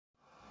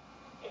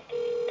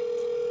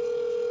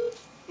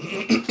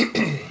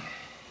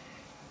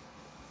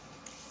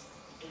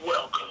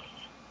Welcome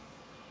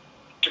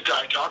to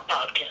Guy Talk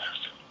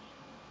Podcast.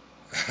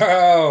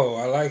 Oh,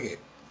 I like it.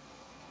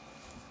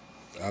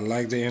 I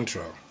like the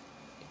intro.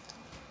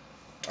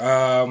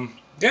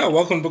 Yeah,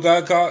 welcome to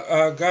Guy.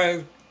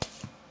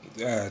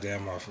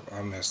 Damn,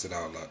 I messed it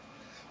all up.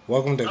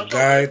 Welcome to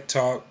Guy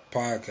Talk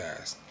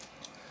Podcast.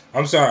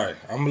 I'm sorry,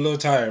 I'm a little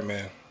tired,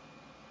 man.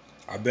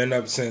 I've been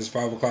up since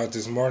 5 o'clock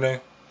this morning.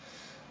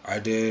 I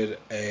did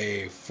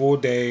a full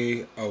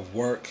day of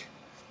work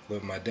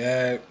with my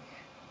dad,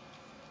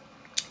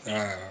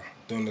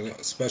 doing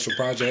a special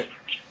project,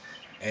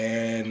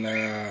 and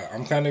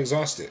I'm kind of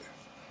exhausted.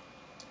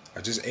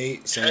 I just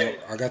ate, so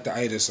I got the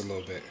itis a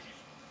little bit.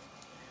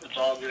 It's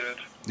all good.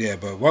 Yeah,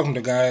 but welcome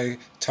to Guy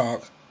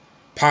Talk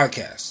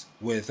Podcast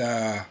with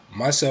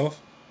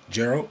myself,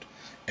 Gerald,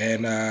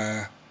 and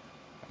my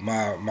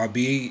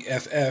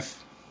BFF,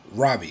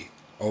 Robbie,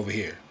 over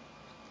here.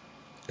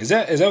 Is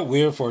that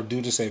weird for a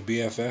dude to say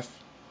BFF?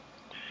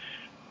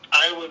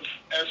 I was,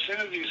 as soon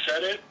as you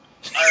said it,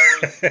 I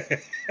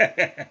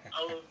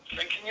was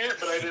thinking it,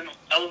 but I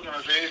wasn't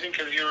going to say anything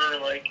because you were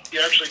like,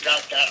 you actually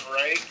got that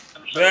right.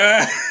 And so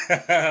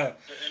the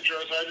intro,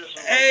 so I just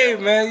hey,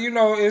 man, you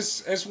know,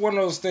 it's one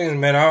of those things,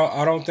 man.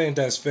 I don't think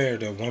that's fair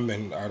that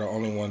women are the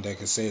only one that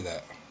can say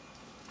that.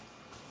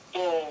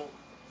 Well,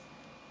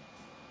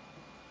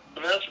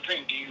 but that's the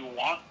thing. Do you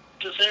want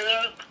to say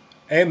that?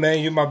 Hey, man,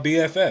 you my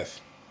BFF.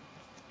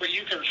 But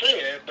you can say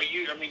it, but do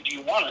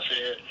you want to say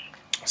it?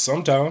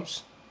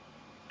 Sometimes.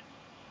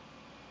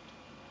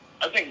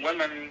 I think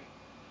women,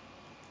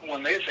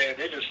 when they say it,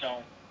 they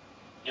don't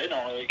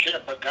really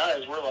care. But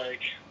guys, we're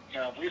like,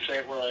 if we say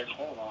it, we're like,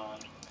 hold on.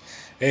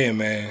 Hey,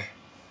 man,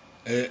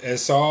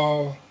 it's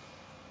all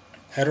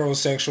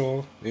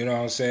heterosexual, you know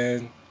what I'm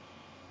saying?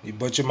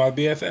 But you're my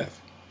BFF.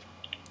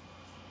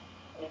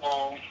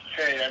 Well,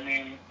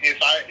 hey,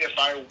 if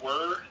I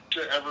were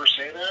to ever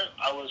say that,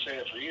 I would say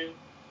it for you.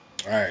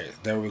 All right,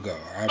 there we go.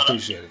 I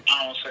appreciate it.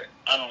 I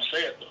don't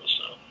say it though,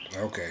 so.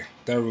 Okay,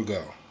 there we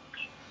go.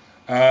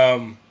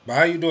 But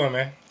how you doing,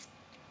 man?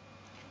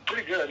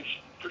 Pretty good.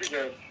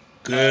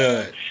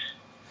 Good.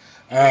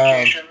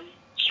 Vacation.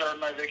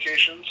 Started my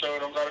vacation, so I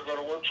don't got to go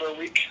to work for a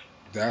week.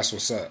 That's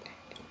what's up.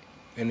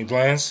 Any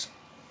plans?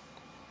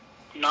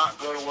 Not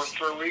go to work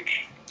for a week.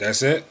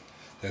 That's it?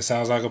 That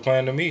sounds like a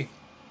plan to me.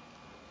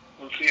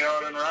 We'll see how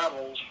it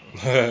unravels.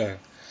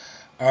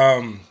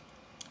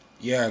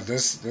 Yeah,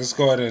 let's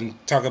go ahead and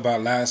talk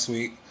about last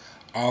week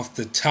off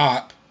the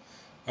top.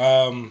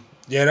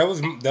 Yeah, that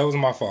was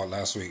my fault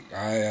last week.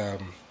 I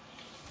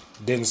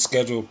didn't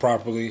schedule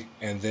properly,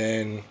 and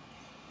then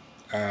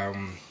I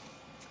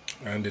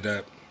ended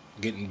up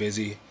getting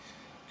busy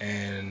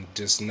and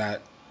just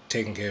not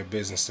taking care of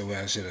business the way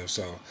I should have.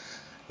 So,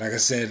 like I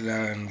said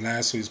on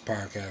last week's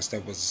podcast,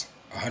 that was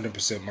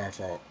 100% my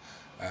fault.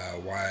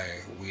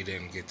 Why we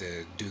didn't get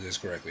to do this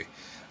correctly.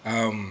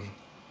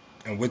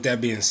 And with that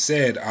being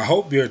said, I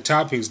hope your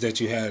topics that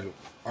you had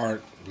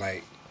aren't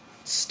like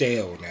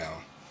stale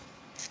now.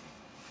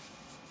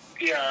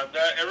 Yeah,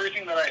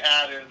 everything that I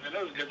had is, and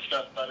it was good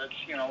stuff, but it's,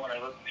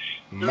 whatever.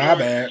 My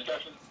bad.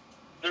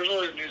 There's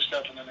always new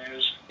stuff in the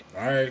news.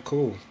 All right,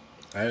 cool.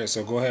 All right,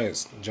 so go ahead,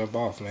 jump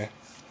off, man.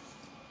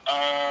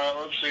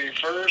 Let's see.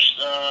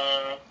 First,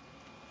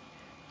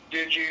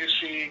 did you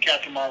see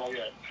Captain Marvel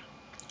yet?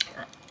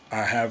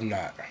 I have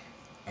not,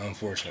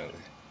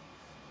 unfortunately.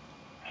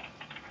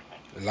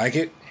 Like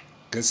it?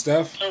 Good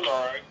stuff? It was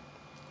alright.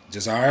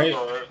 Just alright? It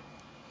was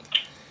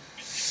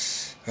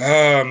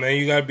alright. Man,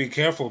 you gotta be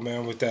careful,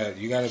 man, with that.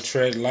 You gotta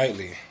tread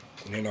lightly.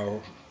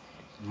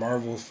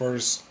 Marvel's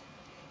first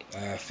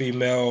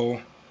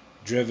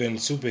female-driven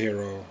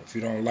superhero. If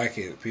you don't like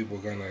it, people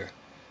are gonna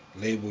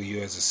label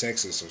you as a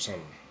sexist or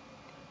something.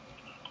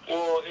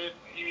 Well,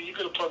 you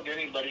could have plugged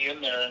anybody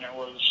in there, and it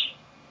was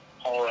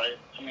alright.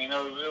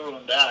 It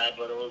wasn't bad,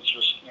 but it was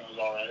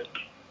alright.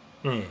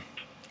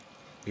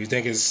 Do you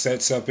think it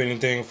sets up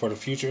anything for the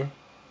future?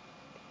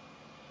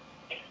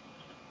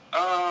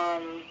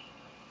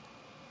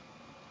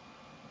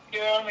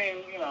 Yeah,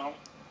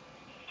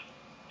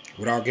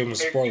 Without giving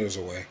spoilers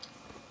away.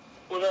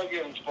 Without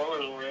giving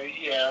spoilers away,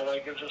 yeah,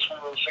 like it's just one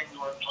of those things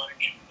where it's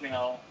like,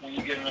 when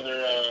you get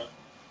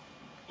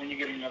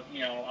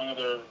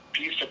another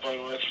piece to play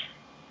with,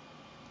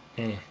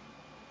 and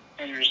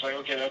you're just like,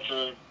 okay, that's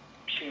a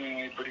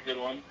seemingly pretty good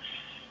one.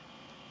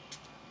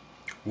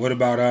 What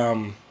about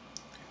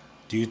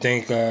do you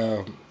think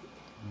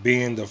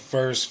being the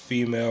first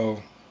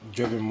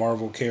female-driven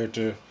Marvel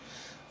character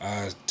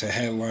to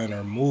headline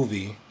our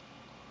movie,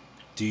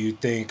 do you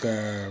think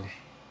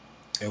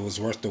it was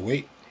worth the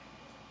wait?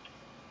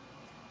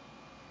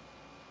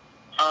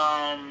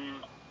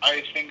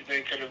 I think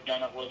they could have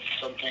done it with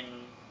something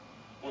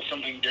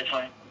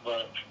different,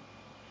 but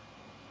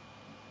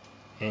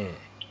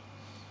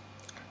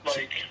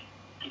like,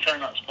 I'm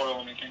trying not to spoil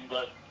anything,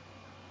 but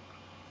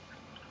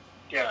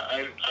yeah,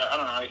 I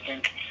don't know. I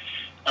think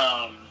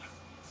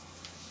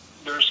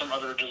there's some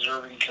other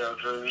deserving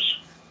characters.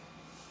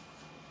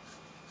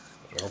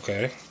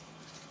 Okay.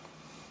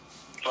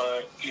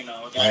 But, you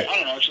know, that, Right. I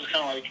don't know, it's just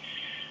kind of like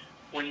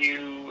when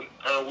you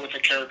are with a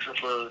character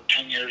for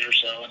 10 years or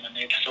so, and then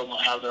they still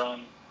don't have their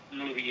own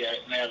movie yet,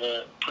 and they have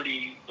a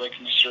pretty, like,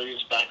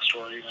 mysterious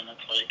backstory, then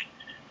it's like,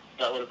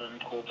 that would have been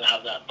cool to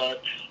have that.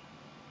 But,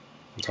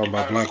 I'm talking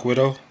about Black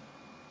Widow?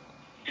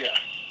 yeah.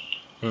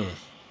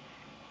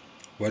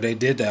 Well, they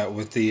did that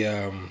with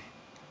the,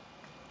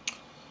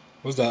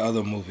 what's that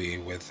other movie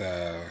with,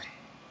 the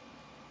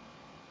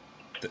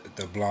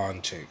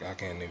blonde chick? I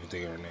can't even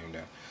think of her name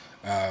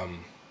now.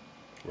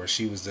 Where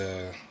she was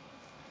the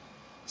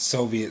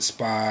Soviet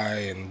spy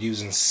and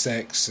using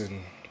sex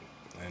and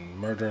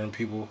murdering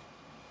people.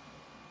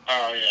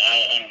 Oh, yeah,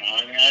 I don't know.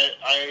 I mean,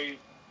 I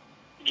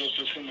just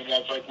assume that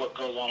that's, like, what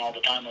goes on all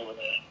the time over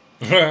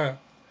there.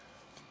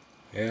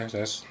 Yeah,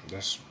 that's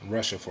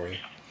Russia for you.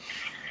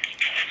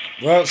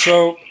 Well,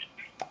 so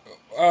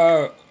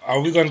are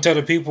we going to tell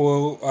the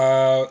people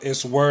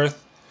it's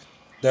worth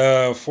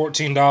the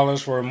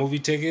 $14 for a movie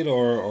ticket,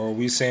 or are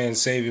we saying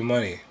save your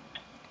money?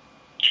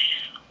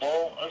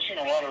 Well, I've seen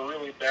a lot of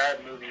really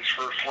bad movies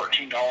for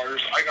 $14.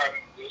 I got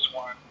into this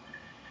one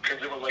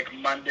because it was like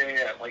Monday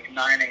at like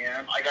 9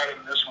 a.m. I got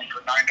into this one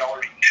for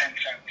 $9.10.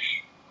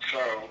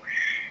 So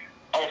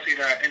I'll see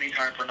that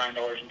anytime for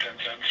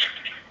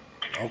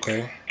 $9.10.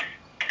 Okay.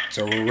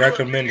 So we're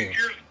recommending.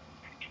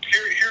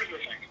 Here's the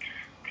thing.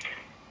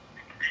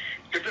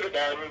 Is it a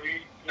bad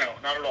movie? No,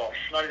 not at all.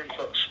 Not even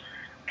close.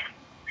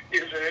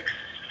 Is it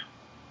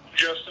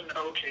just an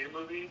okay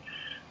movie?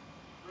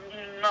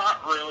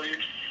 Not really.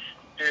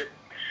 Is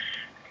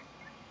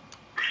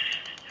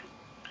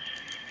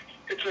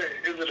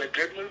it a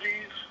good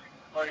movie?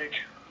 Like,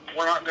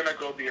 we're not gonna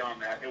go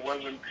beyond that. It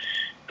wasn't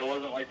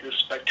like this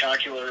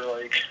spectacular,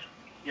 like,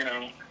 you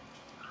know,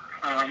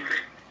 I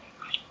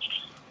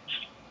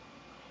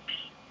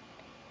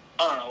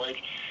don't know, like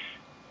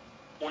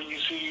when you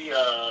see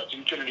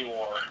Infinity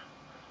War,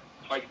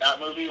 like that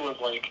movie was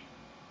like,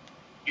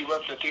 you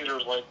left the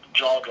theaters like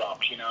jaw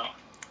dropped, you know.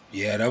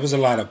 Yeah, that was a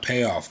lot of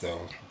payoff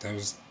though. That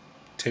was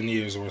 10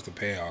 years worth of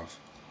payoff.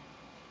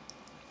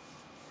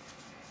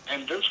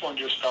 And this one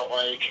just felt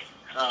like,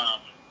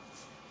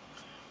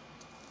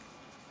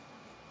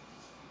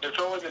 it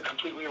felt like a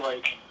completely,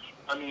 like,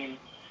 I mean,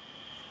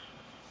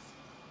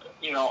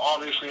 you know,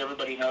 obviously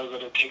everybody knows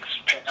that it takes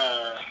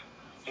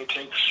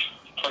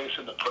place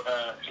in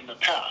the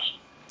past.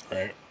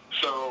 Right.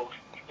 So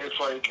it's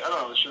like, I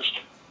don't know, it's just,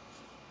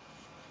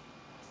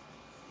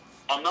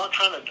 I don't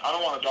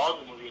want to dog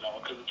the movie at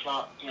all, because it's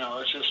not, you know,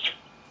 it's just,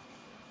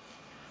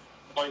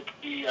 like,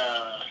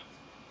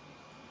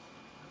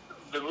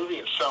 the movie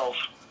itself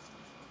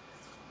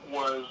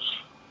was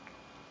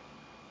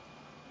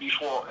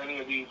before any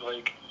of these,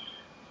 like,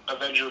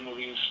 Avenger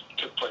movies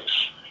took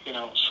place, you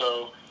know,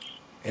 so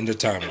In the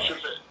timeline. it's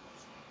just,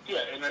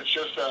 and it's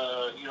just,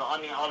 you know, I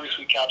mean,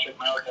 obviously Captain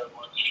America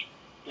was,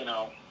 you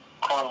know,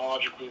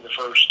 chronologically the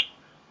first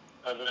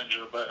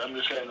Avenger, but I'm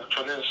just saying that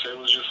for this, it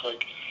was just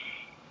like,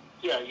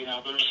 yeah, you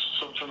know, there's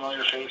some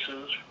familiar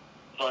faces,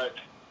 but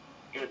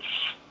it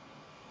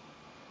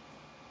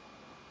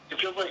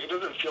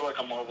doesn't feel like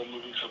a Marvel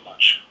movie so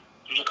much.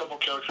 There's a couple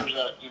characters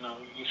that, you know,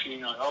 you see and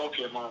you're like, oh,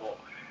 okay, Marvel.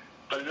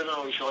 But it doesn't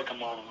really feel like a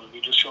Marvel movie.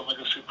 It just feels like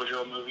a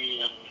superhero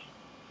movie, and,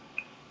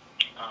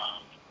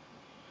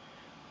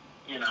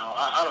 you know,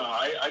 I don't know.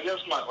 I guess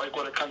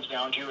what it comes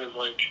down to is,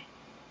 like,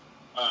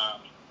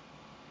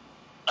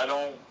 I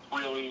don't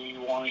really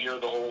want to hear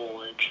the whole,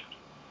 like,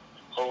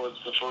 oh,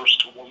 it's the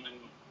first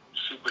woman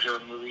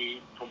superhero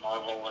movie from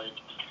Marvel. Like,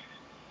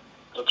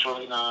 that's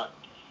really not,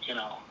 you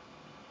know,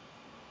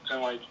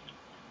 and, like,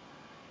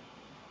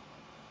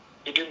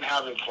 it didn't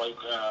have its,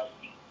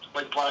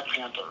 like Black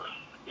Panther.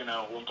 You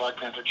know, when Black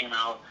Panther came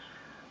out,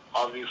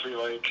 obviously,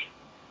 like,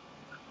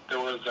 there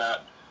was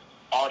that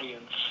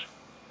audience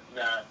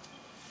that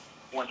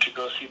went to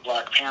go see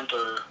Black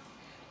Panther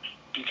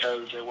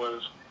because it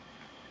was,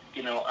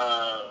 you know,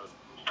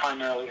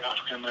 primarily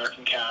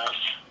African-American cast,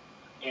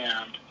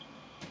 and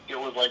it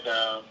was like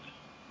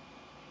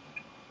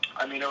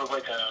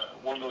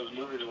one of those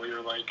movies where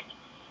you're like,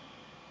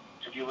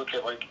 if you look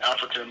at, like,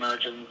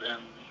 African-Americans in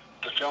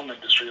the film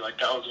industry, like,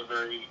 that was a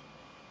very,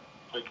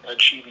 like,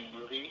 achieving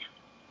movie,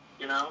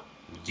 you know?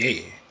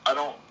 Yeah. I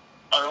don't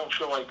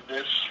feel like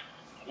this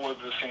was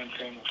the same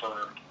thing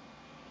for,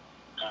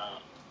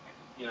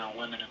 you know,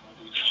 women in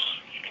movies.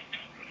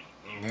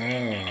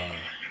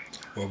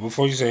 Well,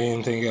 before you say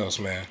anything else,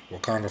 man,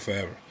 Wakanda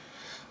forever.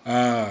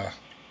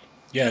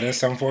 Yeah,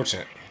 that's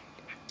unfortunate.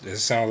 It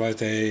sounds like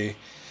they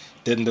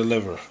didn't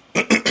deliver.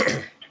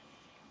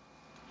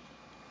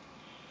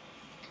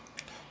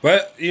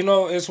 But, you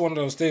know, it's one of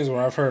those things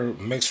where I've heard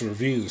mixed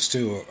reviews,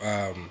 too.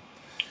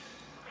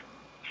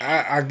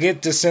 I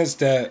get the sense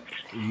that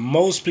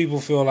most people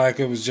feel like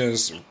it was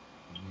just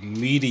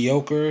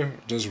mediocre,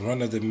 just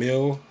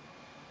run-of-the-mill,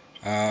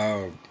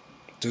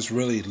 just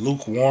really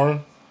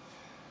lukewarm.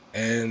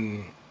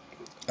 And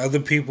other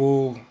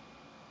people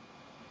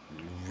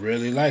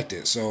really liked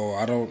it. So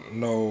I don't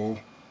know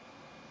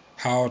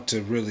how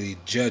to really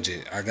judge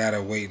it. I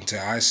gotta wait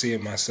until I see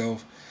it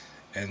myself,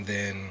 and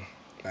then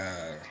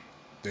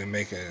then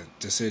make a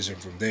decision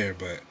from there.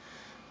 But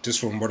just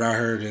from what I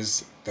heard,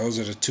 is those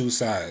are the two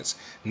sides.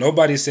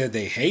 Nobody said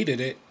they hated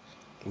it,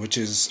 which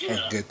is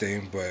a good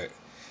thing. But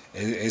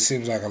it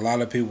seems like a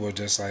lot of people are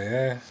just like,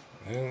 it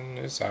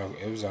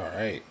was all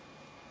right.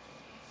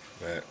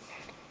 But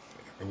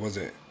it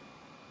wasn't.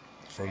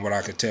 From what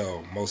I could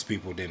tell, most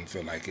people didn't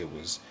feel like it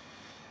was,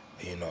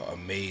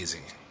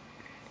 amazing.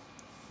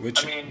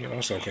 Which,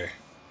 it's okay.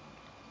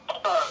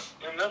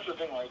 And that's the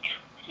thing, like,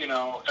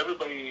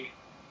 everybody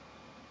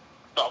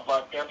thought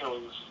Black Panther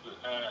was,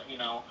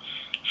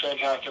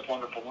 fantastic,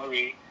 wonderful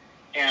movie.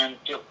 And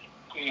it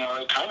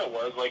kind of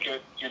was. Like,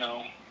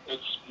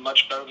 it's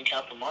much better than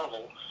Captain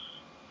Marvel.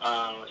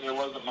 It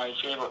wasn't my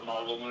favorite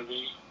Marvel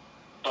movie,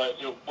 but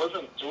it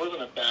wasn't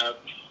a bad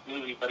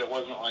movie, but it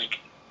wasn't like,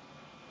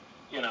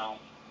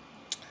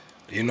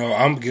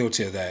 I'm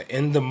guilty of that.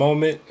 In the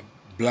moment,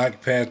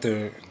 Black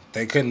Panther,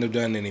 they couldn't have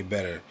done any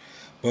better.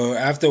 But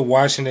after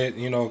watching it,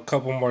 a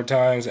couple more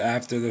times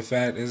after the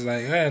fact, it's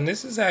like, man,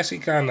 this is actually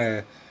kind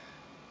of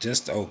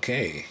just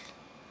okay.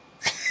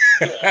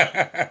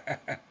 Yeah.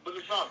 But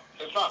it's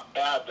not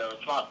bad, though.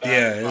 It's not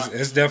bad. Yeah,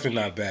 it's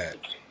definitely not bad.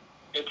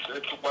 It's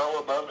well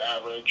above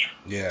average.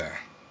 Yeah.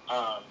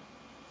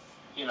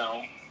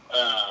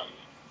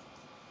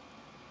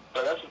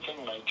 But that's the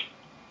thing, like,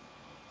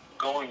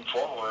 going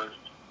forward,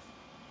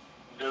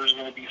 there's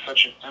going to be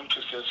such an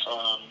emphasis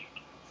on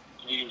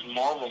these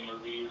Marvel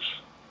movies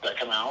that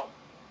come out.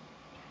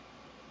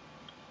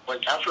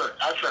 Like, after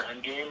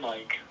Endgame,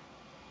 like,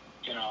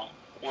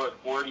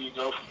 where do you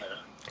go from there?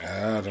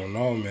 I don't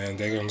know, man.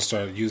 They're going to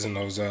start using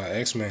those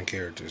X-Men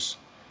characters.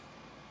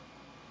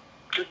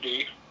 Could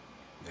be.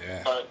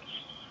 Yeah. But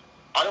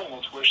I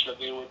almost wish that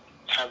they would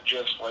have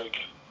just, like,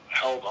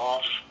 held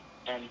off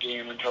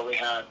Endgame until they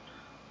had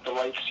the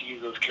rights to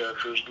use those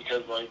characters,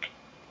 because, like,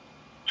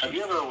 have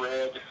you ever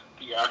read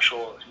the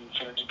actual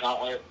Infinity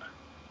Gauntlet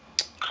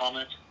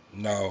comic?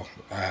 No,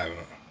 I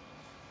haven't.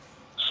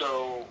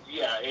 So,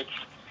 yeah, it's,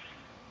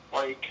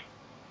 like,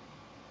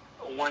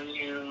 when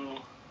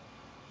you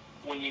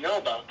know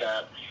about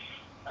that,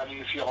 I mean,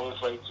 you see all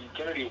this, like,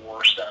 Infinity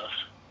War stuff,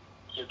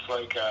 it's,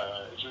 like,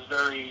 it's just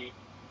very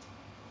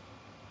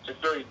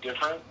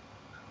different,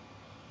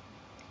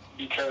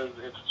 because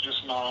it's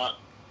just not,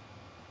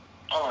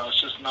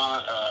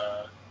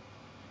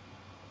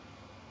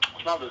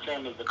 it's not the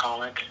same as the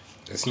comic.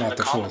 It's not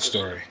the full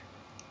story.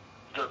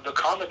 The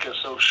comic is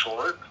so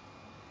short,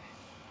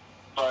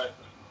 but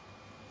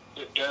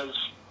it does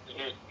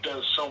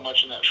so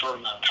much in that short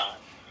amount of time.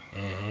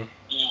 Mm-hmm.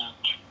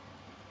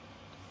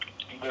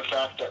 And the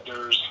fact that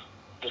there's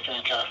the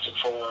Fantastic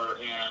Four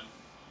and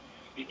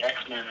the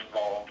X-Men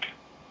involved,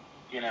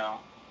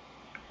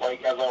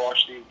 like, as I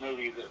watch these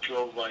movies, it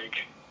feels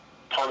like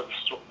part of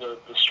the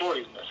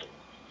story's missing,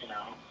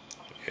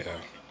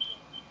 Yeah.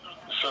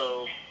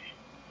 So,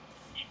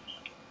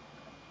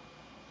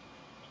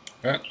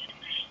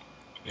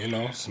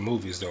 it's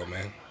movies, though,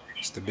 man.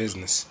 It's the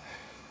business.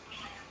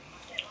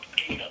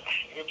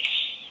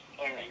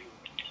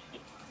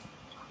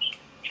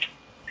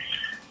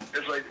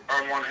 It's like,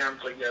 on one hand,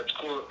 it's like, yeah, it's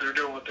cool that they're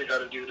doing what they got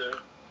to do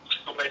to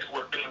still make it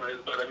work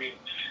anyways, but I mean,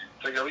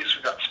 it's like, at least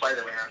we got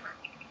Spider-Man.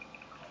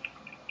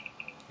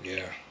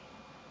 Yeah.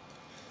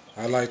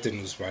 I like the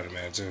new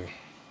Spider-Man, too.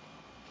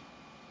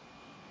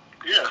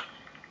 Yeah.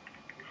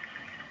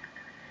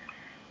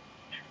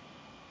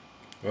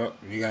 Well,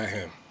 we got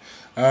him.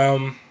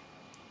 All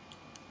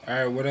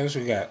right, what else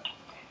we got?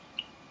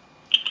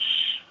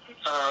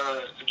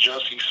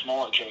 Jussie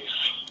Smollett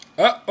case.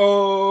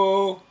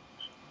 Uh-oh.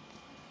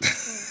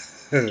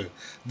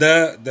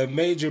 the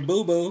major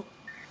boo-boo.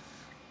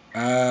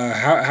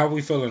 How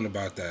we feeling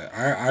about that?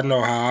 I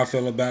know how I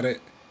feel about it,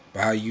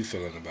 but how you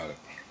feeling about it?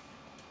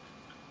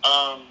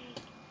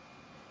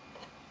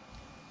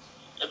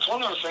 It's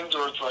one of those things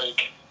where it's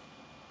like,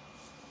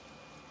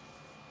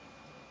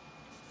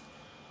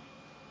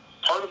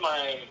 part of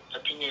my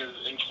opinion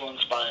is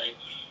influenced by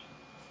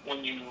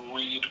when you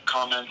read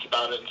comments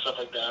about it and stuff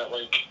like that.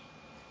 Like,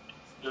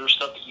 there's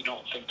stuff that you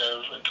don't think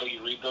of until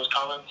you read those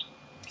comments.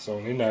 It's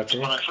only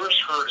natural. When I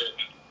first heard it,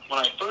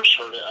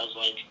 I was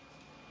like,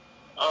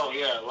 oh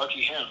yeah,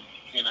 lucky him,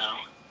 And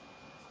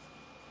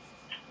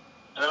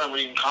then I'm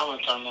reading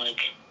comments, I'm like,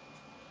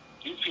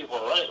 these people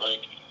are right.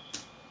 Like,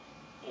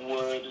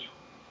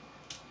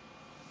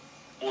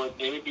 would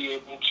they be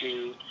able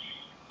to,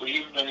 would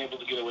he have been able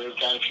to get away with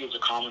that if he was a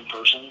common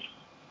person?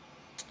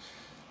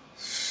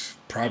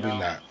 Probably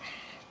not.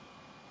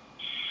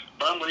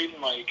 But I'm reading,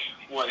 like,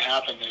 what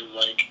happened is,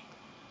 like,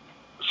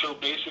 so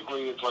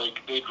basically it's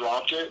like they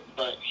dropped it,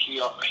 but he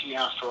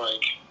has to,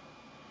 like,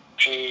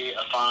 pay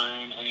a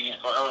fine, and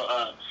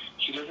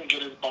he doesn't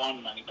get his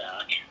bond money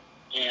back,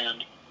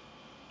 and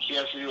he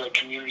has to do, like,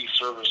 community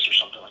service or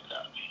something like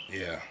that.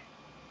 Yeah.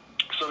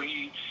 So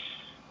he,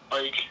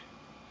 like,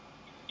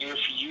 if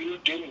you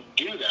didn't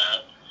do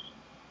that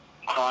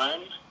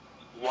crime,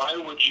 why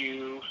would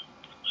you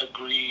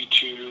agree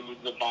to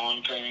the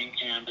bond thing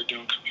and the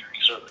doing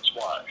community service?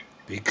 Why?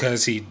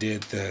 Because he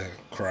did the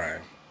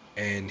crime,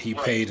 and he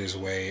paid his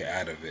way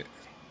out of it.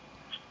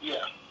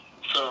 Yeah.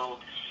 So So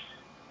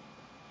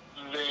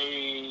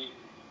they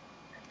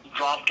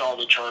dropped all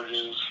the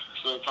charges,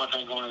 so it's not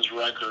going to go on his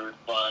record,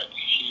 but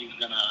he's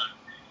going to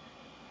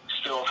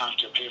still have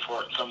to pay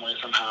for it some way,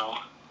 somehow.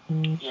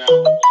 You know,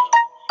 so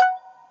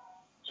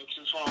it's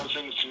just one of those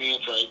things to me.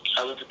 It's like,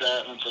 I look at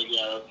that and it's like,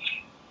 yeah,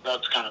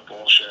 that's kind of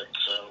bullshit.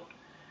 So,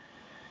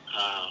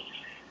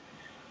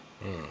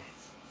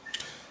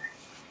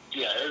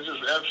 yeah, it's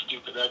just, that's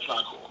stupid. That's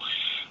not cool.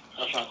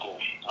 That's not cool.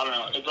 I don't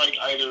know. It's like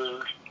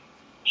either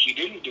he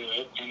didn't do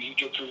it and he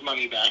gets his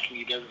money back and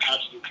he doesn't have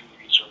to do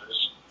community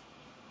service,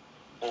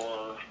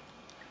 or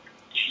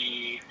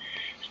he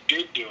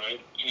did do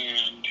it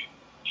and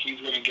he's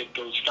going to get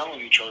those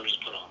felony charges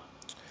put on.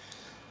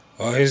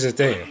 Well, here's the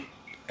thing.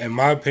 In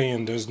my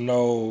opinion, there's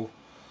no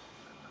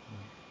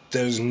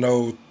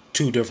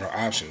two different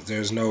options.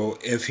 There's no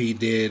if he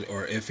did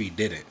or if he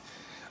didn't.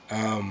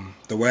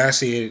 The way I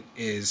see it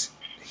is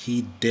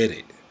he did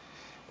it,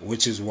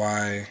 which is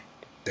why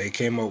they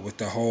came up with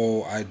the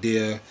whole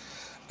idea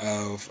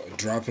of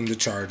dropping the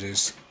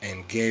charges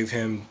and gave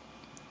him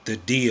the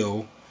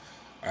deal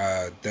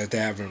that they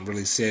haven't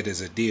really said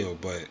is a deal,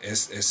 but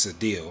it's a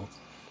deal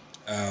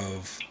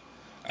of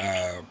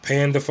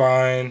paying the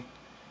fine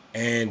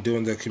and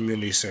doing the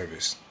community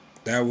service.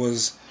 That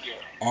was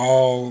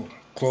all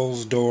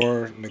closed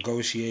door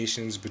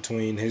negotiations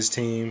between his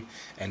team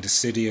and the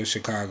city of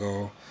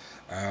Chicago.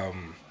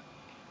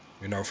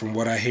 You know, from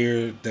what I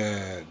hear,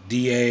 the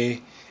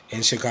DA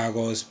in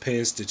Chicago is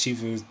pissed. The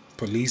chief of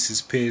police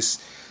is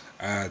pissed.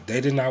 They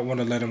did not want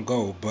to let him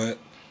go, but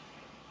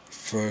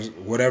for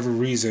whatever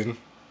reason,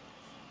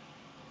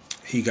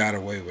 he got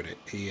away with it.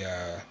 He,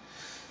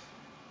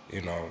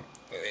 you know,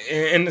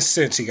 in a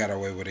sense, he got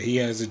away with it. He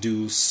has to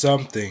do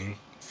something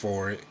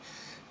for it,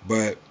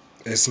 but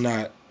it's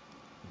not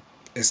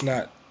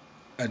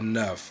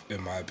enough,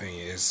 in my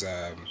opinion. It's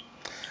I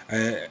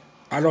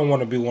don't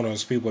want to be one of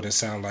those people that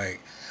sound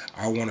like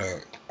I want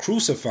to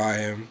crucify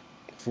him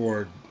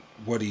for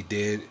what he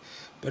did,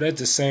 but at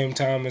the same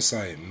time, it's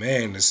like,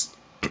 man, it's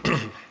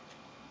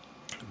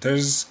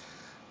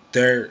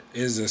there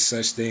is a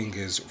such thing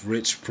as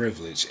rich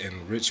privilege,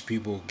 and rich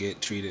people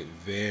get treated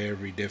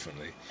very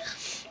differently.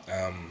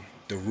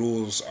 The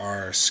rules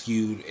are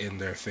skewed in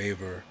their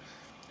favor,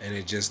 and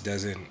it just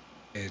doesn't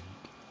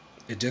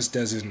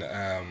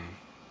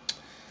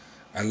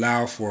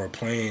allow for a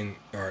playing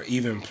or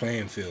even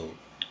playing field,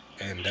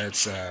 and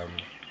that's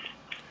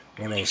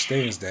one of those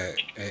things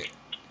that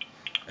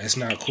it's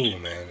not cool,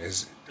 man.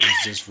 It's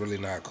just really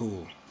not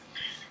cool.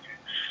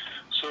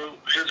 So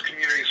his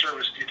community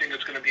service, do you think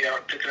it's going to be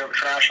out picking up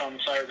trash on the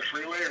side of the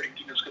freeway, or do you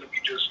think it's going to be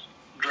just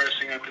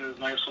dressing up in his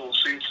nice little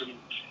suits and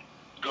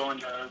going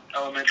to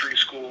elementary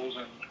schools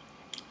and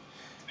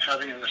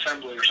having an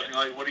assembly or something?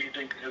 Like, what do you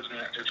think it's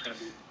going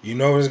to be? You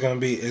know what it's going to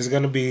be? It's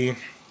going to be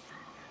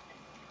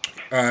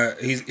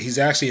he's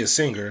actually a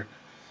singer,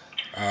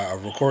 a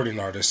recording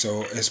artist,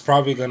 so it's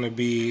probably going to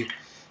be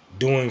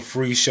doing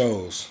free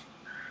shows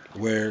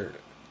where,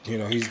 you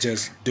know, he's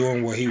just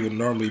doing what he would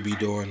normally be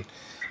doing,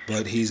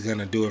 but he's going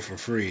to do it for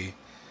free.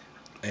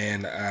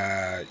 And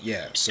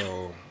yeah,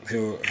 so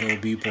he'll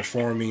be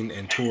performing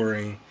and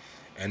touring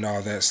and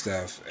all that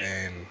stuff,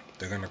 and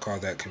they're going to call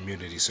that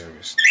community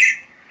service.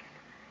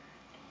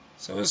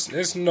 So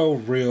it's no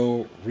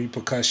real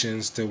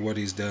repercussions to what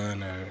he's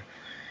done,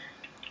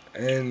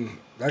 and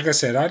like I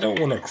said, I don't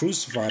want to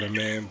crucify the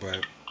man,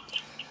 but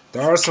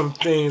there are some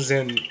things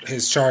in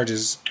his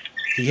charges.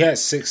 He had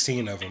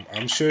 16 of them.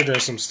 I'm sure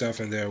there's some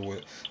stuff in there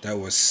that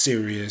was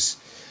serious.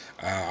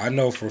 I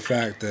know for a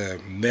fact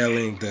that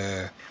mailing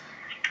the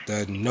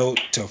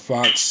note to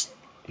Fox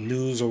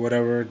News or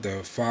whatever,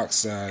 the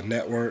Fox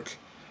network,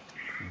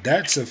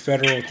 that's a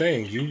federal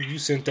thing. You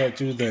sent that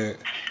through the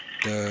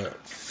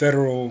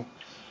federal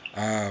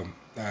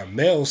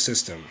mail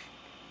system,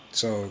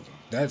 so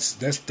that's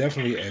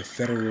definitely a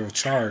federal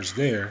charge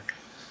there.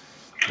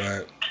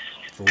 But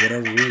for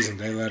whatever reason,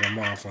 they let him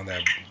off on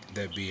that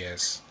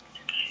BS.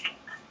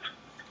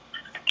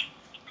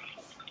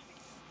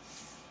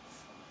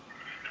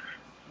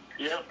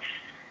 Yep.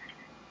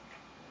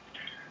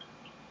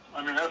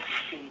 I mean, that's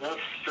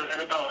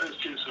about his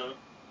too, so.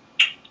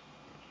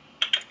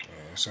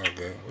 Yeah, it's all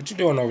good. What you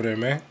doing over there,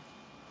 man?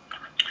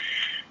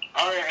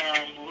 I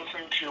am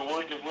listening to your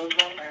words of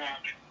wisdom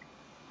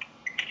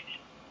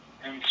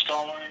and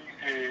installing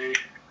a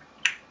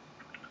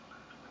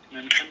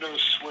Nintendo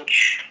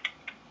Switch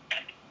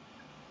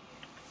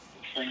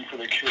thing for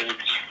the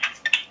kids.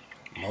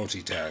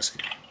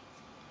 Multitasking.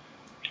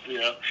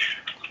 Yeah.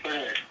 But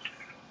hey,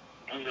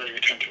 I'm very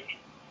attentive.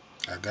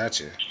 I got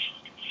you.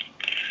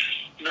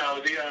 No, I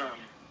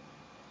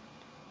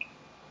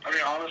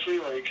mean, honestly,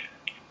 like,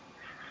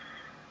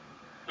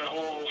 the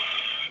whole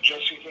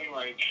Jesse thing,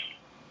 like,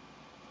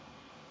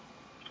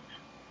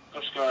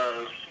 that's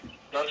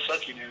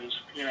sucky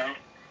news, you know?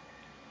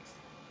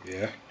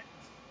 Yeah.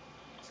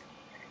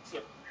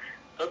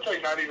 That's,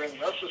 like, not even,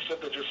 that's the stuff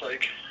that just,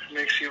 like,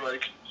 makes you,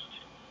 like,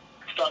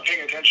 stop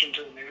paying attention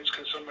to the news,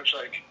 because so much,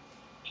 like,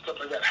 stuff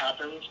like that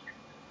happens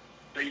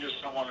that you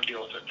just don't want to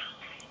deal with it.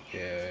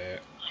 Yeah.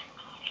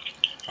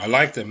 I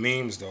like the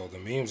memes though. The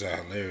memes are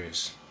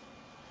hilarious.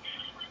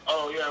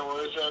 Oh yeah,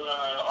 what is that?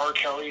 R.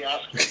 Kelly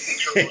asking?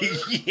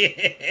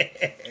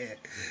 Yeah.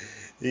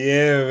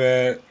 Yeah,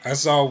 man. I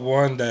saw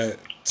one that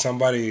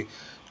somebody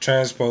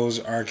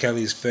transposed R.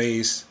 Kelly's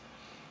face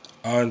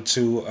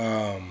onto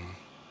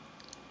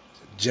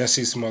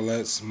Jesse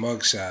Smollett's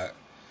mugshot,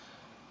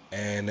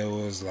 and it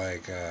was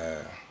like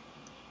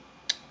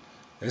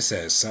it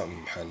said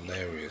something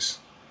hilarious.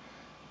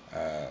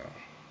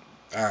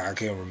 I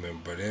can't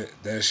remember, but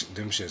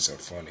them shits are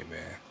funny,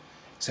 man.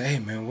 Say, hey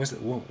man,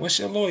 what's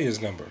your lawyer's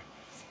number?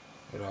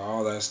 You know,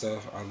 all that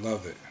stuff. I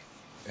love it.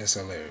 It's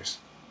hilarious.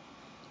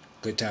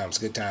 Good times,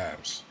 good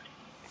times.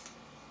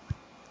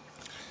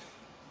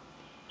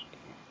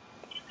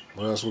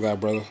 What else we got,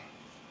 brother?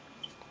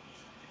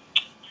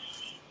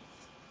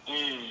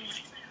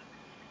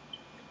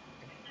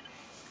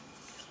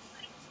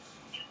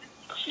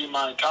 See,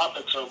 my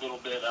topics are a little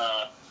bit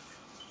off.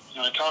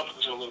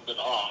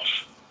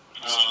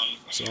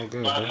 It's all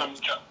good, last bro. time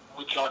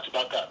we talked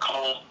about that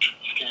college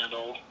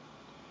scandal.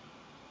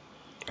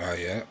 Oh,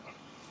 yeah.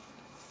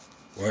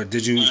 Well,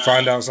 did you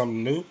find out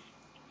something new?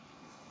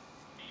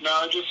 No,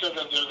 I just said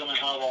that they're going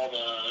to have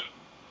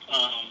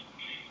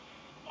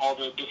all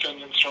the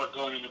defendants start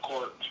going into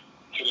court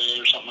today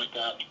or something like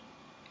that.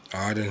 Oh,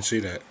 I didn't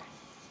see that.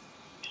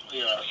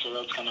 Yeah, so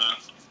that's going to...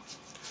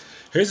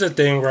 Here's the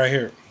thing right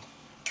here.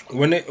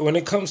 When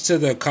it comes to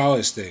the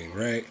college thing,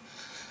 right?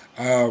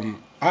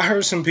 I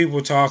heard some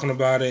people talking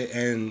about it,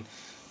 and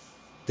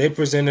they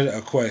presented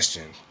a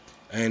question.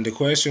 And the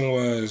question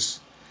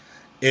was,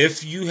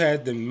 if you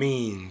had the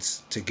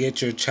means to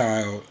get your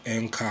child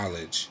in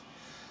college,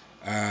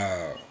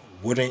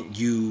 wouldn't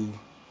you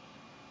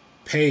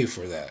pay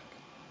for that?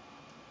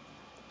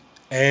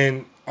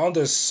 And on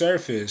the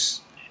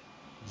surface,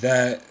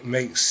 that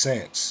makes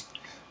sense.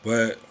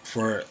 But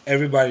for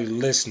everybody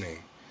listening,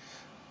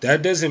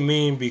 that doesn't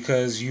mean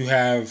because you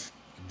have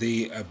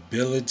the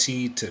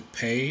ability to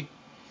pay,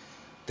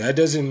 that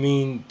doesn't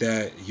mean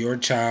that your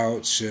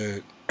child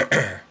should,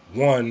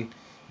 one,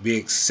 be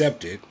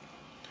accepted,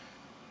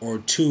 or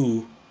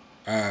two,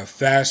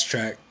 fast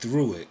track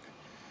through it.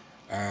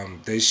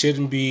 You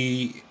shouldn't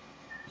be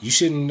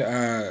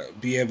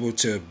able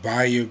to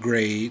buy your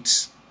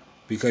grades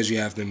because you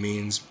have the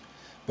means.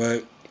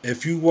 But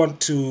if you want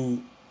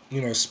to,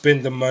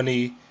 spend the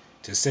money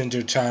to send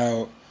your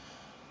child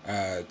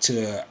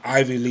to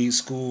Ivy League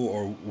school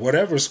or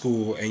whatever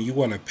school, and you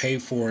want to pay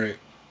for it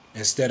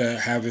instead of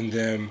having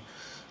them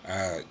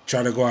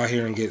try to go out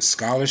here and get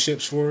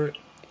scholarships for it,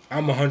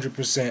 I'm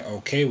 100%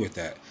 okay with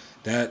that.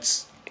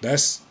 That's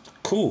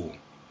cool.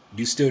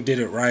 You still did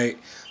it right.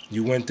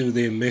 You went through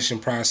the admission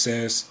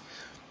process.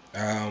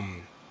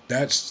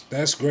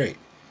 That's great.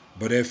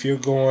 But if you're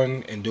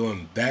going and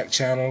doing back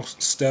channel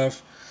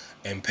stuff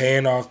and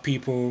paying off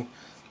people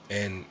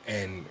and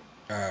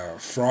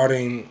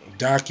frauding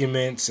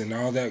documents and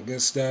all that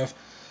good stuff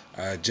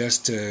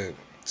just to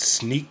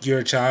sneak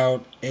your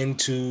child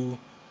into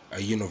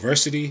a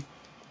university,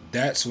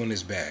 that's when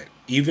it's bad.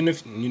 Even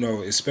if,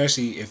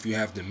 especially if you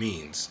have the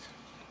means,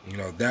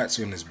 that's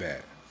when it's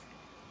bad.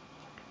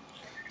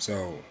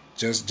 So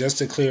just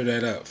to clear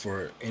that up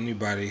for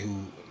anybody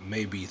who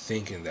may be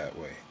thinking that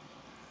way.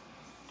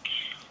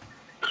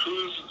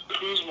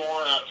 Who's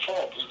more at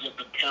fault? Is it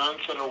the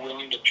parents that are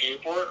willing to pay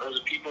for it, or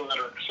the people that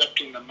are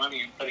accepting the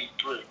money and putting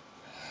it through?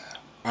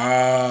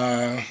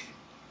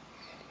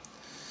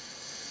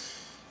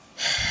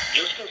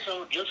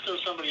 Just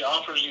because somebody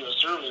offers you a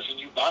service and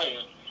you buy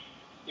it,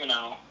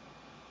 Yeah.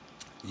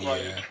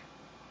 Like,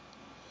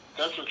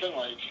 that's the thing.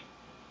 Like,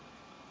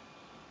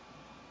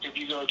 if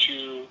you go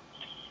to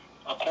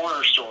a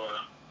corner store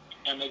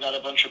and they got a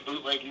bunch of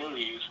bootleg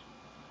movies,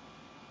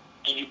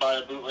 and you buy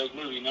a bootleg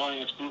movie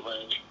knowing it's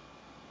bootleg,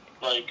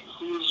 like,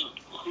 who's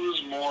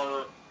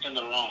more in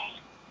the wrong?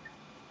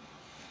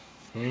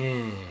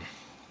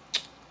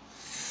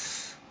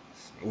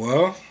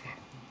 Well,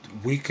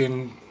 we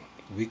can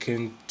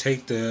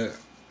take the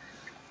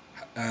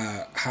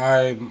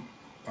high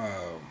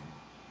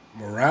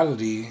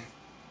morality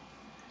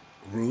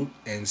route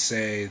and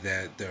say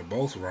that they're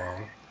both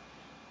wrong.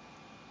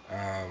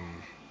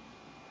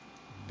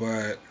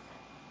 But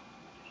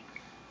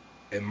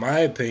in my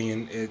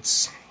opinion,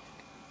 it's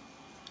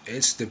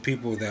the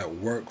people that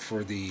work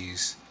for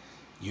these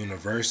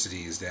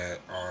universities that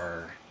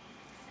are,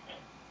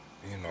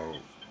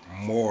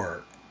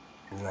 more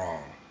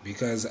wrong.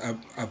 Because a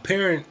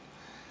parent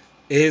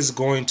is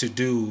going to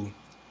do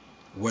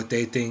what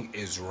they think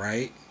is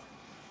right.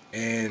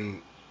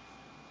 And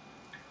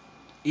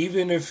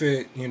even if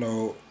it,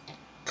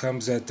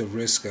 comes at the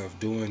risk of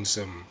doing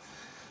some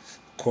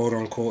quote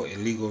unquote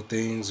illegal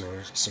things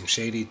or some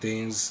shady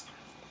things,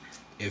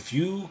 if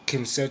you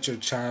can set your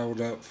child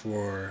up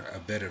for a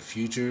better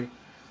future,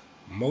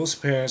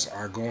 most parents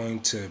are going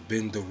to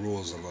bend the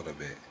rules a little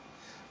bit.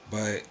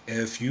 But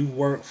if you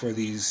work for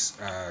these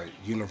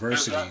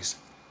universities...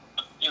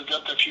 Is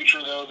that the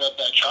future, though,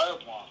 that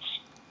child wants?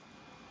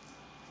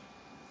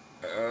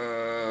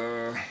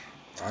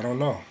 I don't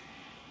know.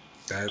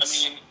 I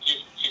mean,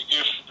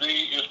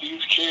 if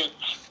these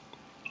kids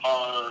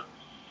are,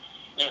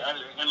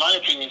 in my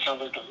opinion, it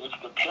sounds like it's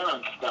the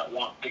parents that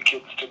want the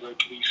kids to go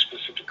to these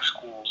specific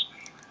schools.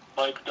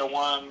 Like the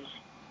one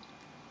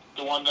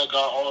that got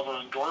all of her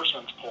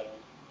endorsements pulled.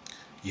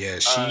 Yeah,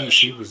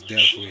 she was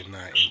definitely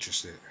not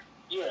interested.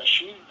 Yeah,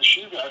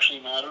 she's actually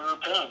mad at her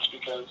parents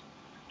because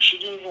she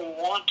didn't even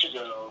want to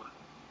go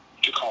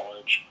to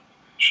college.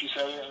 She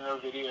said it in her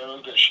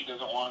video that she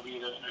doesn't want to be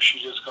there. She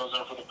just goes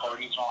there for the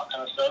parties and all that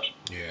kind of stuff.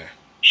 Yeah.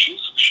 She's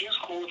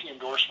cool with the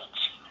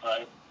endorsements,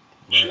 right?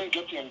 She didn't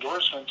get the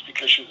endorsements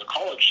because she was a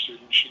college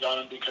student. She got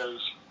them because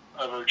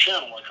of her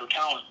channel, like her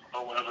talent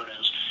or whatever it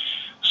is.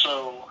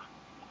 So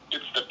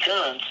it's the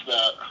parents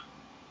that,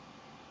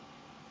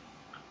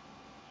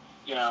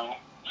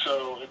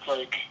 so it's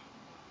like.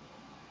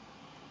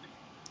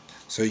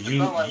 So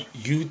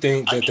you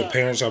think that the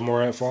parents are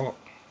more at fault?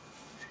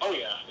 Oh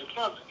yeah, it's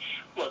not.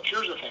 Look,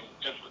 here's the thing: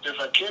 if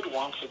a kid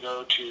wants to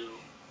go to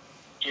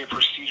a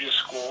prestigious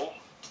school,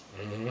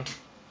 mm-hmm.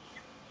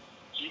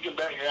 you can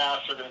bet your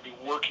ass they're going to be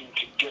working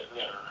to get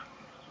there.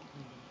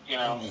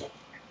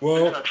 Well,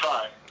 they're going to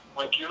try.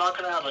 Like, you're not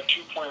going to have a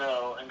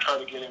 2.0 and try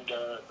to get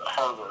into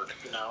Harvard,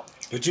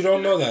 But you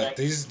don't know that.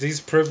 These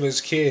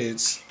privileged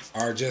kids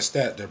are just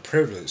that. They're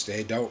privileged.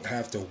 They don't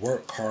have to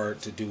work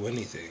hard to do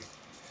anything.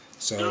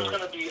 So there's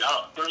going to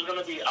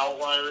be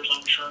outliers.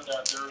 I'm sure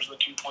that there's a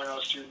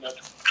 2.0 student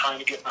that's trying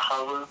to get into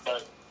Harvard,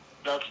 but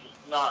that's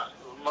not.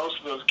 Most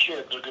of those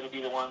kids are going to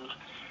be the ones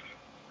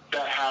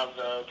that have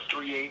the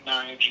 3.89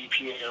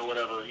 GPA or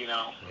whatever.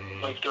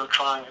 Mm-hmm. Like they're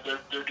trying.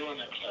 They're doing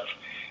that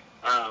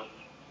stuff.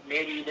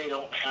 Maybe they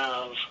don't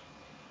have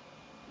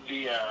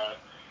the.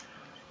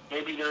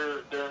 Maybe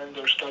they're in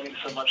their studies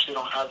so much they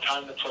don't have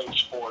time to play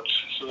sports,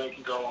 so they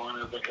can go on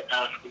as like an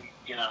athlete.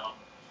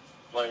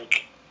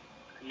 Like.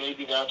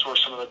 Maybe that's where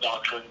some of the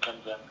doctrine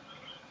comes in.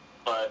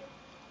 But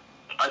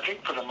I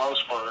think for the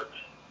most part,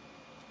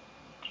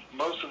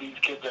 most of these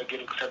kids that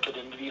get accepted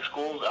into these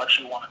schools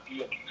actually want to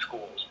be at these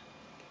schools.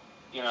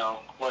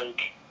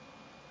 Like,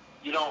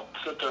 you don't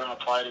sit there and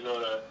apply to go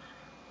to,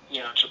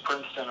 to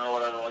Princeton or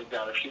whatever like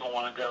that if you don't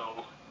want to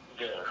go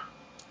there.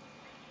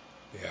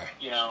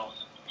 Yeah.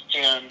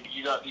 And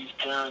you got these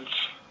parents,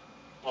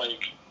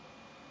 like,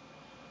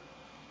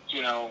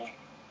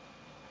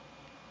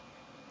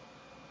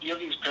 you have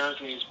these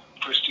parents in these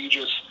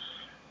prestigious,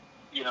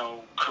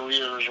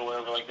 careers or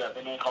whatever like that.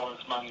 They make all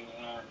this money,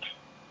 and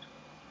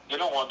they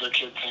don't want their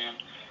kids saying,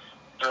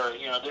 or,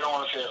 they don't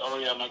want to say, oh,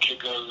 yeah, my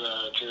kid goes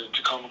to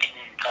Tacoma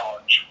Community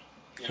College.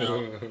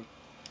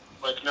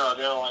 Like, no,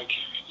 they're like,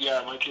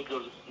 yeah, my kid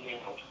goes to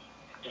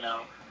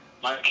Yale.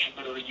 My kid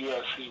goes to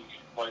USC.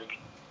 Like,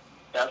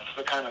 that's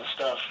the kind of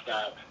stuff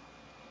that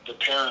the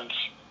parents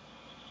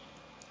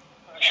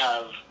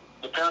have.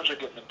 The parents are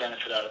getting the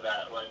benefit out of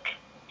that. Like,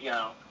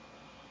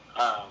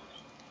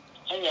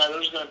 and yeah,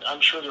 I'm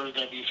sure there's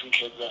gonna be some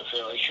kids that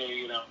say like,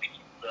 hey,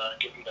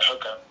 give me the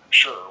hookup,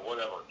 sure,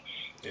 whatever.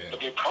 Yeah. But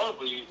they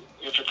probably,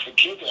 if it's the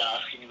kids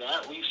asking, they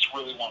at least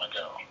really want to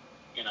go.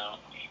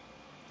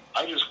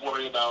 I just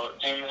worry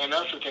about, and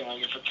that's the thing.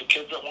 Like, if it's the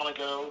kids that want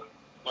to go,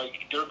 like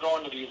they're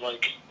going to these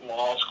like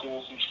law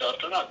schools and stuff.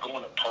 They're not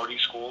going to party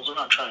schools. They're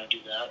not trying to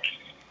do that.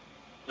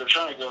 They're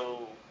trying to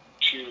go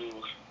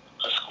to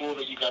a school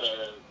that you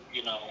gotta,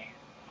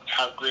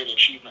 have great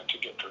achievement to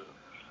get through.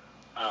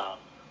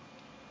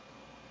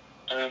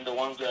 And then the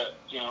ones that,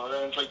 then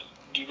it's like,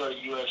 you go to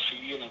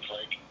USC and it's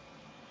like,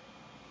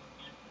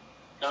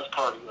 that's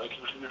party. Like,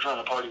 you're trying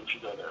to party if you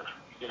go there.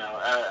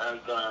 As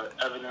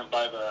evident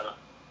by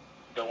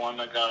the one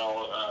that got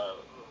all,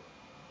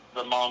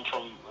 the mom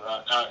from,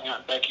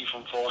 Aunt Becky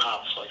from Full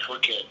House, like her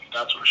kid,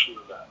 that's where she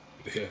was at.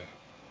 Yeah.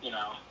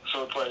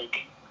 So it's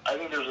like, I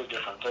think there's a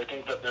difference. I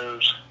think that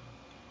there's,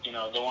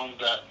 the ones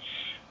that,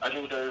 I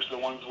think there's the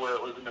ones where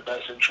it was in the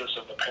best interest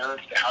of the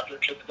parents to have their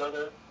kids go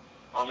there.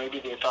 Or maybe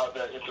they thought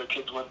that if their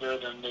kids went there,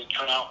 then they'd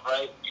turn out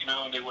right,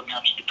 and they wouldn't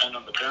have to depend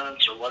on the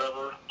parents or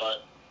whatever.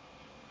 But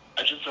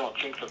I just don't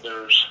think that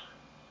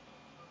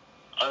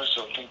I just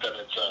don't think that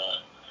it's,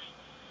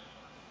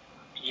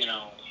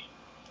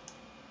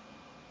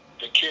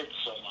 the kids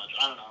so much.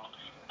 I don't know.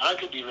 I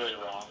could be really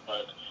wrong,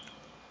 but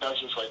that's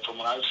just like from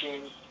what I've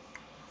seen.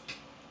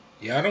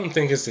 Yeah, I don't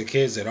think it's the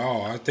kids at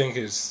all. I think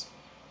it's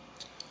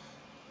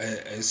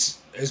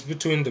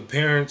between the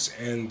parents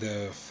and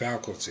the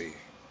faculty.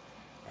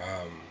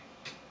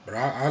 But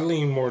I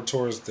lean more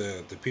towards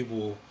the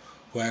people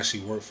who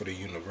actually work for the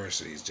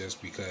universities,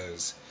 just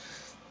because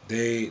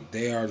they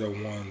are the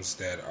ones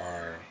that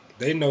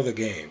they know the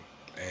game,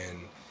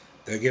 and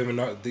they're giving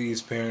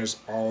these parents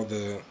all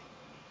the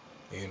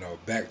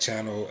back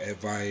channel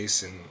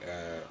advice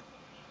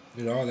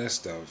and all that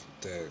stuff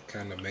to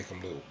kind of make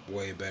them look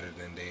way better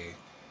than they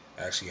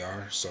actually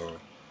are. So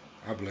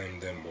I blame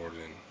them more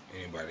than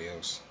anybody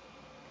else.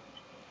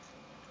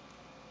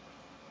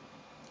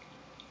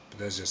 But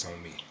that's just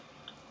on me.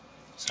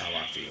 That's how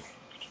I feel.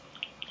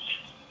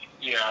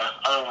 Yeah,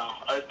 I don't know.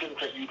 I think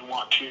that you'd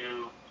want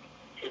to,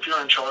 if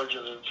you're in charge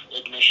of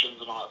admissions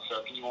and all that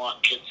stuff, and you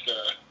want kids to,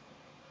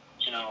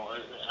 I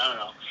don't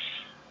know.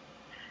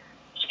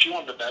 if you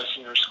want the best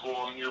in your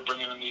school and you're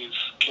bringing in these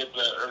kids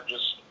that are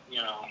just,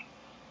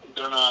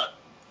 they're not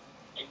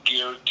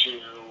geared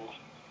to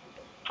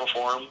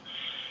perform,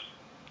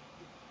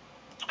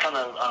 it's kind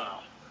of, I don't know.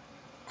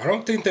 I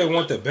don't think they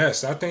want the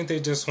best. I think they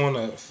just want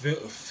to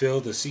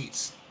fill the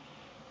seats.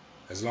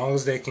 As long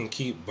as they can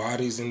keep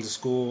bodies in the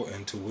school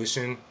and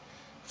tuition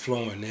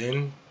flowing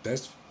in,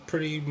 that's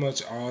pretty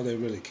much all they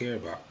really care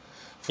about.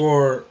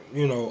 For,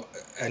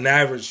 an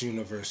average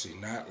university,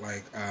 not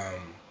like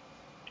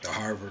the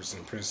Harvards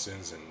and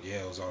Princetons and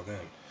Yales, all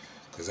them.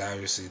 Because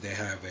obviously they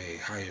have a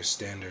higher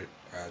standard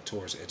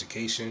towards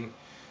education.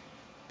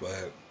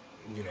 But,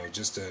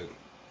 just a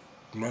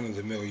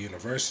run-of-the-mill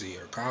university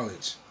or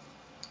college,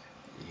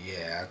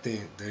 yeah, I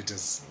think they're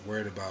just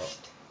worried about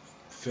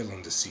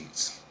filling the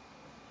seats.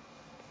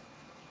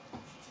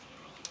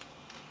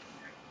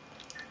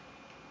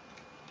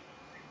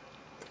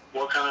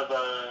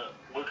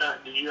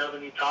 Did you have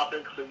any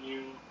topics that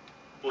you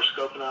were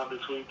scoping out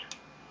this week?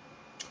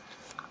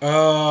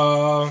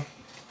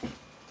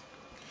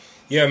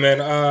 Yeah,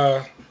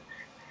 man.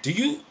 Do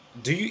you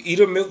eat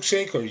a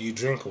milkshake or you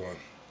drink one?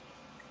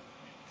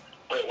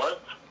 Wait,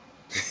 what?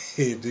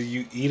 Do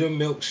you eat a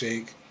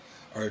milkshake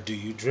or do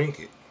you drink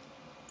it?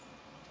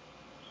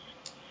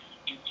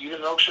 Do you eat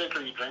a milkshake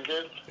or you drink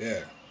it?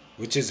 Yeah.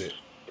 Which is it?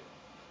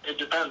 It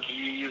depends. Do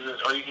you use it?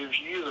 Or if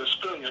you use a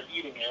spoon, you're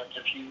eating it.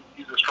 If you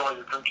use a straw,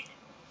 you're drinking it.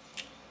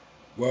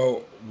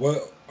 Well,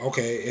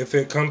 okay, if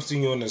it comes to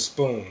you in a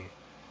spoon,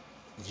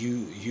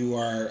 you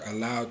are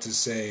allowed to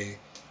say,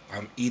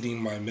 I'm eating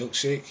my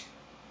milkshake?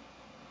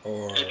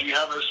 Or if you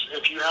have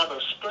a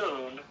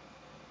spoon,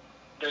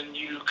 then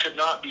you could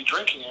not be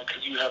drinking it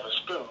because you have a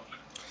spoon.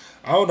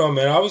 I don't know,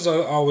 man. I was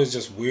always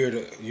just weird,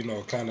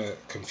 kind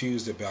of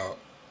confused about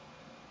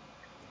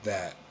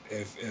that.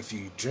 If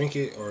you drink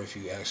it or if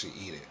you actually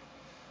eat it.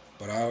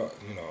 But I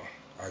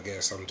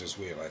guess I'm just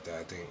weird like that.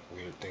 I think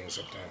weird things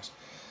sometimes.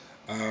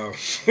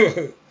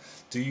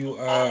 Do you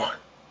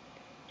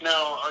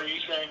Now, are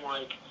you saying,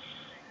 like,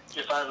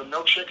 if I have a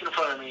milkshake in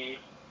front of me,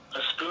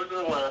 a spoon to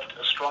the left,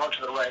 a straw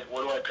to the right,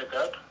 what do I pick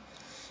up?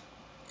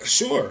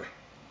 Sure.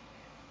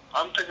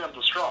 I'm picking up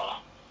the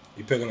straw.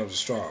 You're picking up the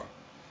straw.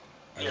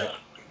 Yeah.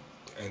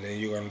 And then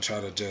you're going to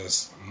try to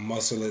just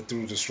muscle it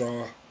through the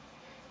straw?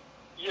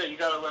 Yeah, you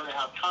got to let it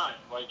have time.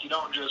 Like, you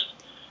don't just,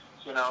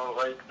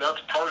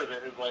 that's part of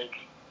it is, like,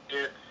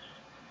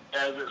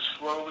 as it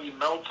slowly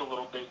melts a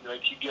little bit,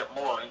 like, you get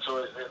more, and so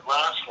it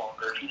lasts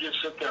longer. If you just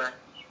sit there,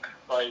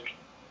 like,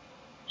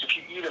 if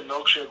you eat a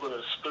milkshake with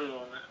a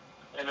spoon,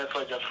 and it's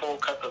like a full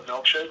cup of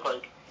milkshake,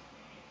 like,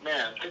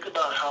 man, think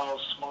about how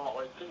small,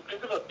 like,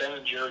 think of a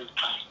Ben & Jerry's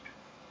pint.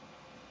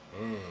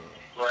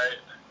 Right?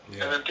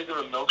 Yeah. And then think of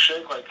a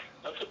milkshake, like,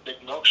 that's a big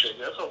milkshake.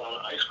 That's a lot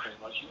of ice cream.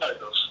 Like, you gotta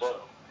go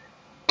slow.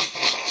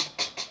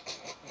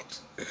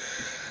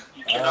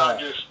 You cannot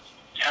just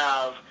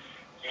have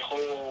a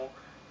whole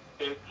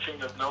big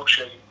thing of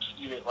milkshakes.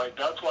 Eat it. Like,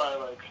 that's why,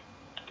 like,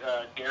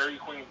 Dairy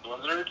Queen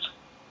Blizzards.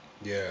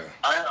 Yeah.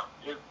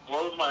 It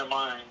blows my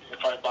mind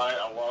if I buy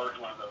a large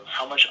one of those.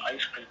 How much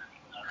ice cream is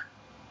in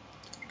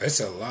there? It's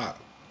a lot.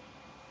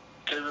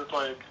 Because it's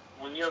like,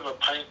 when you have a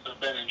pint of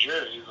Ben &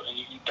 Jerry's and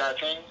you eat that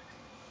thing,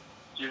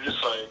 you're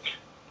just like,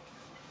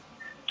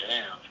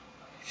 damn,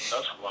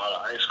 that's a lot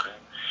of ice cream.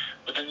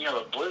 But then you have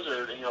a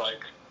Blizzard and you're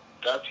like,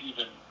 that's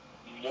even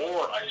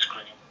more ice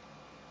cream.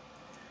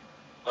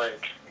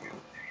 Like,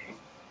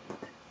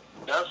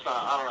 that's not,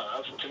 I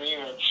don't know, to me,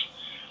 it's,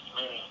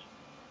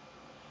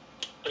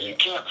 but you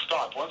can't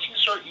stop. Once you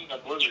start eating a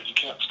Blizzard, you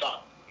can't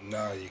stop.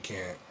 No, you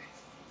can't.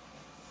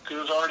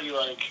 Because it's already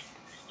like,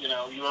 you're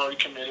already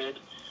committed.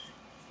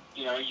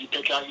 You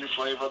pick out your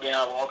flavor. They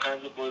have all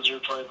kinds of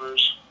Blizzard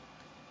flavors.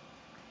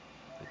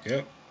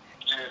 Yep.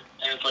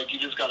 And it's like, you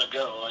just gotta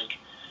go. Like,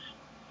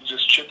 you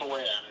just chip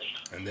away at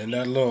it. And then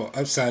that little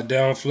upside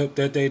down flip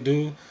that they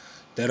do,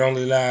 that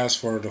only lasts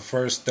for the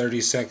first 30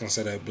 seconds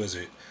of that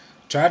Blizzard.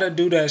 Try to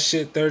do that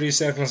shit 30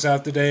 seconds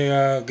after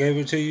they gave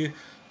it to you,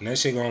 and that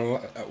shit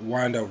gonna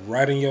wind up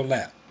right in your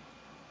lap.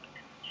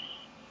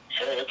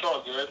 Hey, it's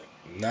all good.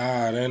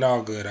 Nah, it ain't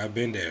all good. I've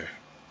been there.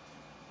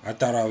 I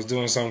thought I was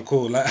doing something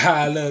cool. Like,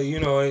 look,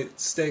 it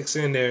sticks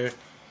in there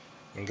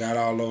and got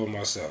all over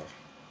myself.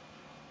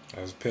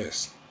 I was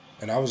pissed.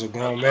 And I was a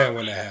grown man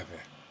when that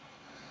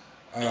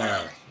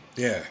happened.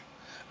 Yeah.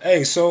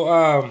 Hey, so,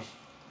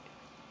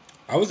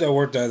 I was at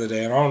work the other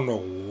day, and I don't know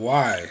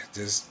why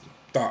this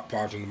thought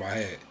popped into my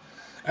head.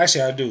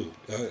 Actually, I do.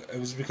 It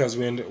was because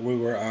we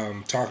were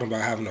talking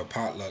about having a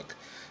potluck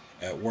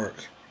at work.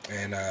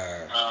 And,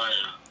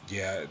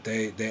 yeah,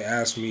 they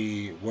asked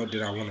me what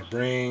did I want to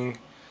bring.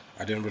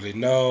 I didn't really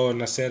know,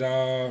 and I said,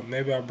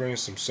 maybe I'll bring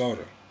some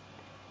soda.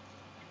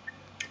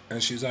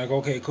 And she's like,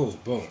 okay, cool,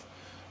 boom.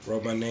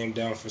 Wrote my name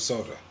down for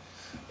soda.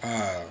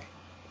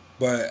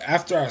 But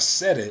after I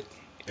said it,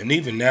 and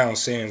even now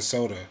saying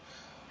soda,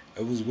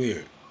 it was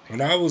weird. When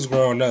I was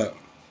growing up,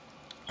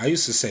 I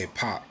used to say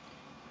pop.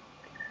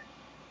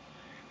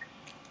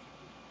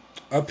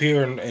 Up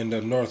here in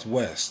the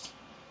Northwest,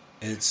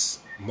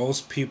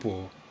 most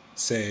people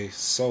say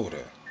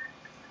soda.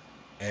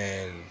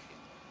 and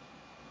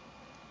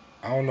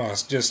I don't know. I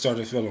just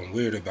started feeling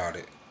weird about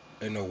it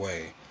in a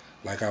way,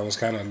 like I was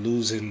kind of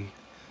losing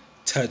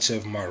touch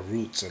of my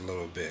roots a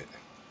little bit.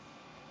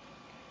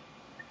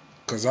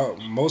 Cause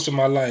most of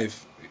my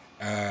life,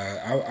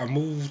 I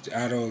moved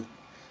out of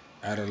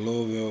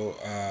Louisville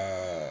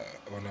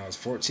when I was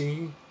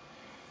 14,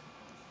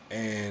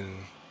 and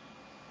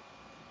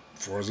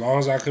for as long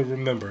as I could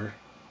remember,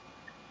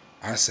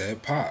 I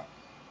said pop,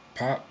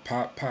 pop,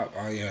 pop, pop.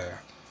 Oh yeah,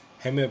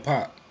 hand me a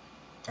pop.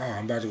 Oh,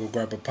 I'm about to go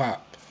grab a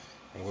pop.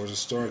 And go to the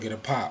store and get a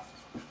pop.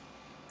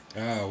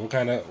 Oh, what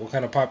kind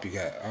of pop you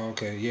got? Oh,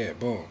 okay, yeah,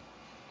 boom.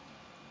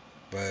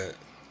 But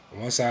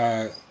once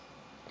I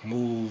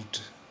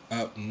moved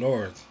up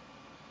north,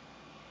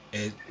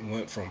 it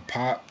went from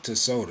pop to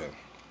soda.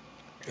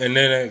 And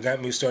then it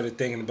got me started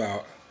thinking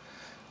about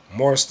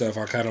more stuff.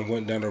 I kind of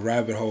went down a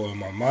rabbit hole in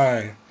my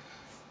mind.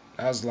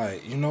 I was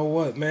like, you know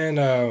what, man?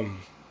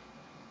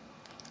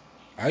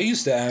 I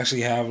used to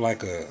actually have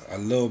like a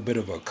little bit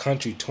of a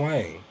country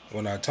twang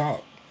when I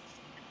talk,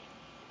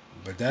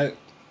 but that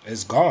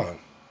is gone.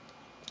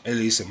 At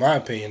least in my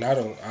opinion, I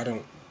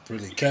don't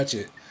really catch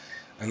it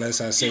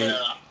unless I say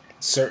Yeah.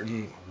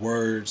 certain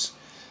words.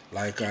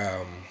 Like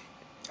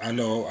I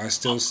know I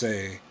still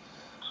say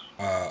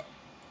uh,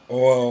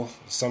 oil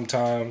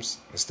sometimes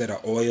instead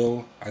of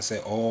oil. I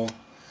say oil.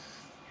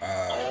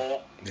 Uh,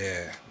 Oh,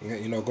 yeah,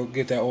 go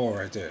get that oil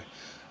right there.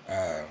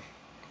 Uh,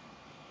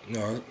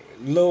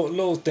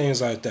 little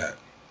things like that.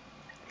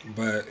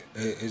 But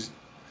it's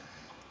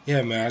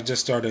yeah, man. I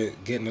just started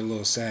getting a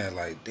little sad.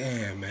 Like,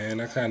 damn,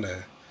 man, I kind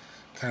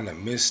of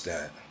missed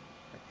that.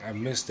 I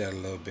missed that a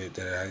little bit.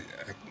 That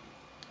I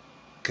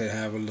could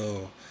have a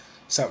little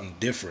something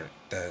different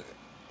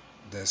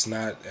that's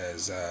not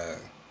as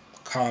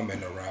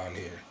common around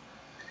here.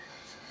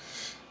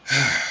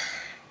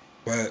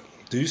 But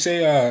do you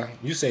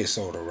say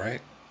soda,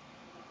 right?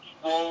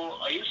 well,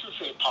 I used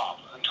to say pop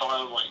until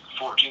I was like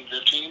 14,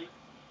 15.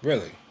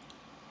 Really?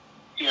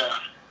 Yeah.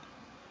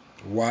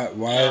 Why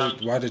why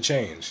And why the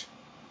change?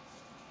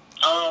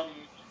 um,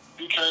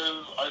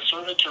 because I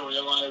started to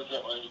realize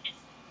that like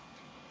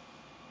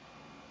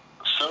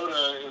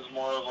soda is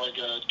more of like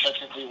a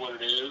technically what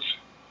it is.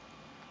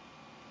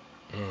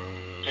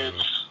 Mm,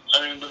 It's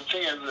I mean, but the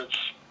thing is,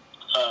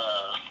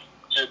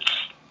 it's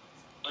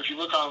if you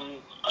look on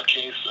a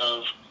case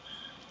of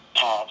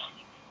pop,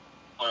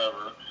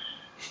 whatever,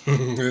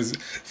 it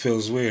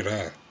feels weird,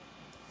 huh?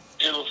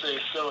 it'll say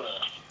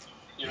soda.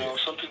 You Yeah. know,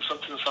 something,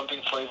 something,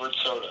 something flavored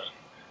soda.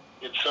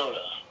 It's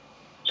soda.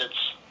 It's,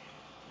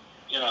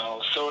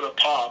 soda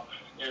pop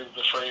is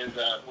the phrase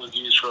that was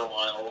used for a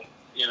while,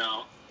 you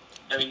know.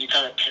 I mean, you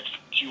kind of pick,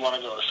 do you want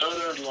to go with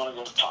soda or do you want to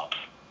go with pop?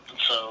 And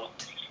so,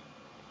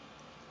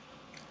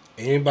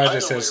 Anybody that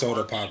either way says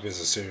soda works. pop is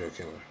a serial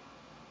killer.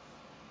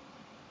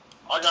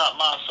 I got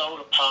my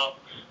soda pop.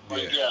 Yeah.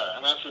 Like, yeah,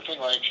 and that's the thing,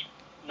 like,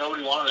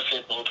 nobody wanted to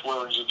say both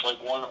words. It's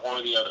like one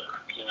or the other,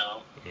 you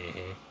know.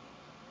 Hmm.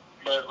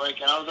 But, like,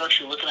 and I was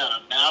actually looking at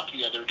a map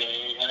the other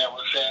day, and it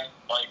was saying,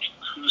 like,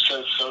 who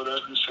says soda,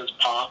 who says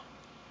pop.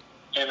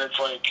 And it's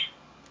like,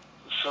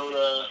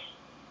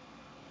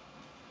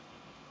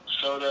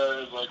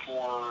 soda is, like,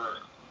 more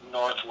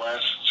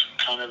northwest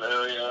kind of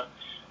area.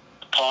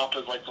 Pop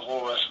is, like, the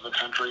whole rest of the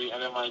country.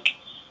 And then, like,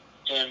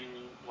 in,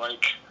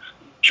 like,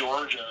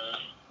 Georgia,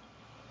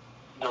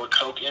 where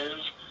Coke is,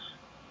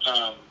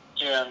 um,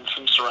 and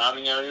some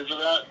surrounding areas of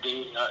that,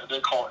 they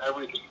call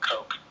everything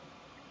Coke.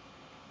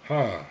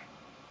 Huh.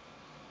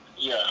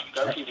 Yeah,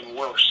 that's even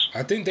worse.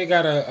 I think they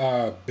got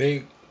a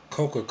big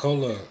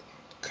Coca-Cola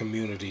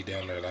community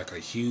down there, like a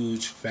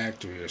huge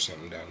factory or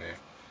something down there.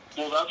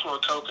 Well, that's where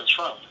Coke is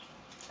from.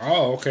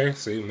 Oh, okay.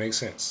 See, it makes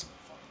sense.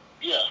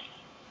 Yeah,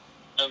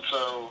 and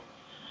so,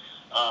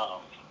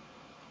 um,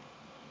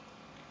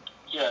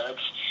 yeah,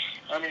 it's.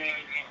 I mean,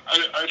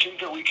 I think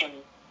that we can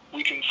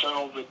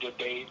settle the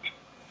debate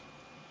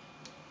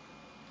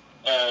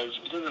as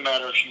it doesn't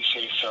matter if you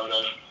say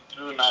soda, it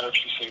doesn't matter if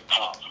you say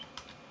pop.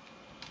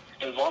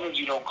 As long as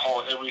you don't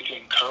call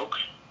everything Coke,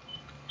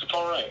 it's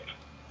all right.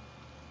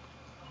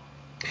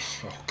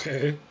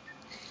 Okay.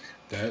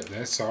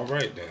 That's all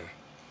right then.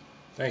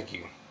 Thank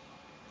you.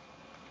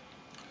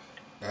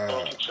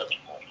 Both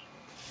acceptable.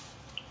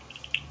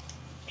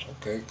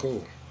 Okay,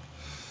 cool.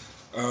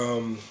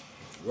 Um,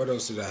 what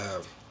else did I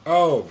have?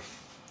 Oh,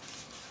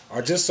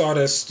 I just saw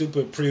that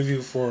stupid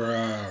preview for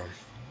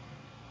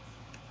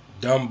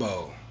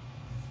Dumbo.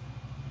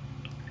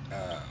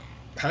 Uh,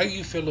 how do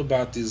you feel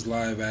about these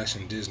live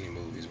action Disney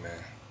movies, man?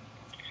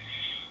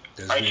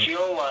 I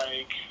feel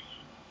like,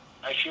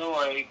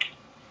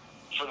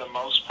 for the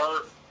most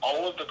part,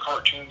 all of the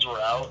cartoons were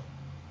out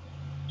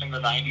in the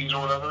 90s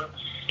or whatever.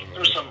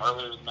 There's some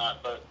earlier than that,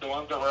 but the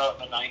ones that were out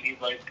in the 90s,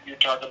 like you're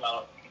talking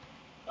about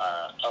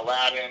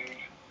Aladdin,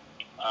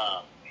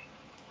 um,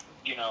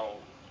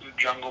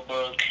 Jungle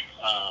Book,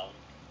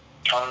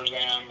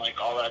 Tarzan, like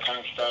all that kind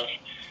of stuff.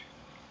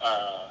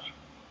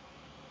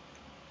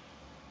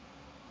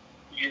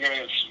 You're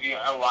gonna,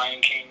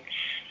 Lion King.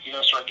 You're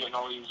gonna start getting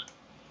all these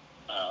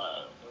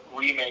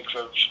remakes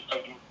of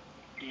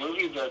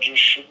movies that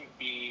just shouldn't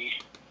be.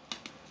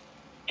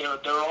 They're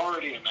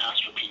already a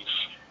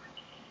masterpiece.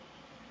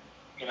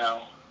 You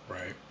know.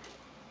 Right.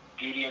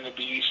 Beauty and the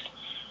Beast.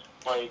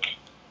 Like,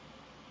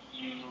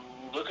 you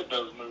look at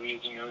those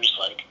movies and you're just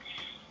like,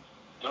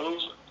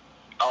 those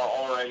are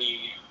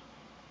already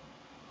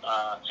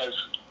as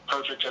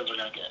perfect as they're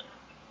gonna get.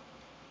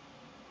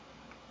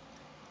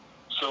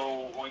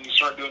 So when you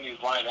start doing these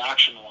live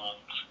action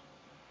ones,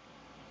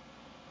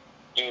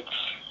 it's,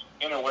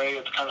 in a way,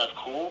 it's kind of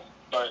cool,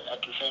 but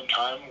at the same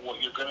time,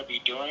 what you're going to be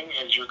doing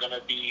is you're going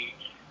to be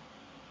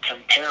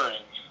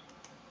comparing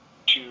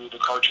to the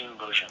cartoon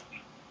version.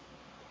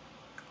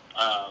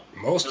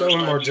 Most of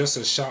them are just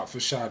a shot for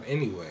shot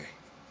anyway.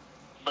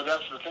 But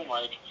that's the thing,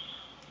 like,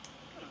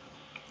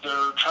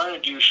 they're trying to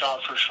do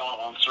shot for shot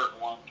on certain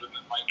ones, and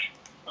then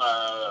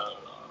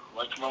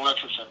like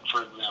Maleficent,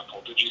 for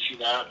example. Did you see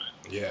that?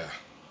 Yeah.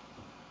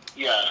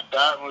 Yeah,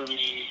 that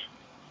movie.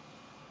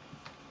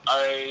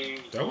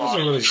 That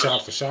wasn't really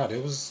shot for shot.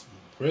 It was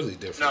really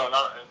different.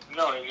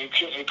 No, it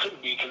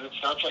couldn't be because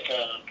that's like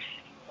a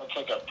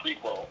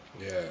prequel.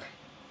 Yeah.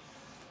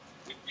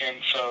 And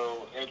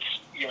so it's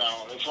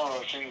one of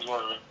those things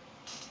where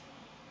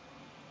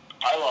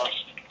I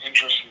lost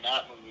interest in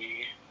that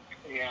movie,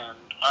 and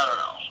I don't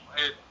know.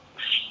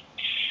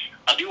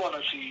 I do want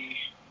to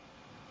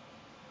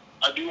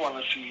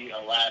see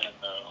Aladdin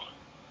though.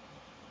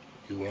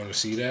 You want to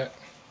see that?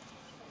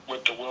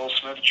 With the Will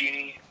Smith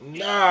genie?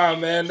 Nah,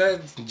 man,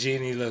 that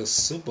genie looks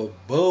super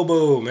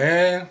boo-boo,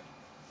 man.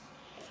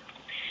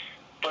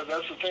 But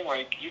that's the thing,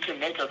 like, you can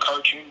make a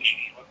cartoon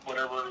genie look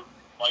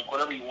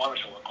whatever you want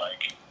it to look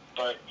like.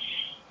 But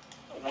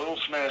Will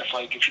Smith,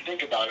 like, if you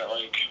think about it,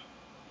 like,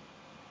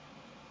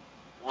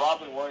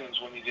 Robin Williams,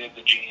 when he did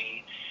the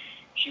genie,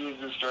 he was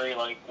this very,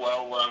 like,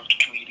 well-loved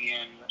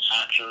comedian,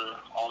 actor,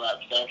 all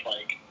that stuff,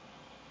 like,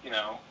 you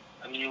know.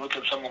 And then you look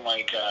at someone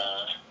like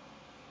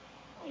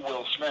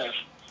Will Smith,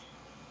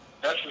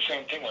 that's the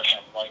same thing with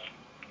him. Like,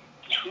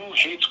 who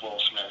hates Will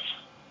Smith?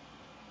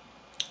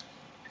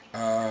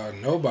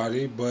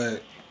 Nobody,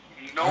 but...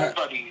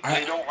 Nobody.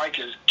 They don't like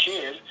his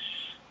kid.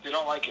 They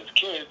don't like his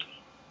kid,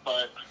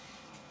 but,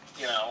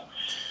 you know,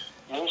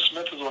 Will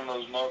Smith is one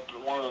of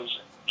those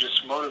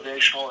just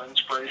motivational,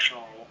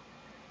 inspirational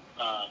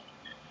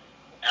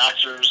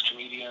actors,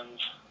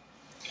 comedians,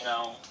 you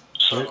know.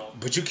 So,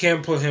 but you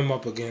can't put him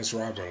up against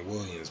Robin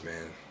Williams,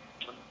 man.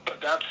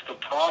 But that's the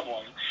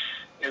problem,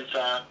 is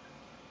that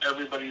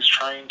everybody's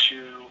trying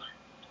to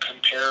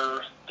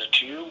compare the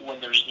two when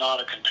there's not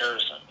a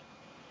comparison.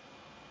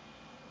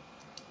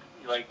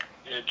 Like,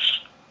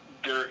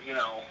 you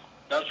know,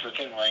 that's the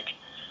thing. Like,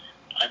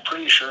 I'm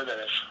pretty sure that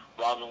if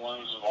Robin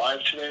Williams was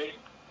alive today,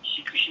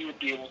 he would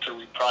be able to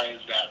reprise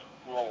that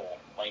role.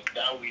 Like,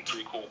 that would be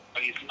pretty cool.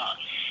 But he's not.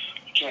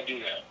 You can't do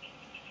that.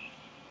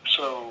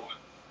 So,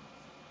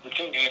 the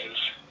thing is,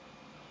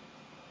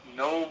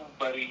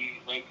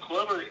 nobody, like,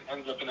 whoever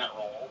ends up in that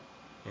role,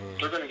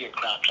 they're going to get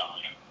crapped on.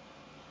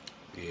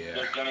 Yeah.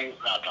 They're going to get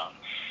crapped on.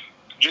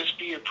 Just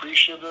be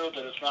appreciative, though,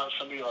 that it's not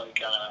somebody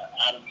like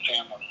Adam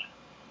Sandler.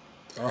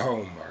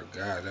 Oh, my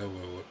God. That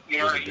would you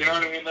know what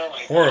I mean, though?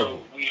 Like,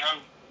 horrible. We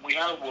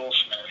have Will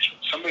Smith.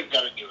 Somebody's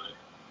got to do it.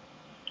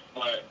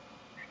 But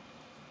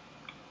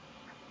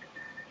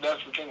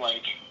that's the thing,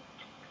 like,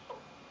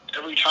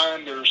 every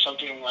time there's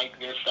something like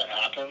this that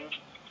happens,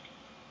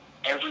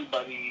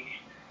 everybody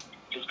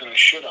is going to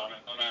shit on it,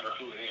 no matter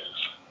who it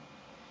is.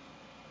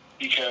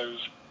 Because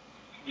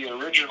the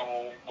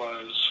original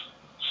was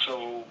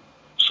so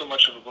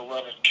much of a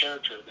beloved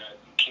character that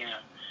you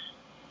can't,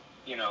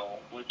 you know,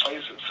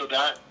 replace it. So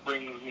that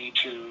brings me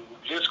to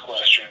this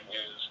question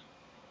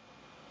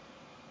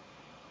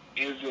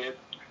is it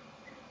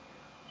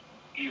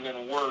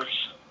even worth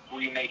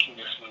remaking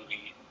this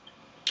movie?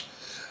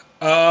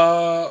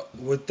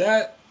 With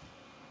that,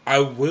 I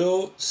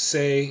will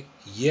say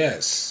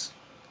yes.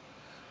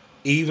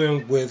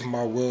 Even with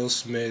my Will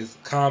Smith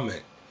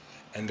comment.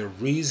 And the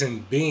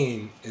reason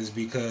being is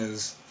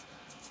because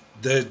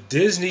the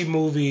Disney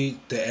movie,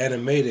 the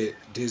animated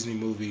Disney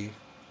movie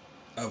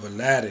of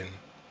Aladdin,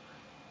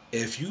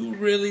 if you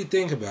really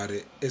think about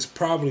it, it's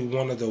probably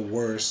one of the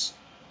worst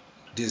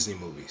Disney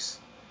movies.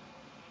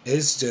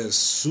 It's just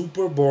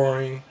super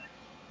boring.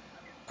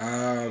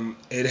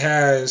 It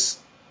has,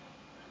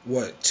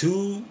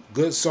 2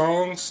 good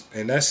songs,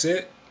 and that's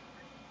it?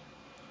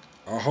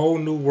 A Whole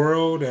New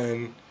World,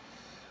 and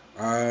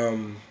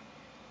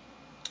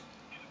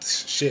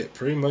that's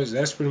pretty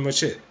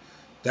much it.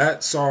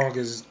 That song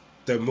is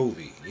the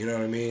movie, you know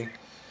what I mean?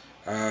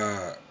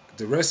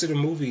 The rest of the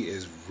movie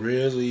is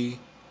really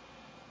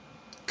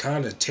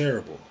kind of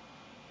terrible.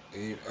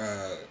 You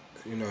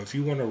know, if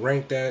you want to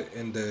rank that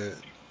in the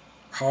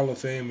Hall of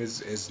Fame,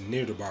 is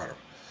near the bottom.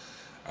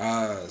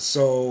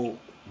 So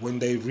when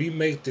they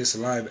remake this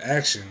live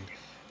action,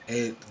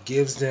 it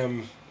gives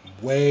them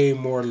way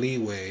more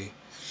leeway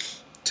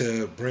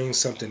to bring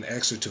something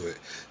extra to it.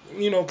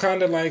 You know,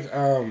 kind of like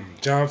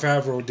Jon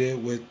Favreau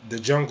did with The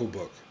Jungle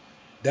Book.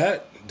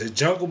 The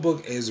Jungle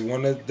Book is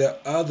one of the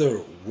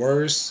other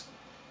worst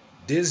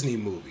Disney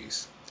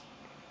movies.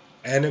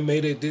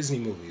 animated Disney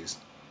movies.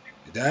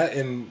 That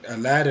and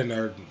Aladdin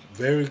are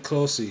very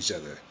close to each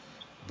other,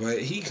 but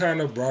he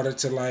kind of brought it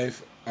to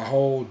life a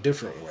whole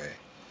different way.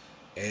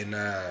 And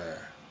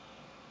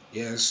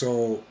yeah,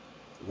 so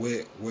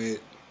with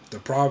the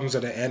problems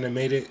of the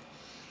animated,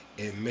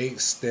 it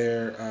makes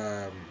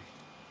their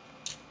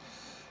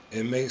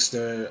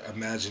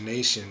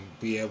imagination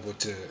be able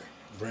to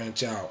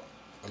branch out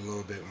a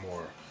little bit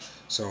more.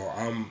 So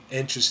I'm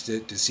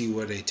interested to see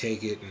where they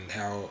take it and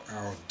how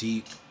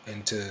deep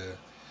into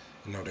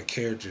the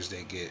characters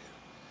they get.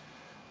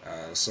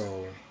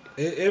 So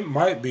it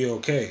might be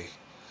okay,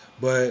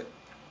 but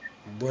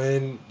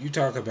when you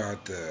talk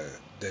about the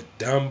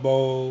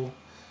Dumbo,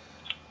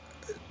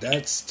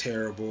 that's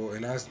terrible.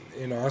 And I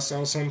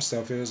saw some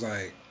stuff. It was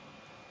like,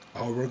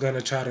 oh, we're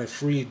gonna try to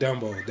free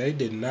Dumbo. They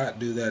did not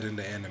do that in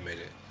the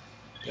animated.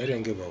 They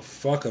didn't give a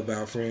fuck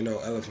about freeing no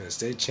elephants.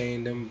 They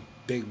chained them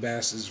big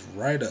bastards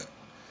right up.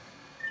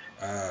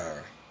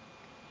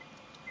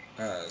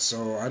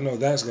 So I know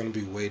that's gonna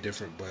be way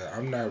different, but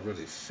I'm not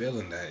really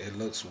feeling that. It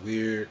looks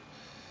weird.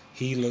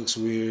 He looks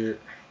weird.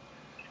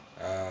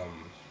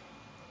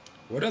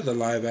 What other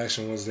live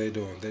action was they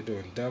doing? They're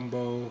doing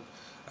Dumbo,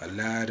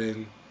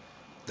 Aladdin,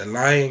 The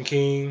Lion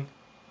King.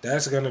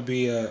 That's gonna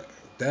be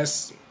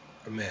that's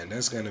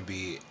gonna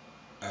be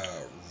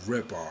a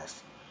rip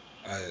off,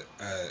 a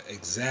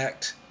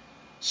exact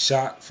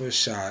shot for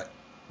shot,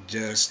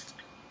 just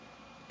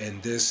in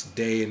this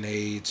day and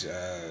age,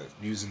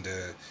 using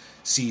the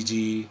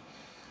CG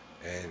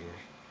and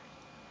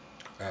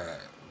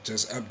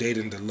just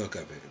updating the look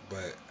of it.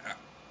 But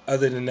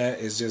other than that,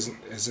 it's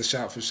a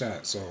shot for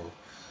shot. So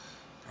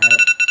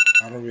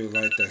I don't really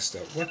like that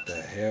stuff. What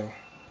the hell?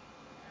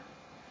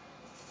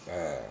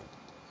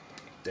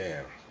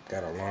 Damn,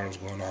 got alarms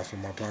going off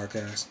on my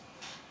podcast.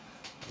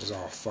 It's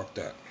all fucked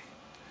up.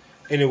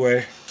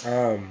 Anyway,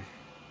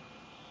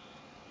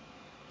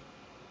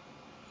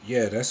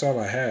 yeah, that's all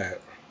I had.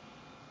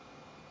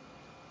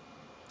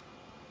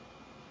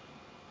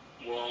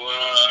 Well,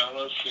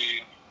 let's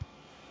see.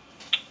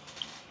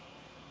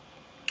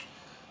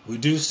 We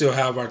do still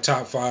have our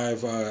top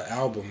 5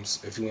 albums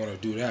if you want to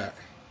do that.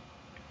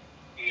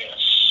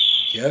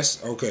 Yes.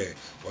 Yes? Okay.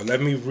 Well,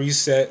 let me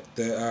reset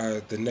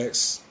the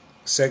next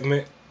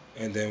segment,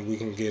 and then we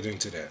can get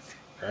into that.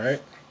 All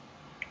right?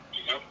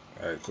 Yep.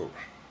 All right, cool.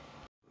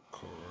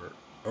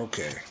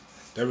 Okay.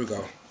 There we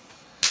go.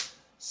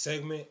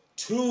 Segment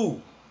 2.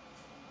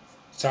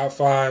 Top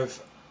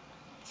 5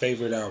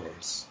 favorite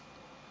albums.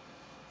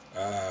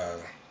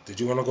 Did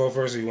you want to go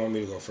first, or you want me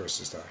to go first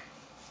this time?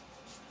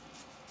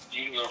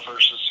 You can go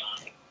first this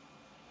time.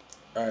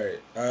 All right.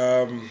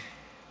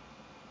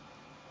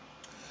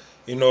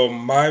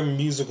 My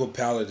musical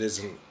palette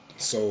isn't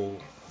so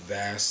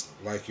vast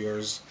like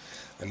yours.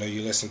 I know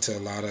you listen to a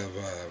lot of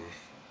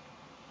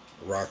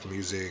rock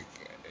music,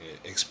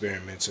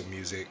 experimental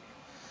music,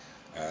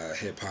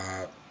 hip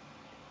hop.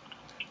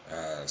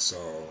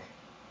 So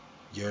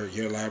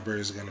your library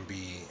is gonna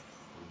be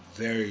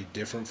very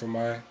different from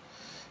mine.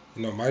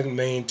 My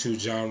main 2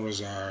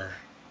 genres are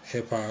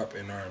hip hop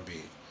and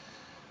R&B.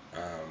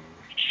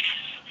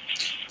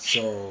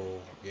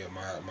 So yeah,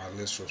 my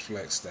list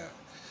reflects that.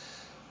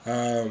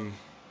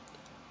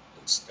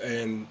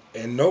 And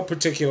in no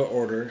particular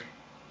order,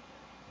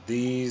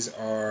 these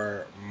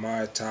are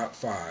my top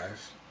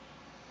 5.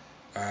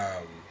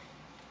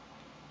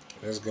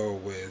 Let's go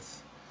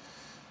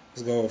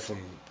from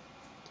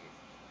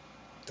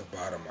the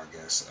bottom, I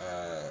guess.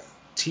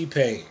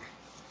 T-Pain.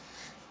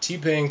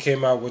 T-Pain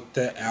came out with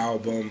the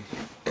album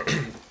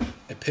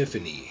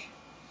Epiphany.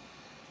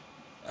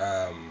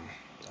 I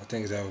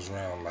think that was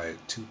around like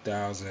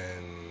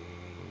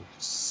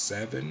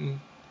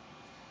 2007,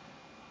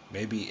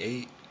 maybe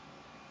 8.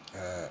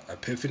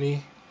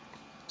 Epiphany,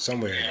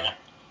 somewhere in there.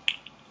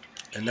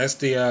 And that's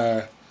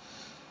the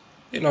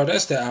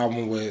that's the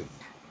album with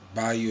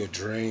Buy You a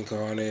Drink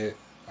on it.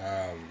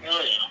 Oh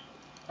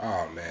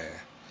man,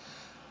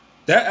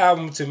 that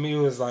album to me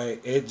was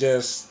like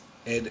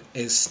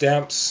it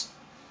stamps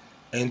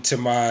into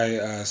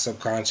my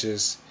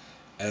subconscious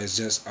as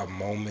just a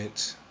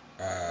moment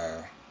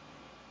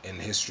in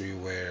history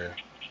where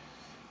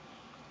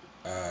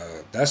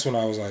that's when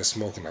I was like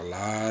smoking a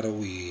lot of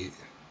weed,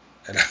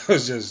 and I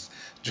was just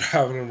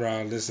driving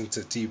around listening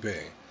to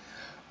T-Pain.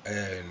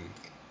 And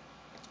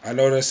I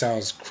know that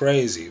sounds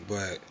crazy,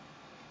 but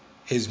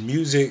his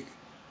music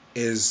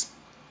is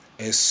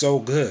so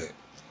good.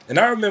 And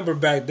I remember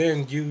back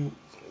then you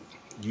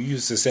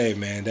used to say,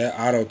 man, that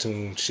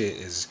auto-tune shit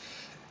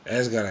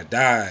that's gonna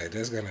die.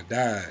 That's gonna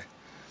die.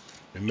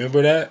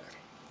 Remember that?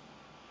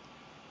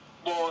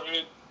 Well,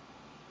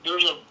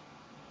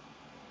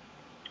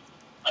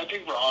 I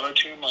think for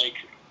auto-tune, like,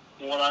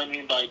 what I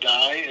mean by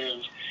die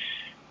is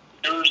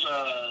there's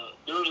a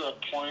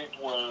point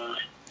where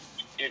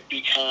it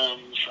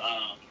becomes,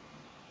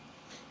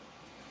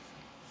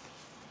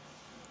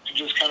 it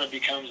just kind of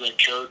becomes a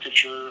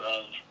caricature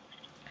of,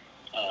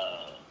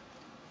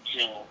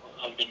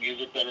 of the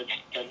music that it's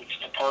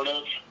a part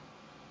of.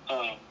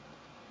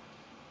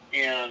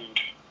 And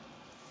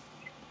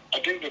I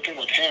think the thing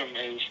with him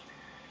is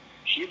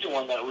he's the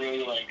one that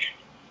really like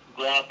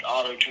grabbed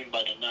auto-tune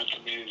by the nuts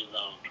and made it his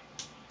own.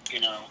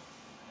 You know.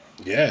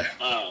 Yeah.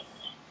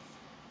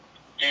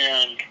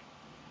 And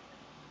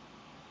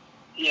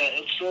yeah,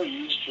 it's still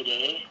used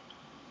today,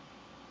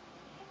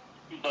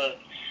 but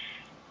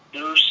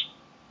there's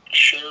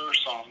Cher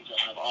songs that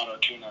have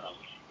auto-tune in them.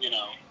 You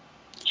know,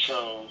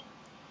 so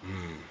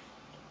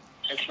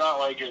it's not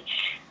like it's,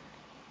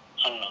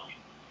 I don't know.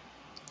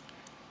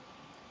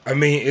 I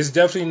mean, it's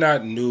definitely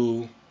not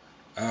new.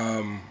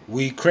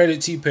 We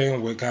credit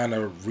T-Pain with kind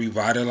of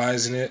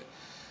revitalizing it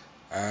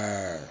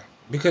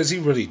because he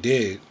really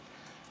did.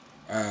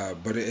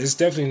 But it's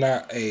definitely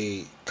not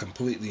a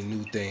completely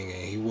new thing,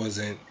 and he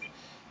wasn't,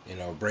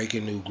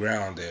 breaking new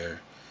ground there.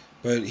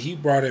 But he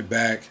brought it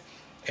back,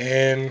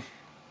 and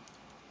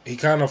he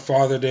kind of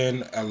fathered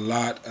in a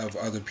lot of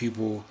other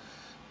people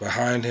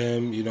behind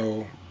him,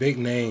 big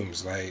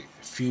names like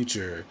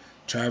Future,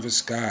 Travis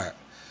Scott,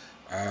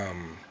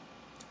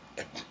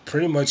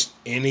 pretty much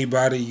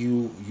anybody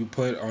you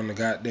put on the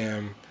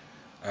goddamn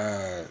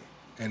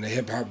in the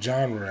hip hop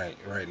genre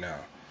right now.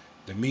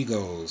 The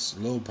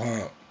Migos, Lil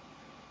Pump,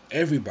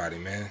 everybody,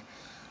 man.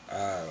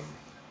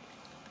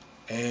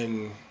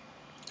 And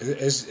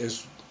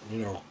it's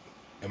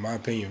in my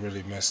opinion,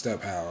 really messed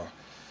up how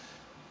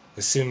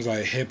it seems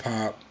like hip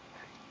hop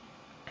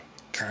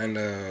kind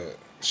of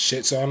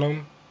shits on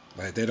him.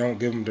 Like, they don't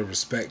give him the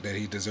respect that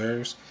he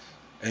deserves.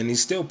 And he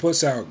still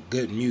puts out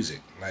good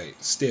music, like,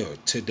 still,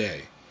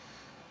 today.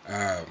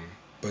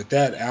 But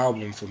that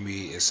album, for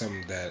me, is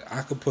something that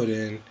I could put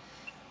in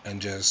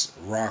and just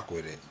rock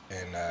with it.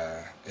 And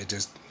it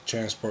just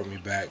transport me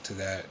back to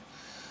that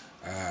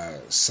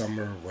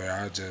summer where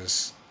I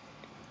just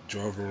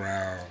drove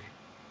around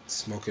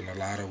smoking a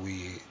lot of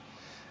weed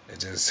and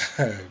just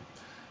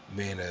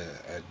being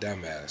a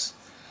dumbass.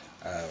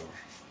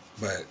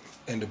 But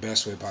in the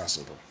best way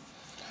possible.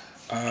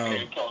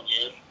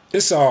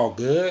 It's all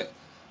good.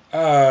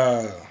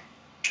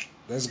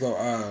 Let's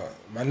go.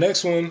 My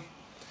next one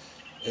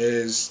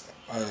is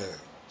a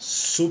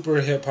super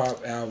hip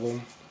hop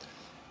album,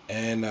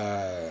 and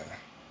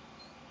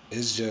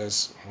it's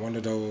just one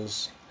of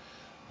those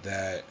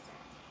that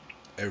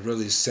it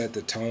really set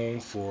the tone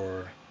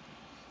for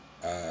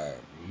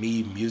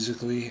me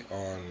musically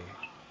on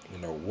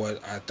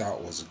what I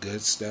thought was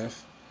good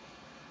stuff,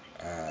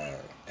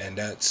 and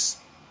that's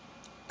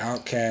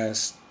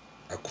Outkast,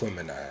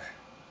 Aquemini.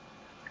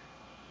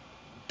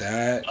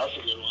 That's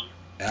a good one.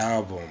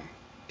 Album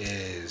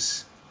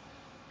is,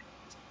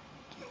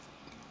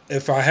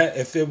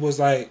 if it was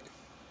like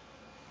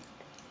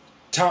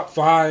top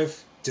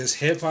 5 just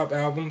hip hop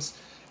albums,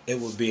 it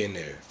would be in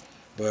there.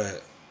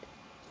 But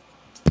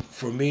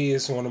for me,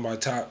 it's one of my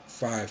top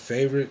 5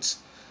 favorites,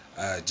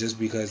 just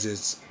because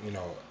it's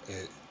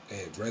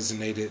it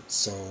resonated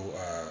so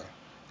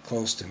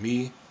close to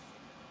me.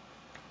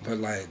 But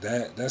like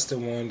that's the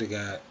one that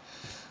got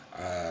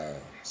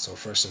So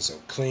Fresh and So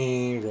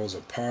Clean,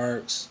 Rosa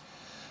Parks,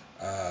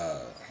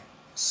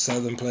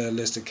 Southern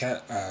Playalistic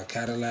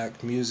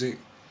Cadillac Music.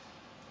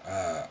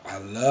 I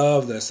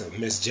love that's a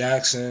Miss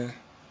Jackson.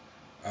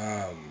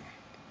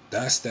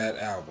 That's that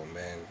album,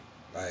 man.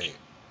 Like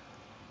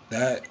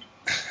that,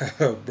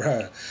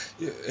 bruh.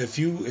 If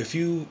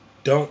you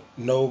don't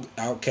know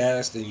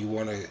Outkast and you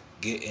want to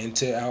get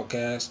into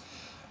Outkast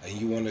and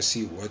you want to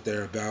see what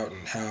they're about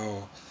and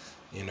how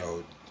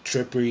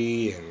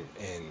trippy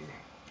and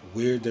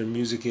weird their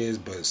music is,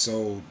 but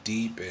so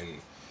deep and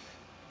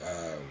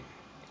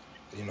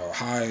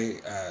high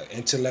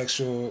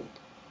intellectual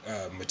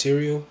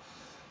material,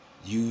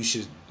 you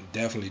should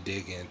definitely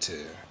dig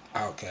into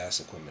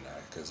Outkast,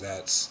 Aquemini, because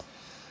that's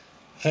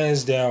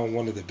hands down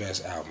one of the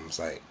best albums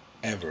like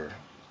ever.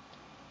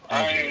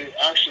 I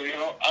actually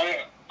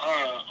I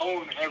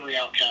own every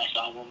Outkast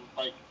album,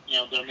 like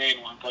their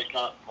main ones, like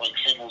not like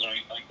singles or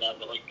anything like that,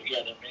 but like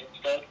their main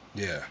stuff.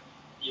 Yeah.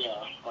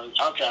 Yeah, like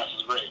Outkast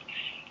is great.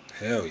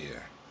 Hell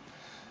yeah.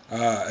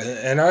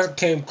 And I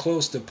came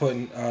close to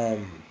putting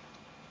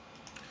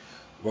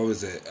what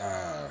was it?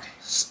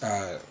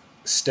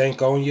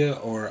 Stankonia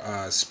or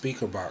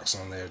Speakerbox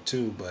on there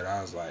too, but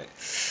I was like,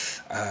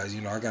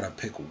 I gotta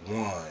pick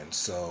one,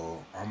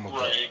 so I'm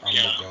gonna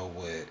go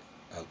with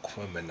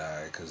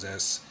Aquemini, because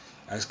that's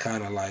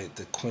kind of like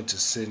the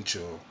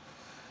quintessential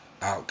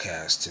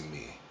Outkast to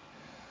me.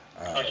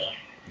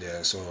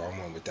 Yeah, so I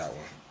went with that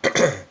one.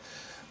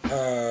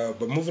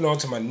 But moving on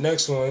to my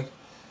next one,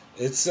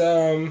 this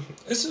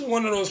is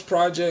one of those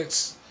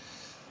projects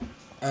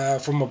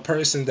from a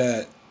person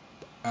that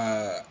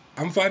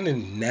I'm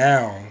finding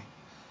now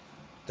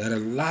that a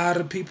lot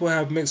of people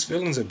have mixed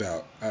feelings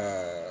about.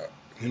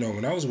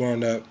 When I was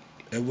growing up,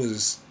 it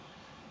was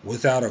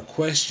without a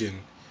question,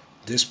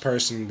 this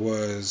person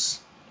was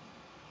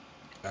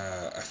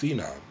a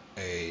phenom,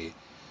 a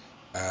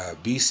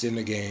beast in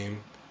the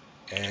game,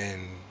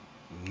 and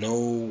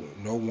no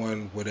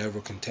one would ever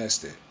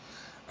contest it.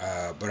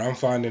 But I'm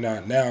finding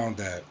out now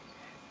that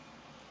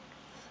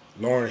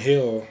Lauryn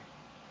Hill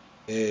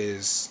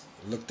is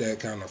looked at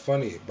kind of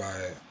funny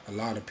by a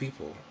lot of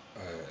people.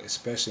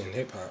 especially in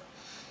hip hop.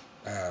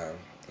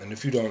 And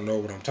if you don't know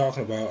what I'm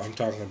talking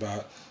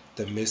about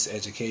the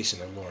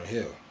Miseducation of Lauryn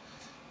Hill.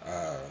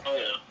 Oh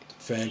yeah.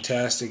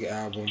 Fantastic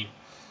album,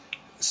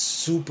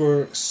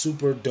 super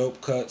super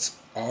dope cuts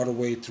all the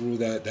way through.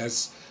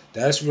 That's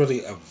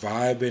really a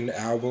vibing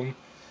album.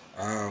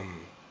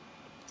 Um,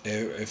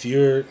 if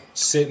you're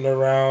sitting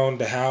around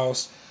the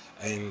house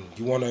and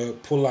you want to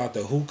pull out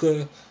the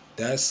hookah,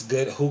 that's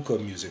good hookah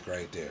music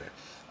right there.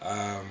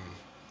 Um,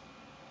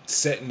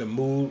 Setting the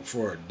mood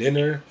for a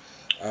dinner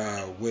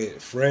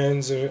with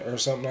friends or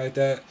something like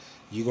that.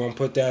 You're going to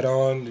put that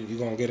on. You're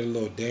going to get a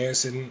little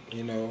dancing,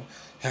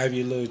 have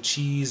your little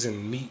cheese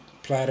and meat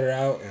platter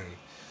out and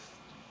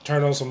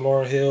turn on some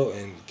Lauryn Hill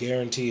and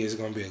guarantee it's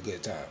going to be a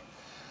good time.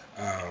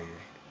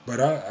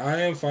 But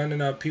I am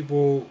finding out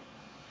people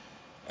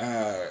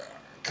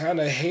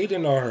kind of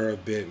hating on her a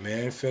bit,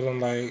 man.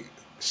 Feeling like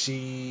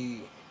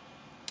she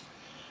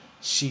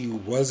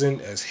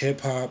wasn't as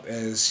hip hop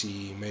as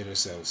she made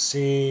herself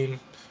seem.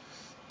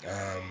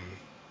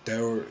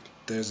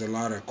 There's a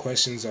lot of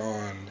questions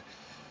on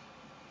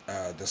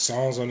the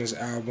songs on this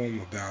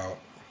album about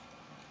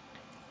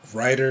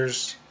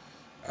writers,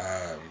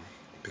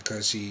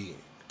 because she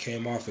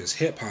came off as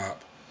hip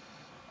hop,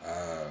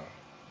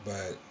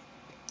 but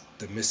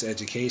the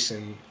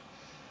Miseducation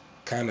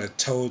kind of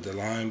towed the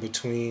line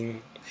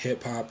between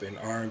hip hop and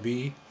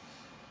R&B,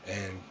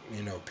 and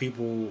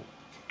people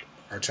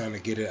are trying to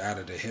get it out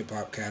of the hip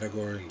hop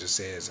category and just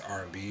say it's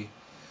R&B.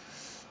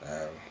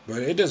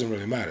 But it doesn't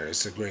really matter.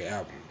 It's a great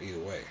album either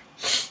way.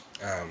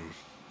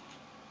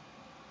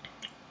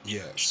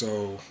 Yeah.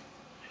 So,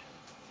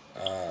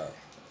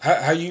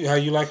 how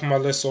you liking my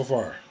list so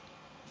far?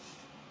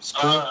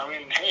 Cool? I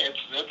mean, hey, it's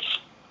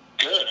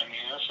good. I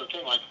mean, that's the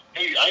thing. Like,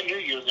 hey, I knew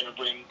you were going to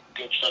bring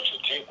good stuff to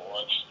the table.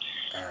 All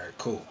right.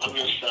 Cool. I'm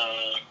just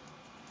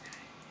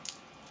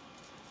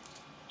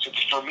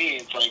for me,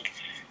 it's like,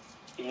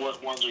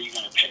 what ones are you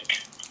going to pick?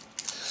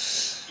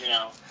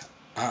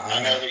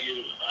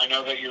 I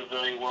know that you're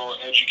very well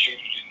educated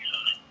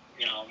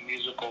in your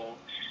musical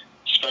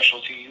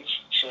specialties,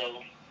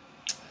 so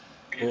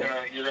you're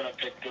gonna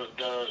pick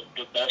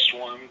the best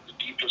one, the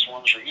deepest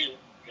ones for you.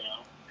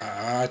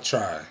 I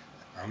try.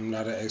 I'm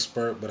not an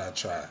expert, but I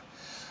try.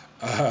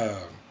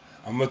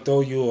 I'm gonna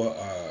throw you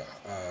a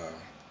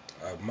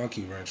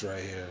monkey wrench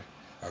right here,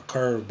 a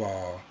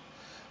curveball,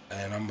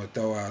 and I'm gonna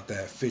throw out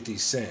that 50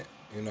 Cent.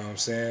 You know what I'm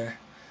saying?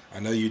 I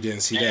know you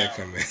didn't see that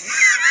coming.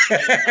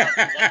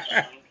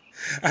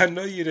 I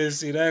know you didn't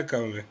see that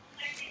coming.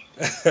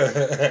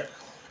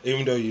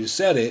 Even though you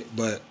said it,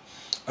 but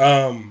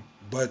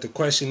the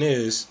question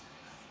is,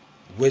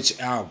 which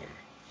album?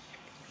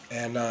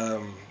 And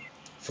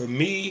for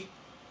me,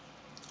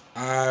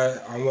 I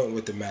went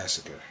with The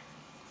Massacre.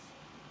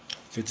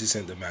 50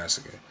 Cent The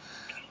Massacre.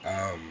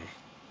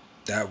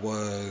 That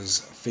was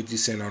 50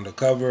 Cent on the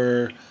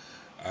cover,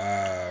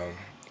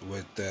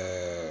 with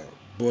the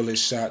bullet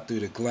shot through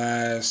the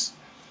glass.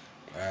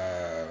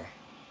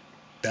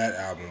 That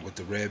album with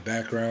the red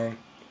background.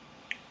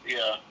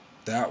 Yeah.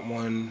 That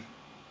one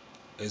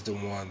is the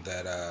one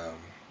that,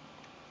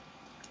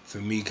 for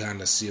me,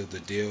 kind of sealed the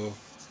deal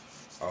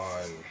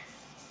on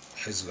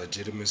his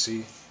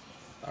legitimacy.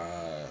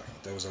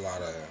 There was a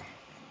lot of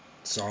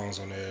songs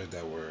on there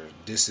that were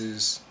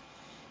disses.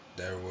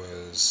 There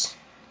was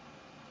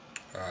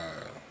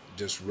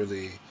just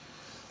really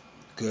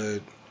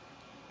good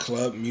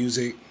club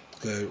music,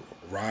 good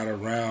ride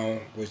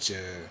around with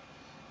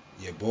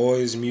your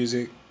boys'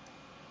 music.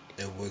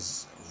 It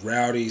was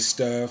rowdy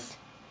stuff,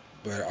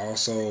 but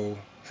also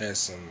had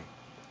some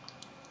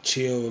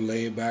chill,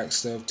 laid back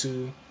stuff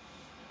too.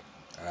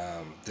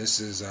 This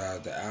is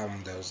the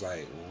album that was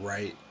like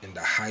right in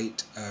the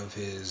height of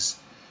his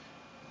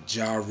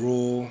Ja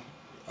Rule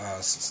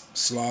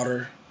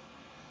slaughter.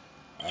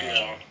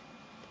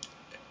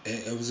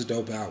 It was a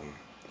dope album.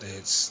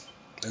 It's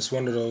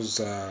one of those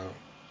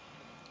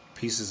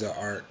pieces of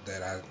art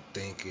that I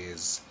think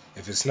is,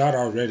 if it's not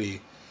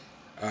already,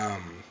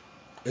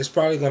 it's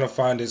probably going to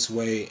find its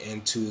way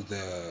into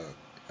the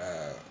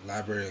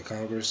Library of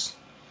Congress.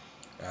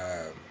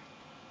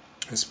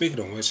 And speaking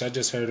of which, I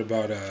just heard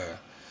about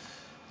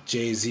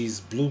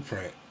Jay-Z's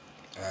Blueprint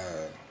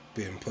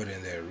being put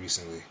in there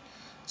recently.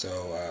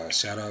 So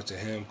shout out to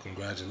him.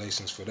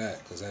 Congratulations for that,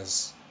 because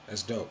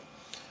that's dope.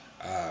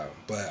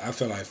 But I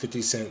feel like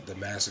 50 Cent The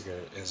Massacre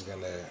is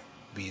going to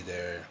be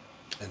there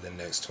in the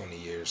next 20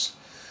 years.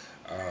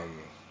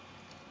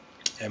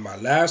 And my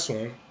last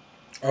one,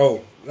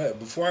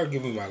 before I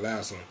give you my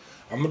last one,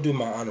 I'm going to do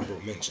my honorable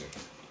mention.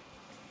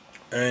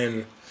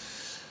 And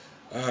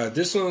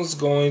this one's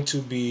going to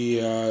be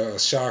a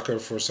shocker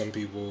for some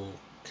people,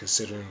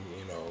 considering,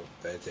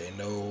 that they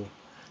know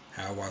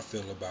how I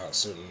feel about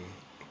certain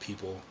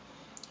people.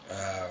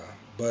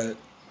 But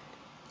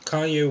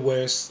Kanye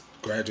West,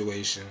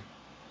 Graduation.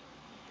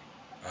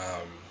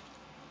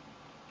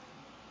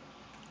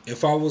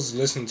 If I was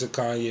listening to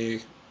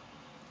Kanye,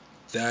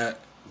 that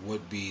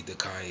would be the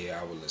Kanye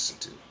I would listen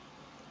to.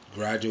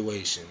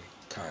 Graduation,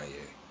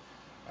 Kanye.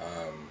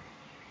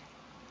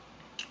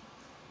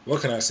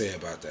 what can I say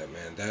about that,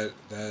 man?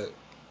 That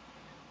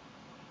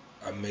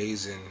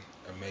amazing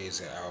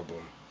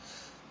album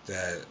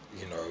that,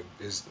 you know,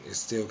 it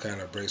still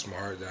kind of breaks my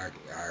heart that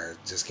I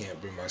just can't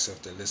bring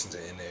myself to listen to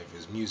any of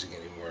his music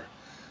anymore,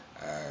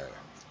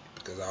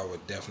 because I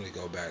would definitely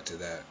go back to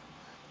that.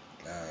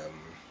 Um,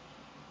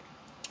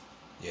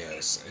 yeah,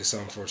 it's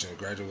unfortunate.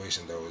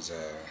 Graduation though is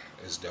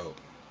dope,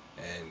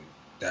 and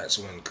that's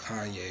when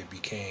Kanye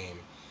became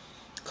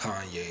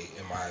Kanye,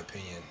 in my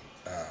opinion.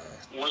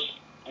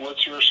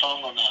 What's your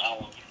song on that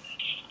album?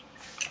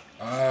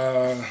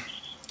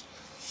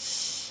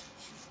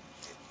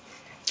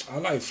 I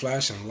like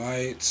Flashing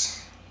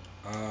Lights.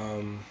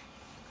 Hold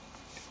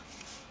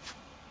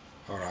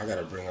on, I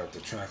gotta bring up the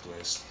track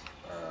list.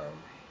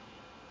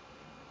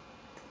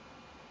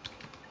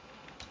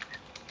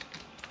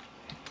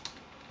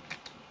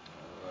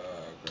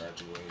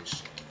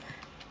 Graduation.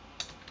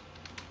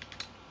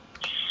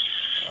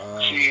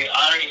 See,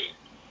 I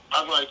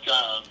like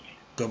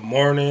Good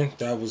Morning.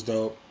 That was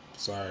dope.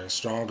 Sorry,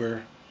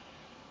 Stronger.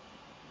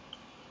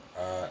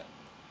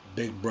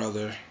 Big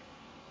Brother.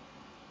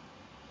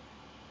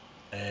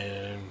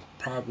 And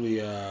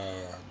probably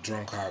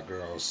Drunk Hot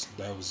Girls.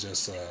 That was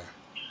just a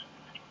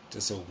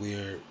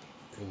weird.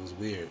 It was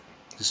weird.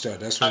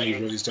 That's when he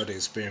really started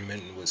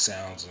experimenting with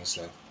sounds and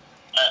stuff.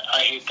 I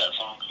hate that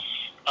song.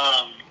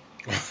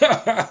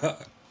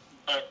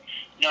 But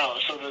no.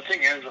 So the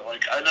thing is that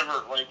like I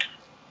never like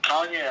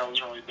Kanye. I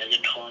wasn't really big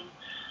into him,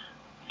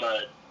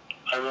 but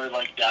I really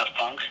like Daft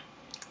Punk,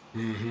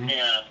 Mm-hmm.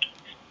 and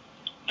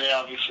they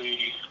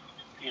obviously,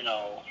 you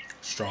know,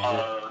 Stronger.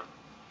 are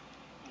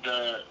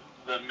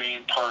the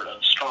main part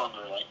of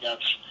Stronger. Like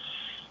that's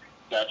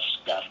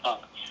Daft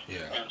Punk.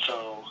 Yeah. And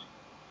so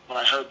when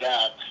I heard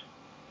that,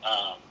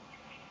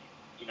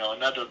 you know,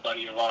 another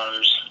buddy of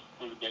ours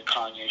was a big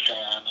Kanye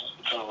fan.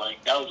 And so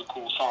like that was a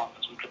cool song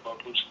because we could both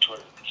listen to it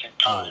at the same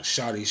time. Oh,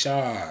 Shotty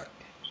Shot.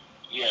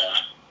 Yeah.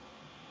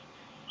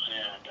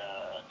 And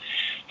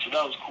so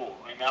that was cool.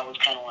 And that was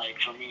kind of like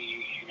for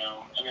me, you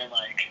know. And then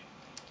like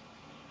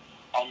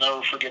I'll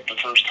never forget the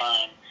first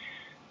time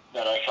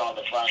that I saw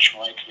the Flashing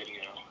Lights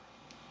video.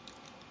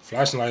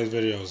 Flashing Lights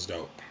video is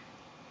dope.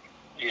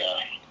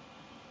 Yeah.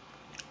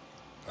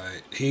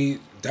 Like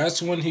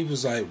that's when he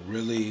was like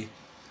really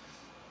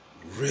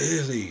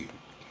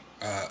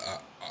a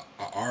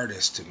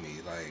artist to me.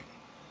 Like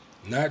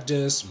not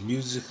just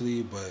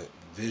musically but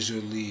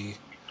visually,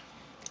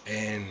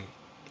 and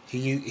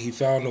he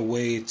found a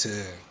way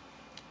to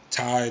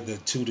tie the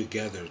two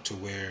together to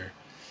where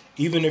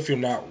even if you're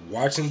not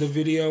watching the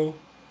video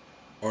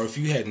or if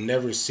you had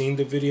never seen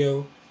the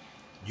video,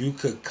 you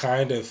could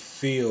kind of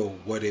feel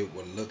what it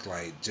would look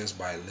like just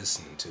by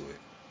listening to it.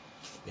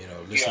 You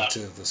know, listen to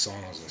the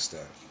songs and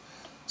stuff.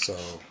 So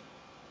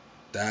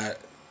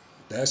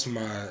that's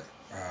my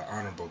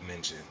honorable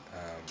mention.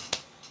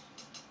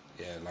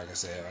 Yeah, like I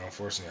said,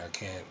 unfortunately, I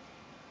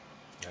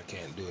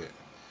can't do it.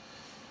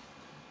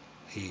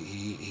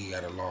 He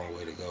got a long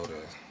way to go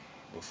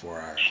before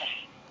I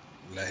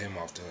let him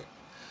off the hook.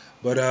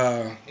 But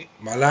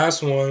my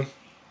last one,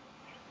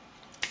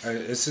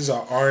 this is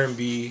an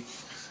R&B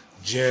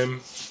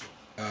gem.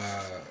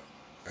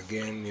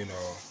 Again, you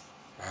know,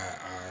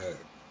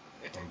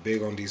 I'm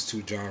big on these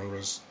two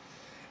genres,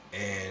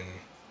 and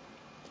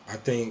I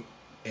think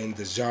in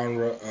the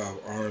genre of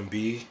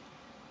R&B,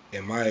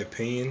 in my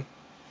opinion,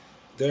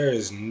 there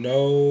is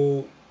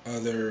no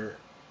other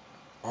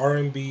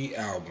R&B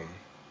album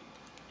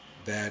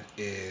that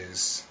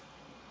is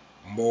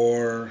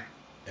more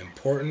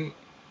important,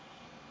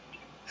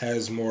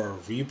 has more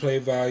replay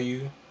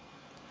value,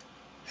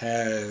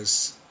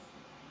 has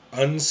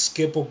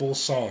unskippable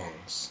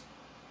songs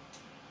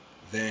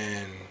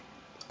than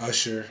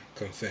Usher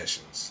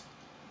Confessions.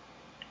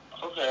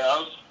 Okay,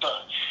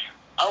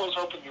 I was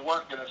hoping you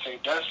weren't going to say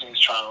Destiny's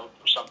Child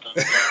or something.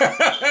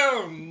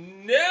 Oh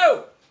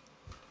no!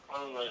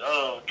 I was like,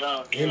 oh,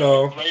 don't. You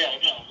know. But yeah,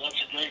 no,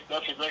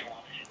 that's a great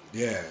one.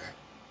 Yeah,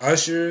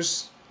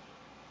 Usher's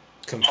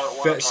Part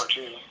 1 and Part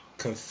 2.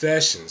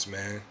 Confessions,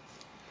 man.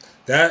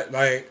 That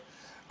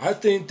I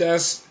think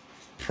that's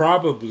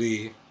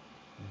probably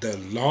the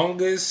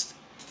longest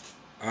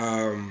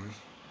I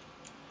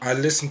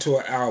listened to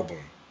an album.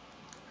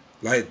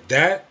 Like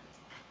that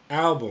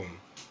album,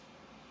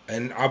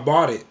 and I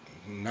bought it,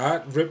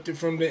 not ripped it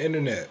from the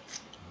internet.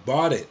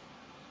 Bought it.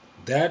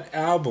 That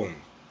album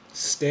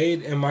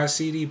stayed in my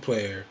CD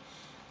player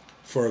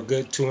for a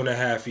good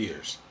 2.5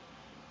 years.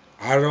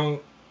 I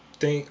don't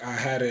think I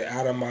had it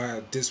out of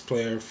my disc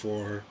player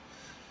for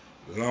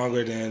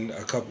longer than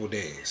a couple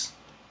days.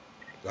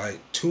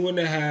 Like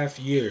 2.5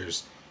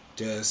 years,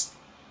 just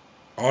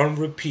on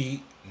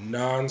repeat,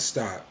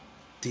 non-stop.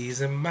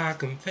 These are my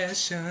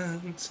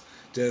confessions,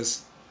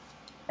 just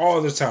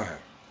all the time.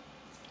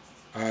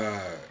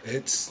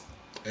 It's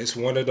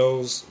one of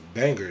those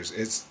bangers.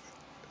 It's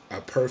a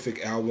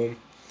perfect album,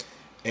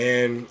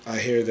 and I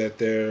hear that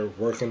they're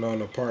working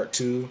on a part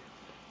 2.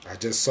 I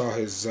just saw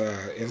his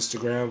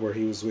Instagram where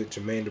he was with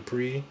Jermaine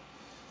Dupri,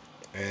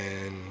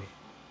 and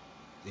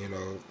you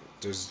know,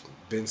 there's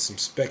been some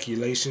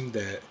speculation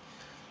that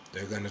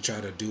They're gonna try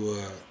to do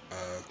a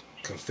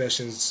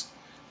Confessions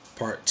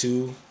Part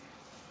 2,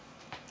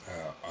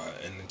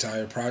 an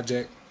entire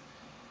project,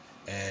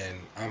 and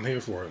I'm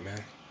here for it,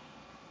 man.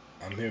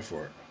 I'm here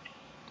for it.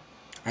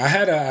 I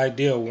had an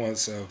idea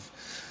once of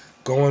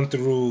going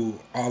through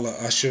all of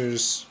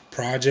Usher's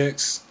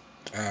projects,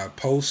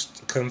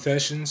 post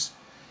Confessions,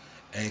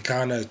 and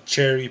kind of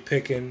cherry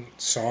picking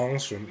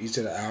songs from each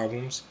of the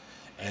albums,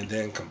 and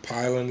then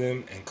compiling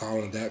them and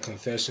calling that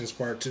Confessions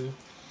Part 2.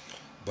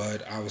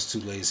 But I was too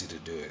lazy to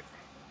do it.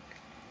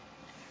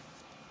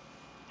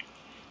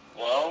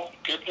 Well,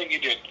 good thing you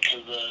did,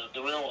 because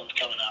the real one's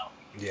coming out.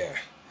 Yeah.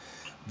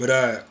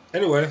 But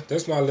anyway,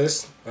 that's my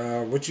list.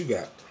 What you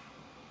got?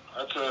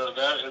 That's a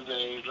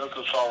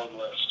solid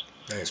list.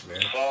 Thanks,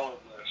 man. Solid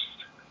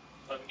list.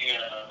 Let me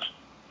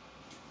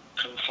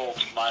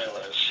consult my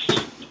list.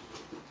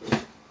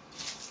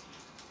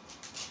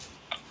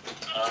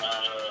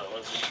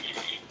 Let's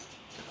see.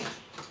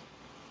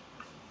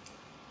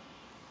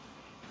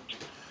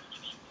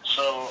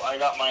 So I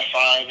got my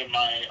 5 in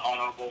my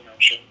honorable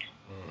mention.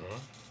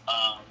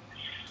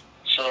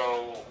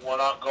 So we're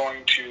not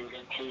going to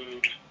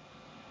include.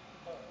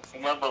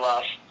 Remember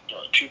last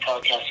 2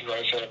 podcasts ago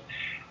I said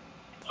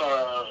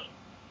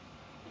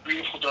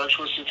Beautiful Dark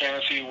Twisted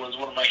Fantasy was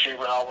one of my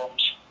favorite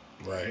albums.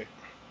 Right.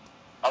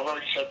 I've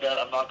already said that.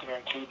 I'm not going to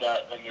include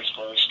that in this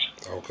list.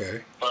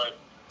 Okay. But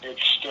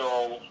it's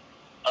still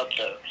up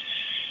there.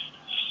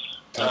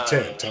 Top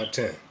 10. Top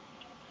 10.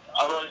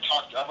 I've already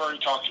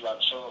talked about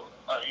it. So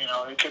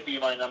it could be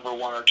my number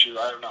 1 or 2.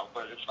 I don't know,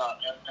 but it's not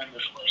in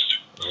this list.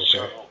 Okay.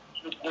 So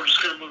we're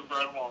just going to move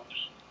right along.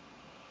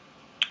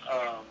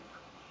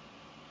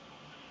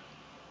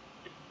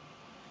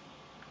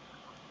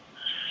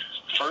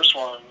 First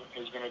one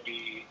is going to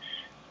be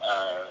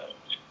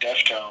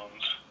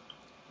Deftones,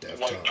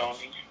 White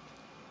Pony.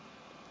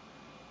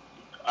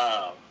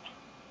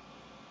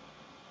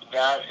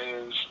 That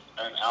is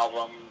an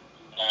album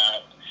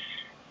that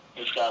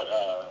has got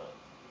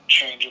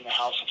Change in the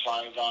House of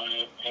Flies on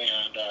it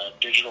and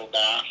Digital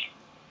Bath.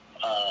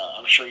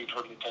 I'm sure you've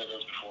heard me play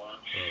those before.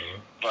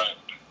 Mm-hmm. But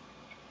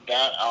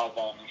that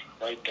album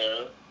right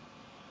there,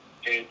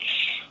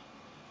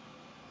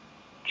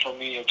 for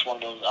me, it's one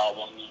of those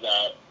albums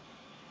that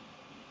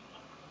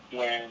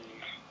when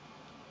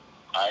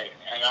I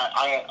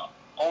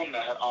own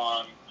that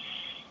on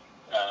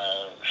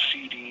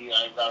CD,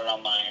 I've got it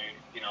on my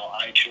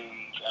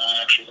iTunes, and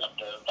I actually got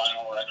the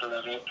vinyl record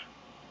of it,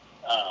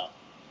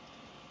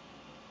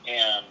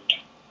 and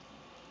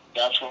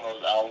that's one of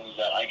those albums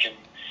that I can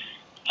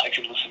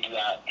listen to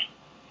that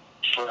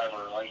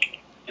forever. Like,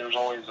 there's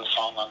always a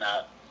song on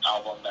that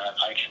album that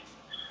I can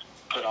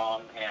put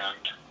on,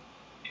 and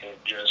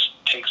it just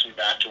takes me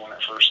back to when I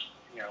first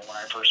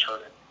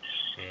heard it.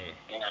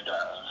 And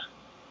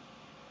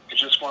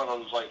it's just one of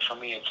those, like, for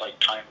me, it's like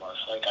timeless.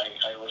 Like,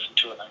 I listen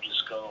to it and I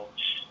just go,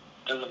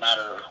 doesn't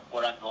matter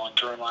what I'm going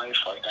through in life,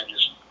 like, I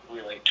just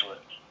relate to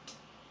it.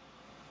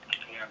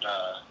 And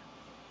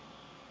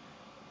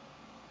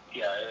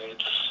yeah,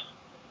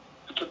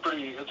 it's a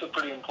pretty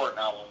important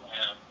album.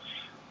 And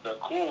the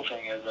cool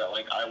thing is that,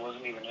 like, I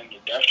wasn't even into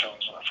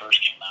Deftones when it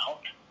first came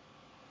out.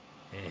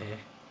 Mm-hmm.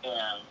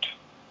 And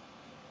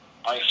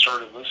I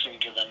started listening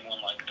to them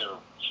when, like, their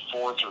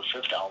 4th or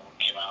 5th album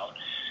came out.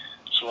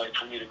 So, like,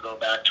 for me to go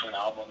back to an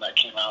album that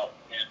came out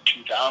in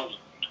 2000,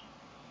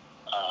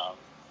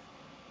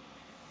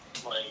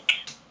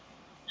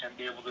 and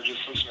be able to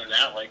just listen to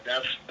that, like,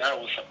 that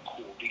was something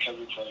cool, because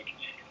it's, like,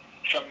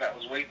 something that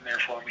was waiting there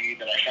for me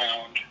that I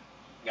found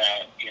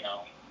that,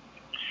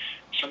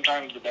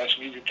 sometimes the best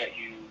music that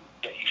you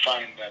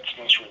find that's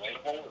most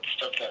relatable, it's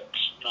stuff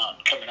that's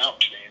not coming out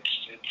today.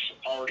 It's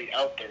already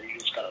out there. You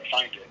just gotta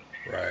find it.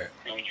 Right.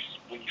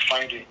 When you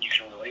find it and you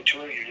can relate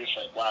to it, you're just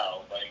like,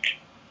 wow, like,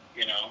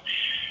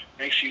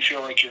 makes you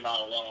feel like you're not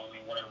alone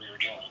in whatever you're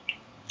doing.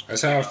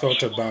 That's how I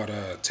felt about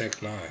Tech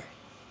N9ne.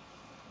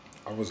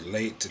 I was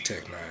late to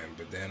Tech N9ne,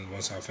 but then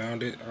once I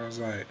found it, I was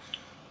like,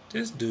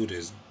 this dude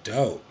is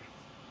dope.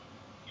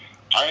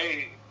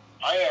 I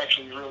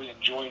actually really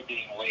enjoy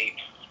being late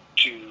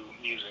to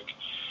music,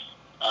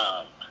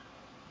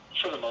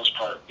 for the most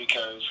part,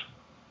 because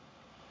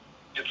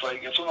it's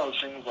like, it's one of those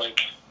things, like,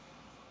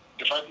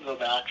 if I can go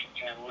back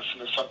and listen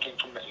to something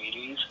from the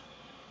 80s,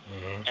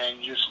 mm-hmm. and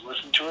you just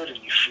listen to it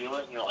and you feel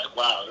it and you're like,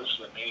 wow, this is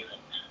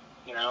amazing,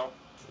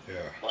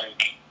 Yeah.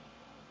 Like,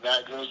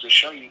 that goes to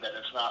show you that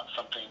it's not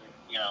something,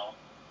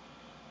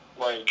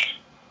 like,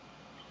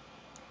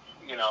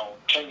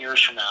 10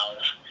 years from now,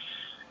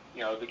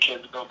 if, the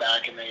kids go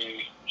back and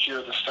they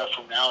hear the stuff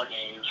from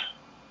nowadays,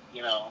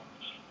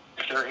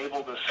 if they're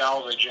able to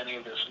salvage any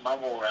of this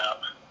mumble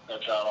rap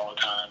that's out all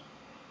the time,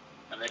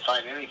 and they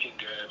find anything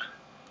good,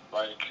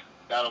 like,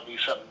 that'll be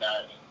something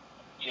that,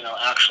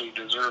 actually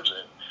deserves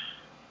it.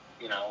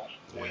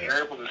 When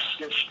you're able to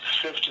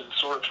sift and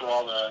sort through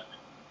all the,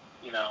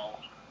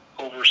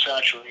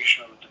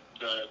 oversaturation of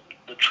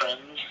the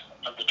trends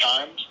of the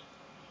times,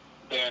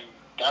 then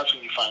that's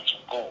when you find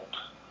some gold.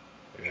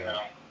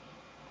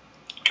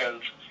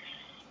 Because,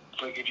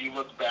 like, if you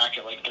look back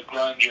at, like, the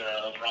grunge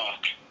era of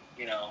rock,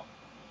 you know,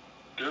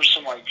 there's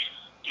a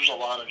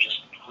lot of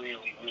just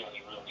really,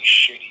 really, really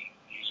shitty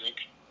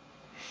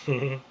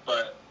music,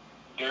 but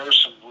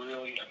there's some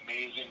really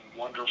amazing,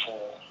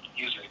 wonderful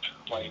music.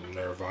 Like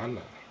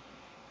Nirvana.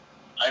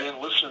 I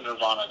didn't listen to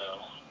Nirvana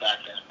though back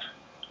then.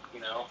 You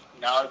know,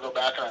 now I go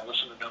back and I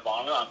listen to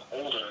Nirvana. I'm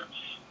older.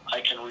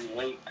 I can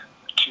relate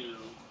to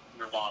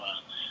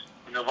Nirvana.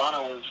 When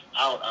Nirvana was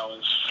out, I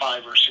was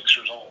 5 or 6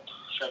 years old,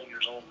 7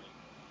 years old.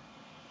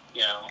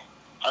 You know,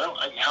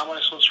 how am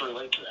I supposed to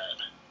relate to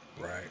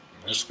that? Right.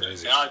 That's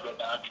crazy. Now I go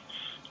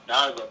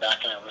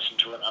back and I listen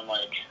to it. And I'm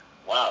like,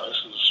 wow, this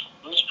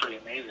is pretty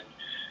amazing.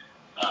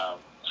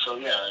 So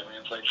yeah, I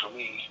mean, it's like for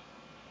me,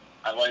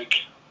 I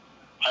like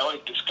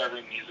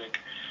discovering music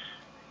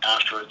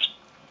after it's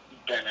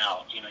been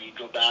out. You know, you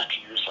go back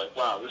and you're just like,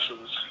 wow, it's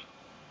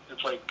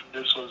like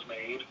this was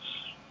made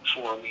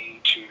for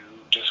me to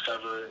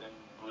discover it and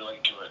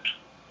relate to it.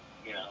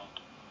 You know,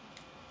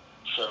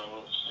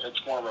 so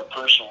it's more of a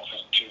personal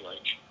thing too.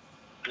 Like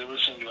you're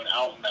listening to an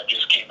album that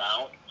just came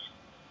out,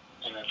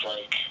 and it's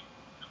like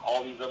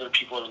all these other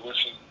people are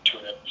listening to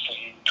it at the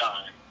same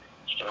time.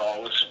 They're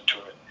all listening to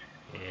it,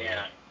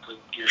 and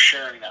you're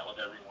sharing that with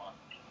everyone.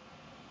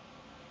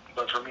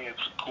 But for me,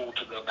 it's cool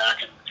to go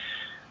back and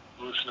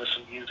listen to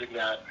some music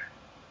that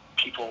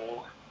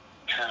people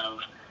have,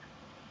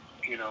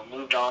 you know,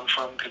 moved on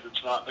from because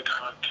it's not the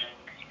current thing.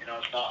 You know,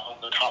 it's not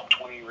on the top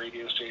 20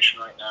 radio station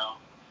right now.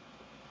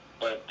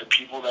 But the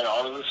people that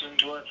are listening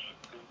to it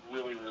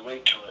really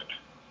relate to it,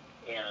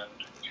 and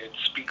it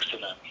speaks to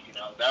them. You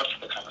know, that's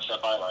the kind of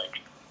stuff I like.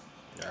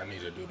 Yeah, I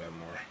need to do that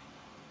more.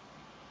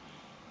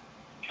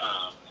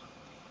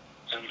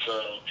 And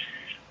so,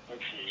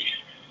 let's see.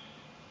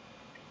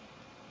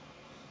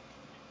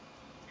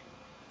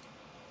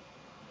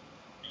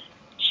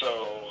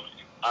 So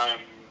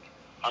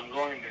I'm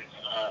going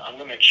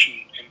to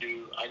cheat and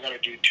do. I got to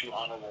do 2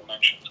 honorable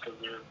mentions because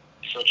they're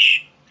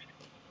such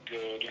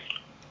good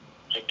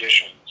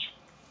additions.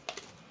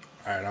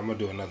 All right, I'm gonna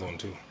do another one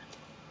too.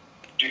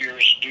 Do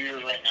yours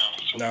right now.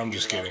 So no, I'm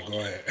just kidding. Go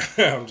ahead.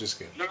 I'm just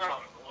kidding. No.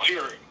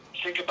 Here,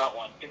 think about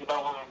one. Think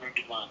about one. I'm going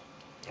to do mine.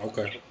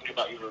 Okay. Think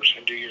about yours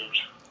and do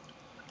yours.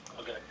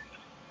 Okay.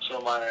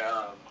 So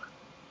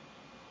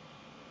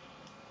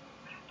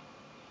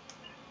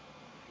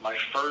my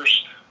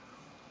first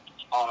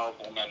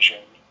honorable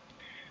mention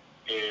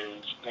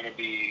is going to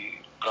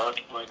be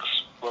Garth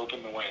Brooks' "Rope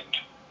in the Wind."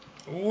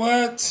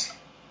 What?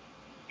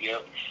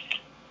 Yep.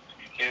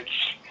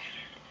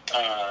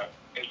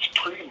 It's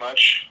pretty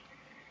much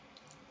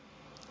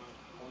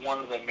one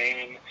of the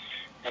main,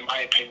 in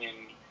my opinion,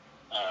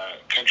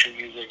 country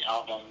music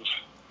albums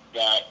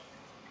that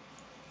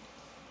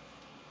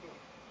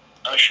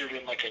ushered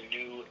in like a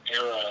new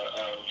era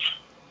of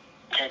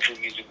country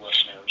music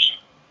listeners.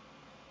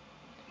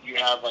 You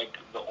have like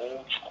the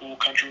old school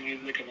country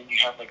music, and then you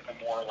have like the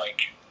more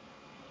like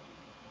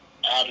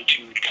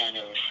attitude kind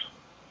of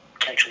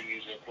country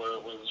music where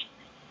it was,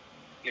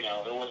 you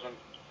know, it wasn't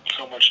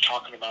so much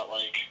talking about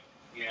like,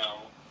 you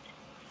know,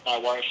 my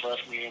wife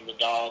left me and the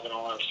dog and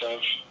all that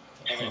stuff.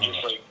 And it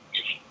just like,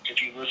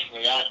 if you listen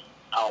to that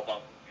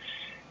album,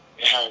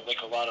 it had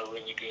like a lot of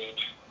really good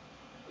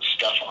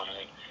stuff on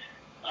it.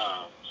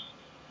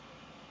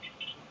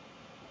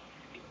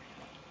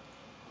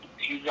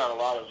 He's got a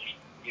lot of,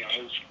 you know,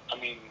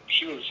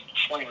 he was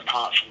flaming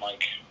hot from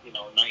like, you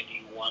know,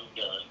 91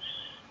 to,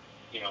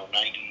 you know,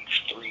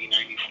 93,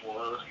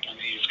 94. And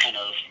he's kind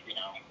of, you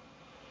know,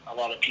 a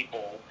lot of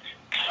people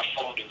kind of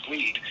followed his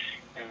lead.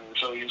 And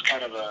so he was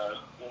kind of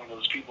one of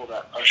those people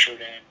that ushered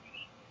in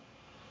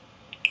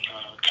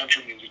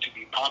country music to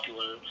be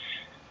popular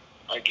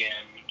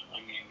again. I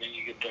mean, then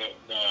you get the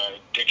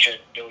dickhead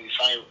Billy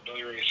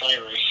Ray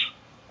Cyrus,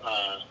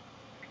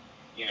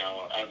 you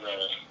know, as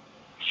a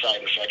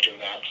side effect of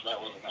that, so that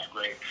wasn't that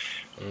great.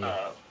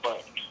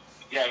 But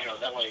yeah, you know,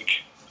 that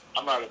like,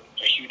 I'm not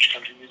a huge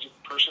country music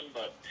person,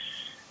 but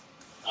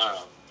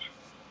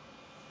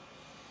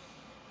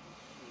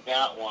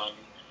that one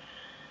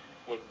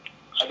would,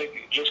 I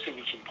think, just because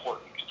it's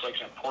important, it's like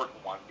an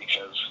important one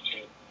because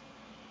it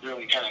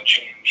really kind of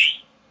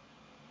changed,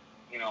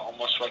 you know,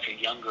 almost like a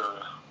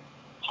younger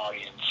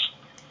audience.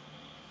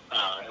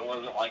 It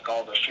wasn't like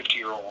all the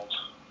 50-year-olds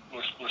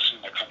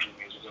listening to country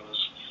music. It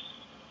was,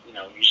 you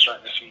know, you're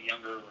starting to see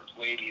younger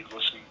ladies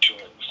listening to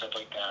it and stuff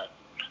like that.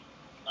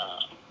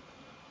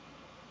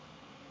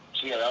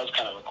 So yeah, that was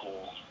kind of a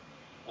cool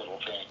little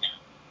thing.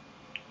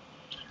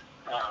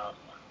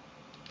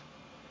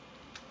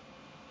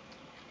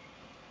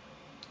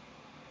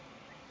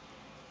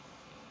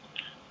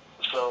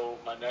 So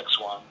my next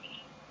one,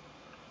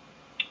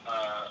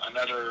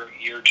 another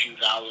year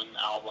 2000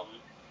 album,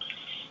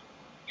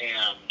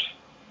 and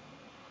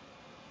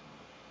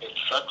it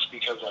sucks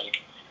because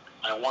like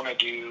I want to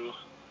do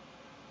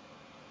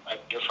a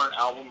different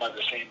album by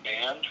the same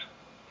band,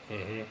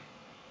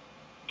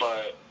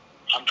 but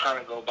I'm trying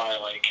to go by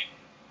like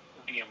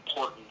the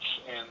importance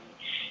and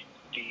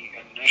the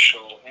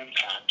initial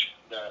impact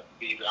that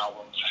these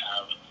albums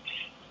have,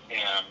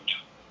 and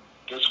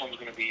this one's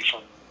going to be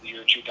from the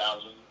year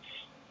 2000,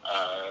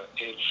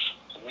 It's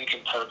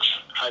Linkin Park's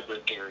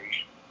Hybrid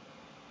Theory.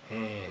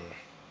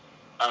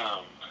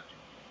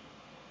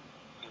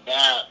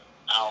 That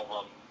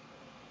album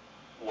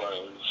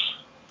was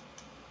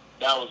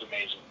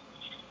amazing.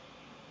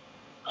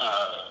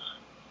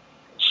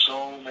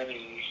 So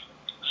many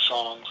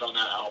songs on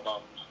that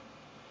album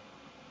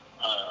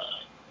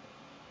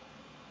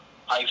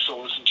I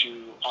still listen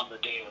to on the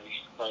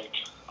daily. Like,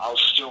 I'll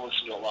still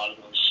listen to a lot of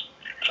those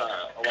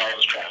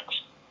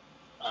tracks.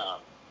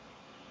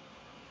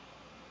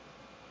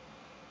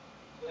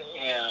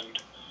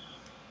 And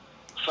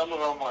some of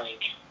them,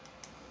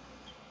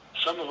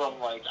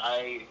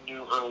 I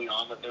knew early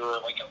on that they were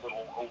like a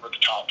little over the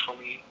top for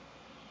me.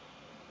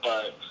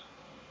 But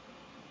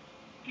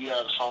you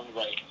have songs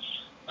like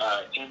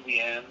In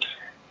the End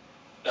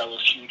that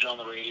was huge on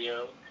the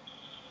radio,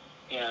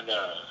 and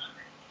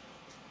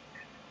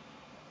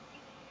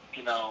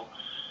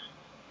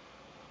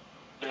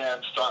they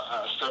had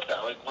stuff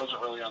that like wasn't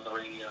really on the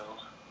radio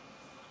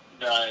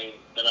that I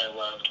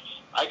loved.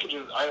 I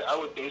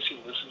would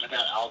basically listen to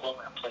that album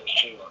and play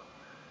Halo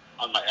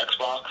on my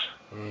Xbox.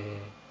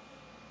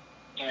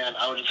 And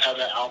I would just have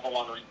that album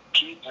on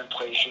repeat and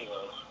play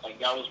Halo. Like,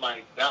 that was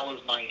my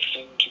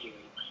thing to do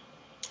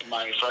in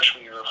my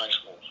freshman year of high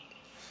school.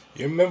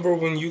 You remember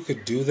when you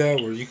could do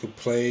that, where you could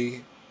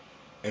play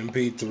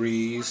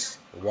MP3s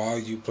while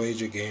you played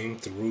your game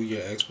through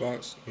your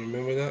Xbox? You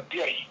remember that?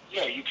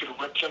 Yeah, you could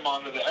rip them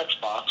onto the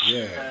Xbox.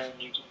 Yeah.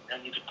 And you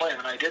could play them,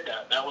 and I did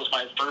that. That was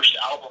my first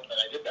album that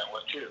I did that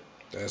with too.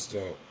 That's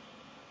dope.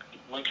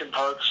 Linkin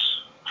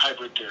Park's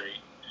Hybrid Theory.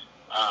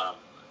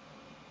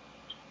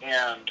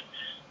 And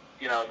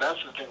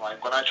that's the thing,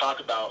 like, when I talk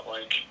about,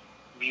 like,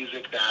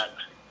 music that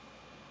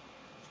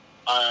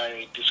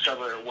I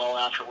discovered well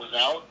after it was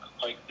out,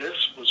 like,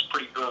 this was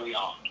pretty early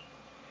on.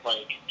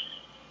 Like,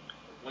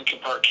 Linkin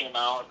Park came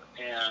out,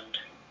 and,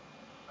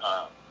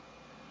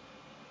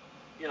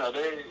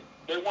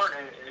 they weren't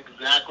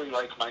exactly,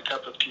 like, my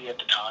cup of tea at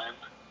the time.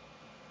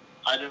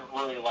 I didn't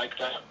really like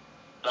that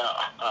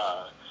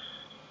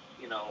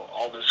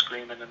all the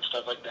screaming and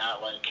stuff like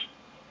that, like,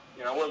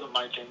 it wasn't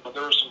my thing, but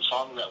there were some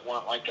songs that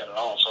weren't like that at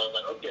all, so I was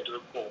like, okay,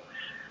 they're cool.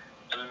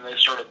 And then they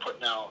started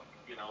putting out,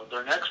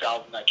 their next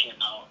album that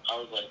came out, I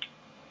was like,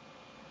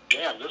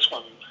 damn, this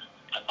one,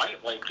 I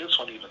might like this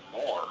one even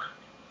more.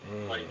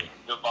 Like,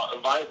 the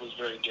vibe was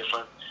very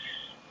different,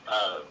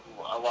 a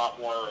lot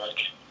more,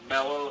 like,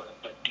 mellow,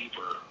 but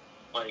deeper.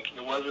 Like,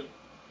 it wasn't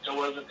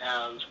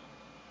as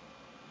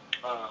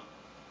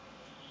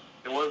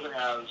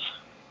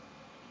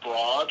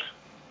broad.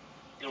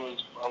 It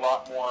was a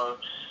lot more,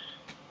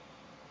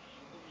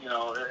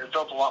 it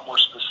felt a lot more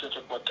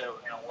specific what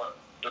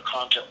the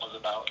content was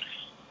about.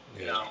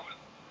 Yeah.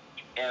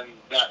 And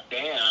that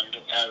band,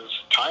 as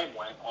time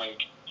went,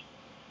 like,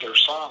 their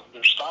style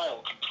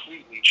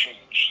completely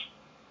changed.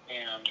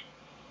 And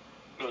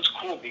it was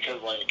cool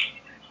because, like,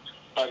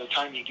 by the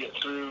time you get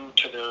through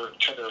to their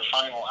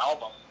final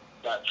album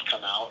that's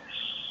come out,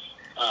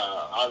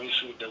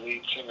 obviously the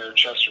lead singer,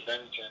 Chester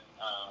Bennington,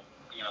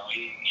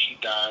 he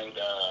died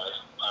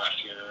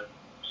last year.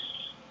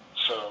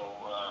 So,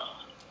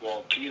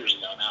 2 years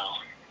ago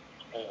now,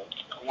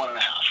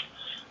 1.5.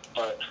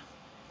 But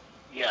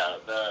yeah,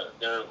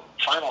 their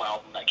final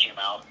album that came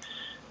out,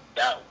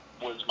 that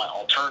was my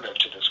alternative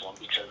to this one,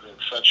 because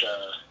it's such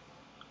a,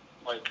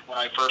 like, when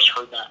I first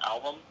heard that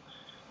album,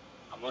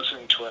 I'm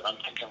listening to it, I'm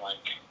thinking,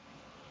 like,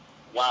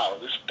 wow,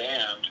 this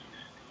band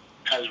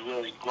has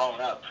really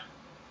grown up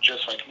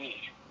just like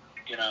me,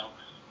 Yeah.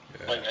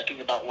 Like, I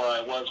think about where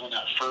I was when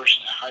that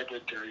first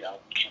Hybrid Theory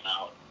album came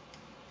out,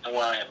 and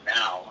where I am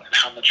now, and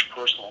how much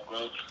personal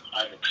growth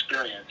I've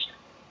experienced,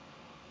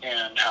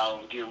 and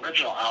how the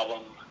original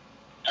album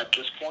at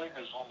this point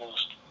is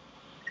almost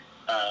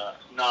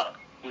not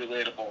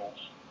relatable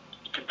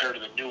compared to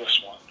the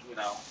newest one,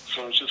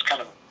 So it's just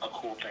kind of a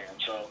cool thing.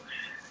 And so,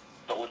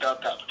 but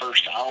without that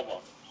first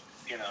album,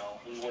 we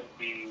wouldn't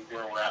be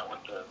where we're at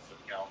with the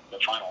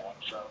final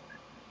one. So,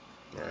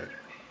 Right.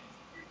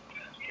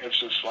 It's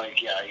just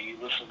like, yeah, you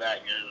listen to that,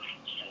 and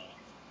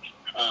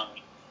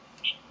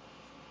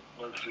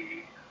you're, let's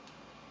see.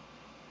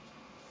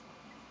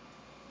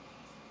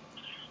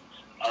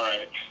 All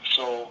right,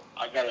 so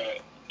I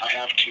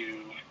have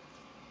to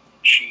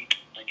cheat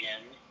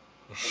again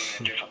in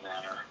a different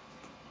manner.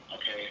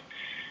 Okay,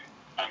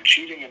 I'm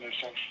cheating in the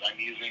sense that I'm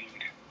using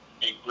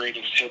a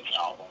greatest hits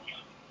album.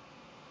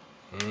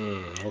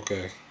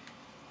 Okay.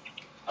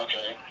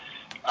 Okay,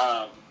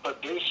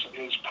 but this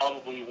is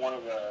probably one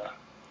of the.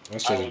 I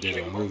should have did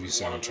a movie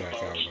soundtrack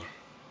album.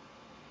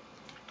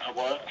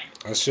 What?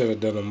 I should have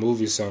done a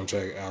movie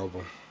soundtrack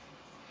album.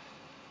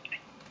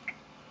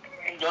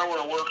 That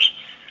would have worked,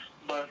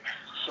 but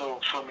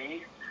so for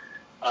me,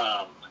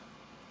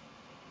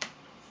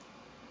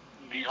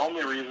 the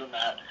only reason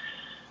that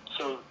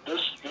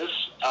this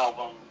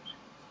album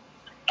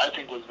I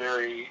think was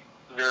very,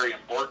 very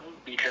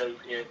important because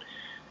it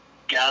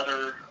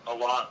gathered a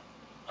lot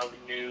of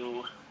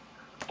new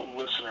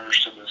listeners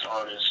to this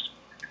artist.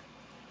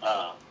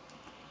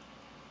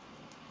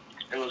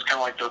 It was kind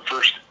of like their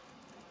first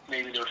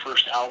maybe their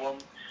first album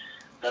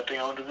that they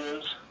owned it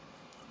is,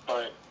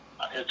 but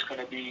it's going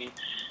to be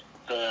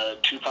the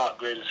Tupac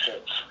Greatest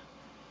Hits.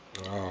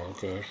 Oh,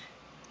 okay.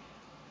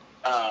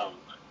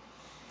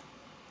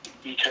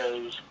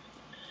 Because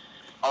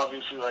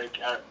obviously, like,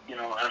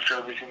 after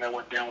everything that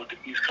went down with the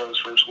East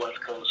Coast versus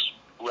West Coast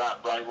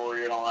rap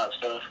rivalry and all that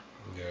stuff,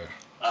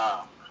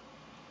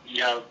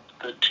 you have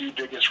the two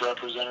biggest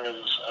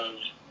representatives of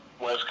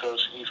West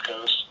Coast and East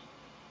Coast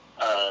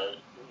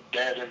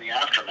dead in the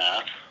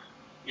aftermath.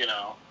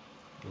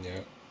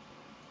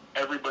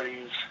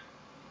 Everybody's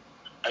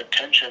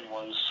attention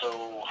was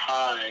so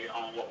high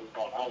on what was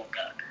going on with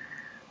that.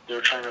 They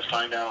were trying to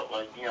find out,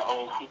 like,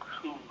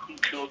 who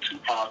killed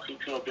Tupac, who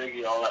killed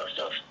Biggie, all that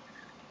stuff.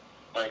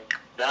 Like,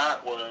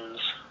 that was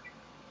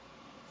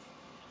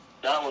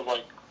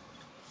like,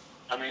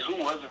 I mean, who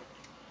wasn't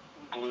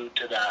glued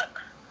to that?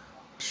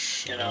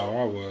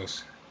 I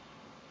was.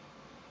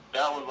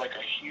 That was like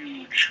a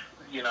huge,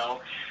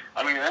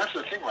 I mean, that's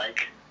the thing,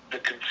 like, the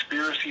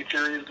conspiracy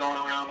theories going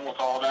around with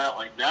all that,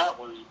 like, that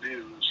was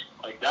news.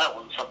 Like, that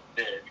was something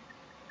big.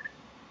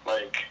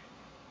 Like,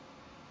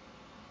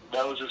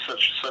 that was just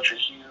such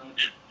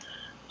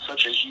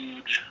a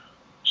huge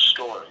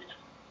story.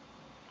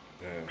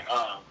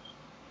 Yeah.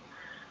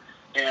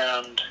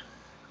 And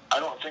I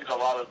don't think a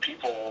lot of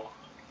people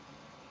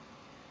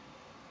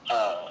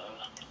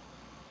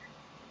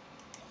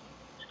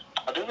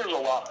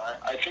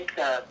I think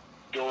that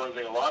there was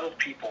a lot of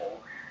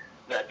people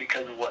that,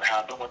 because of what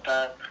happened with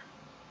that,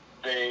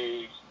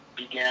 they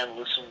began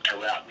listening to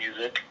rap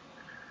music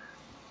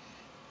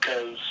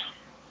because,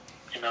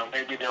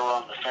 maybe they were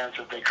on the fence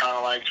if they kind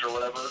of liked it or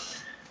whatever.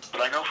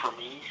 But I know for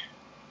me,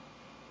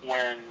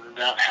 when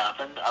that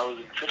happened, I was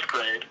in 5th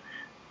grade.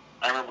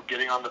 I remember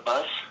getting on the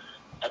bus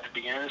at the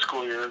beginning of the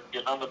school year,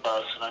 getting on the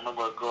bus, and I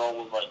remember a girl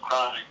was, like,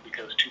 crying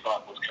because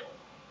Tupac was killed.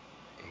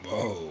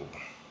 Whoa.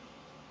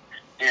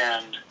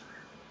 And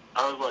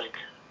I was like,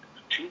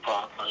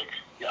 Tupac? Like,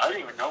 I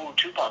didn't even know who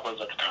Tupac was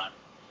at the time.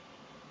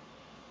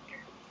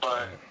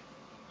 But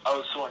I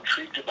was so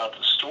intrigued about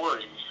the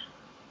story,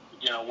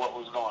 what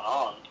was going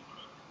on.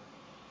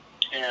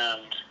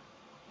 And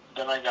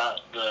then I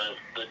got the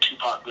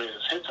Tupac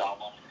Greatest Hits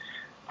album.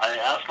 I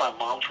asked my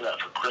mom for that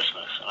for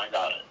Christmas, and I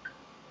got it.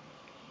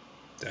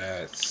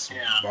 That's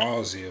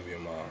ballsy of your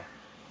mom.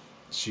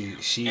 She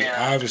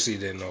obviously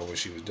didn't know what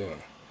she was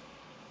doing.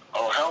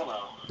 Oh, hell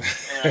no.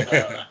 And,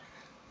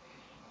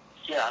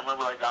 I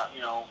remember I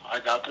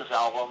got this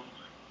album,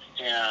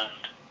 and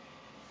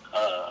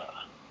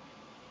I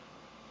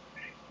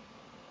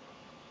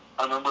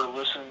remember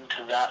listening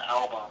to that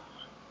album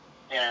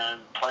and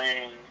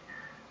playing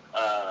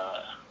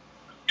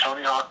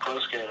Tony Hawk Pro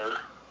Skater.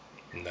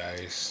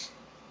 Nice.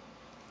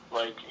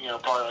 Like,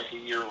 probably like a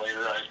year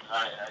later,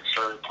 I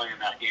started playing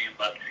that game,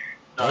 but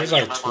that was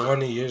like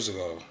 20 years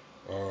ago,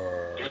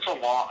 or it's a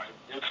lot.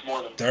 It's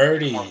more than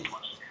 30. It's more than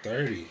 20.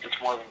 30.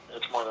 It's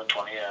more than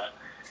 20. Yeah,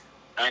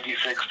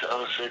 96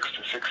 to 06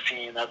 to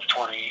 16. That's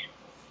 20.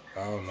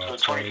 Oh no,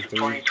 so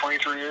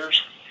 23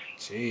 years.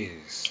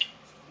 Jeez.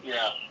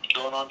 Yeah,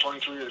 going on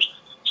 23 years.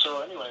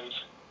 So, anyways,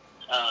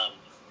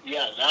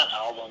 that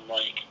album,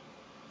 like,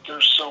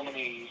 there's so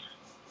many.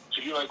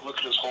 If you look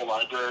at his whole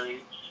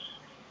library,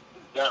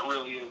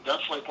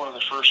 that's like one of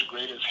the first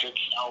greatest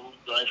hits albums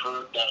that I've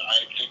heard. That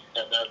I think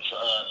that's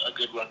a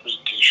good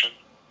representation.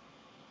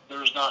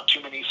 There's not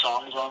too many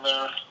songs on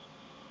there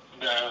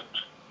that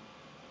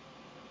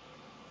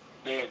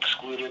they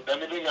excluded. I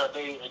mean,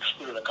 they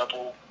excluded a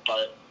couple,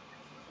 but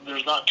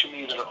there's not too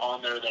many that are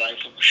on there that I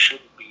think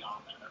shouldn't be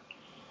on there.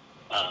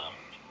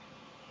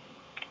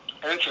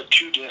 And it's a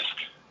 2-disc,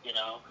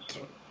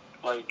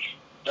 like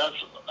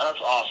that's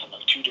awesome,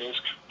 like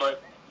 2-disc.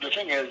 But the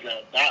thing is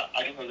that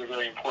I think was a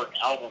very important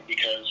album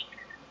because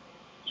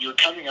you're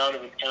coming out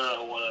of an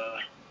era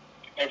where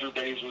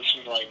everybody's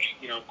listening to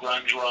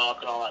grunge rock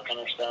and all that kind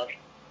of stuff,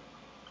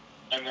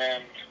 and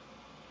then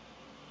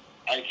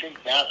I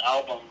think that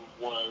album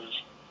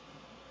was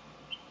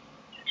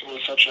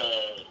such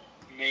a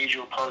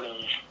major part of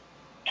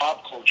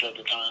pop culture at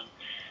the time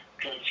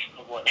because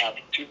of what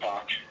happened to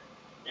Tupac,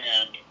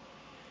 and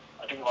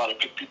I think a lot of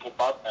people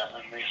bought that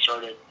and they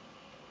started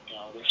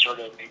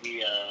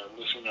maybe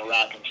listening to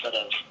rap instead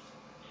of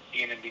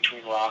being in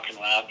between rock and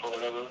rap or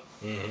whatever.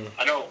 Mm-hmm.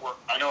 I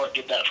know it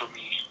did that for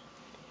me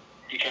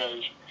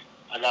because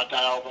I got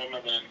that album,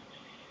 and then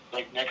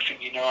next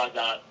thing you know,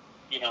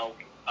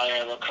 I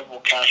have a couple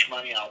Cash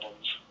Money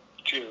albums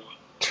too.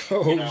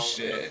 Oh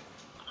shit!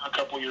 A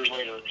couple years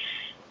later,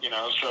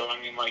 So I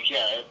mean,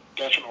 it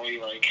definitely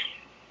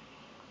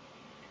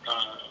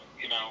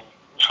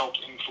helped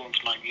influence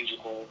my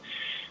musical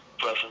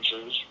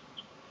preferences.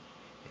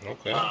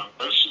 Okay. But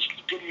it's just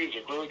good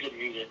music, really good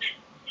music.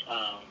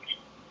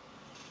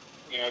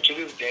 To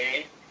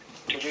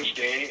this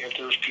day, if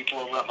there's people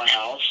over at my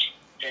house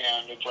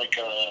and it's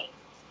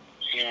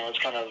it's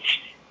kind of,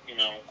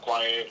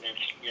 quiet and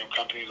it's,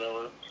 company's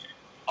over,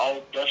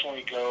 I'll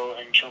definitely go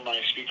and turn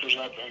my speakers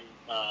up and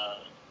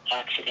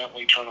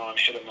accidentally turn on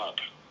Hit 'Em Up.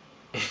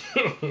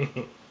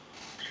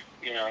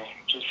 You know,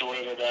 just the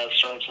way that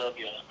starts up,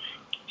 yeah.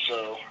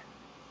 So,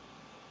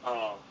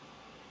 all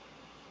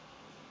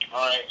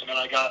right, and then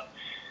I got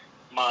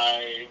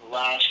my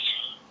last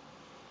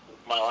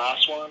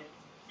one,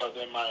 but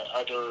then my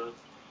other,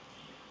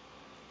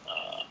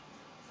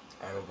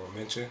 honorable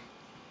mention.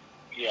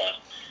 Yeah.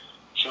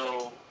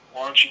 So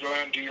why don't you go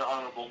ahead and do your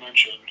honorable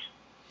mention?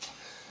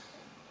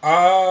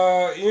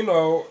 You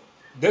know,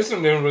 this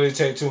one didn't really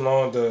take too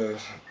long to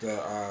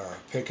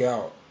pick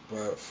out,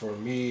 but for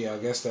me, I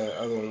guess that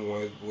other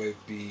one would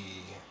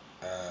be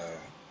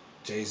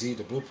Jay-Z,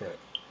 The Blueprint.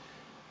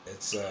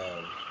 It's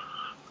I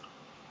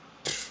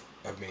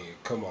mean,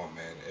 come on,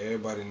 man.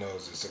 Everybody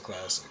knows it's a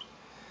classic.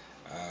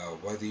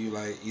 Whether you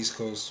like East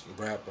Coast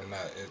rap or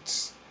not,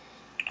 it's.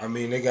 I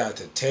mean, they got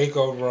the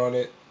takeover on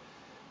it.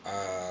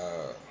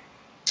 Uh,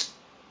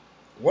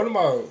 One of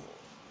my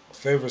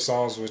favorite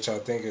songs, which I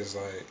think is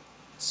like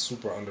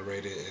super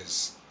underrated,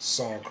 is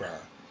 "Song Cry."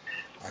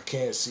 I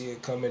can't see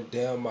it coming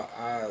down my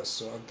eyes,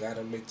 so I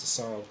gotta make the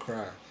song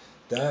cry.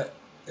 That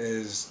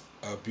is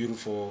a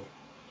beautiful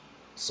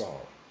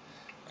song.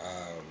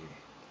 Um,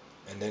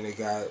 and then it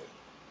got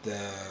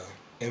the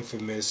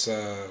infamous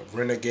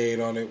Renegade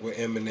on it with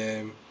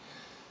Eminem.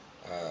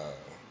 Uh,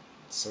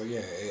 so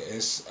yeah,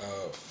 it's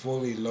a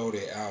fully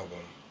loaded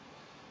album,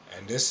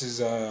 and this is,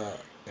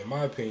 in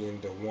my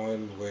opinion, the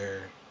one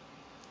where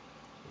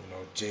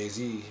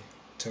Jay-Z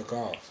took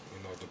off.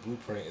 The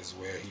Blueprint is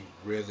where he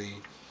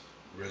really,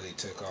 really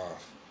took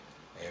off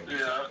and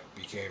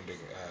became the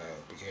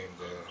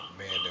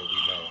man that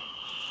we know.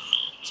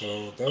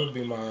 So that would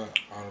be my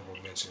honorable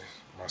mention,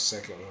 my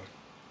second one.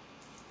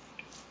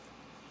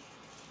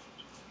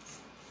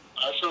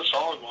 That's a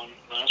solid one.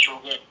 That's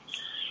real good.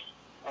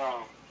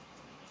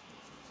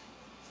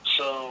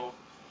 So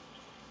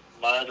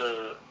my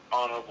other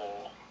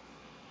honorable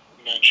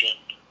mention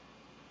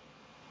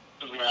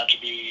is going to have to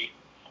be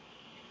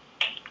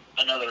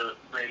another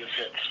greatest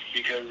hits,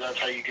 because that's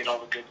how you get all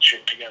the good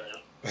shit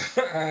together.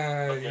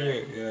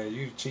 Okay. Yeah,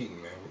 you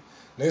cheating, man.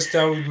 Next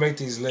time we make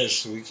these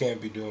lists, we can't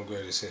be doing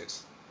greatest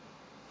hits.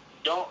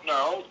 Don't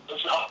know.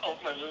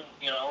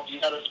 You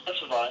got to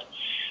specify.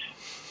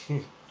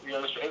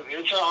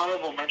 It's an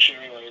honorable mention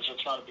anyway, so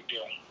it's not a big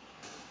deal.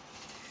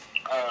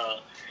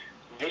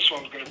 This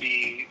one's going to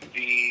be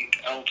the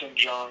Elton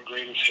John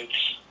Greatest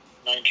Hits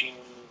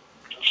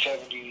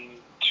 1970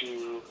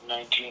 to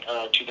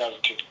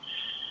 2002.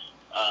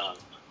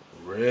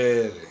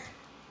 Really?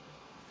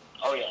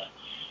 Oh, yeah.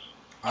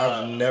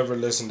 I've never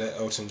listened to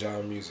Elton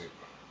John music.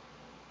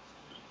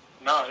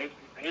 No,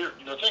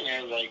 the thing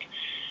is, like,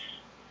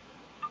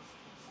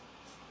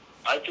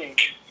 I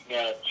think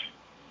that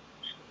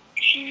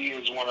he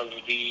is one of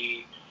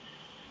the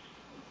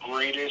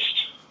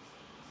greatest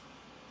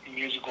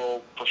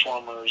musical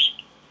performers,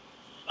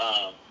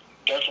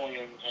 definitely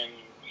in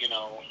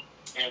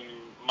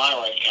my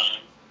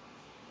lifetime.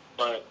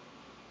 But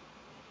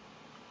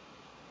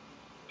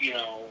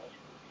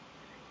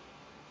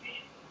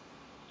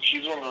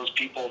he's one of those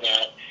people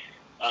that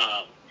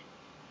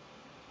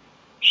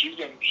he's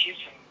been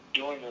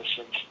doing this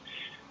since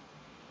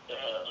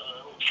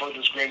for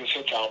this Greatest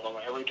Hits album,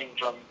 everything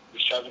from the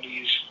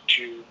 70s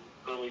to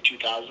early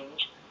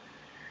 2000s,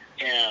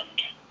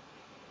 and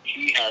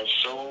he has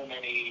so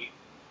many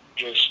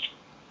just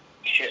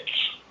hits,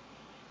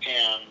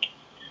 and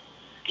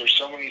there's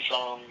so many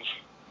songs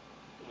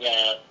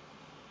that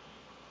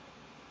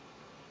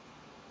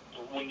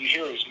when you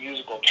hear his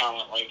musical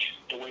talent, like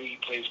the way he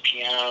plays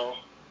piano,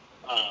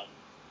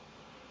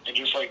 and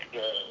just like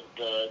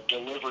the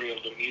delivery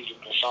of the music,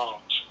 the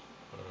songs,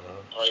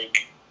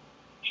 like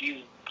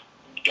he's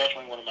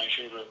definitely one of my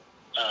favorite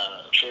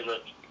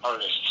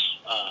artists.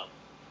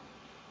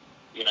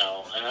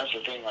 And that's the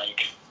thing,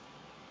 like,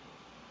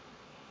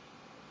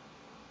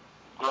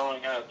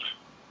 growing up,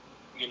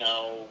 you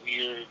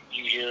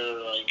hear,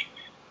 like,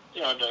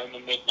 in the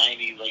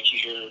mid-90s, like, you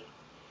hear,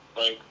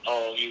 like,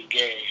 oh, he's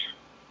gay,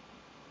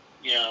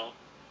 Yeah.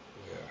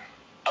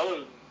 I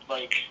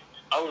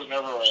was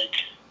never, like,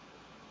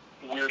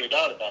 weirded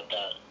out about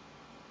that,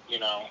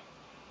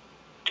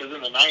 because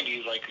in the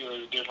 90s, like, it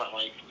was different,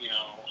 like,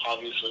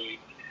 obviously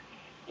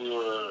we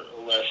were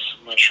less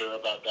mature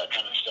about that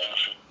kind of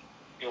stuff, and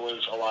it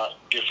was a lot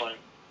different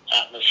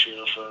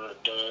atmosphere for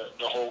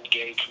the whole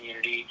gay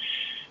community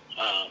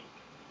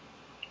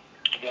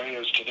than it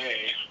is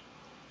today.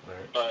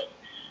 Right. But,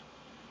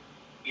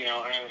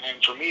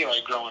 and for me,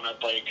 like, growing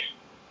up, like,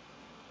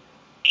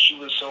 he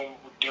was so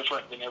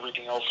different than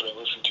everything else that I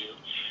listened to,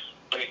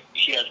 but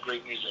he had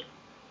great music.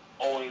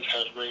 Always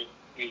had great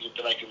music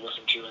that I could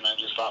listen to, and I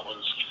just thought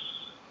was,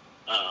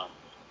 I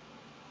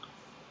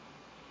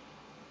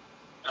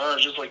don't know,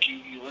 just like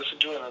you listen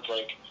to it, and it's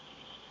like,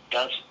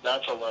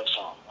 that's a love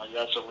song. Like,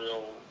 that's a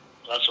real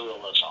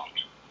love song,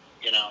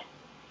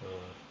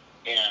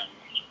 And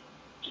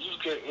it's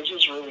just good. It's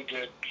just really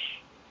good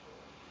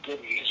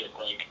music.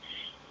 Like,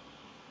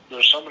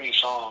 there's so many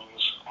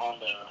songs on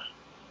there.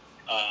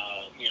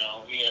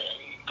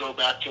 Go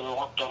back to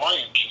the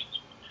Lion King.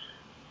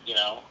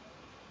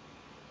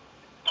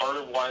 Part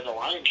of why the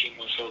Lion King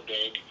was so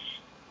big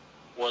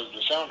was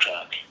the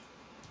soundtrack.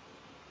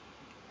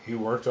 He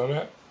worked on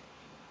that?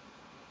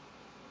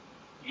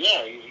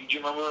 Yeah, do you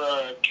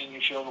remember Can You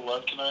Feel the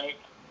Love Tonight?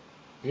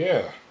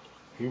 Yeah,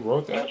 he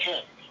wrote that? That's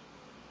him.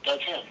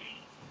 That's him.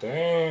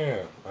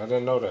 Damn, I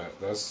didn't know that.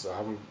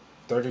 I'm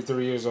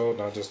 33 years old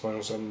and I just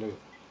learned something new.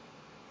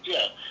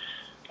 Yeah.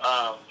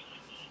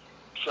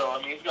 So,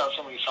 I mean, he's got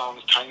so many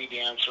songs, Tiny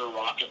Dancer,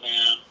 Rocket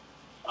Man,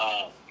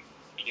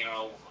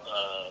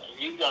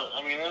 he's got,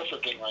 I mean, that's the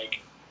thing,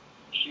 like,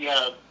 he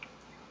had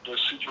the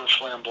super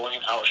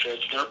flamboyant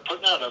outfits. They're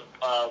putting out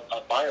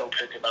a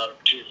biopic about him,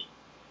 too,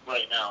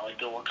 right now. Like,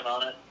 they're working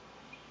on it.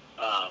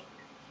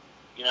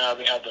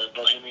 They had the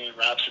Bohemian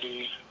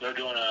Rhapsody. They're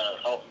doing a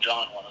Elton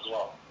John one as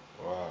well.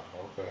 Wow,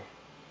 okay.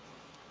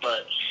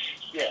 But,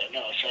 yeah,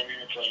 no, so, I mean,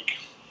 it's like,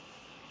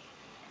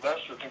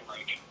 that's the thing,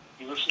 like,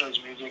 you listen to his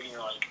music and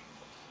you're like,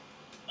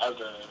 as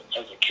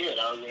a kid,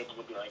 I was able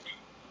to be like,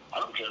 I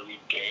don't care if he's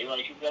gay,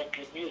 like, he's got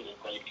good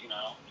music, like,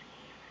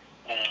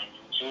 and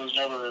it was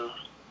never,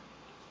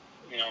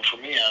 for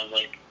me, I was,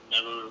 like,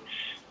 never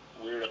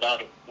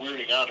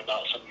weirded out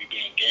about somebody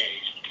being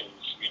gay, because,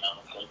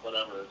 it's like,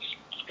 whatever,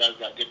 this guy's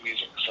got good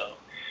music, so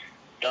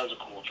that was a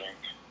cool thing.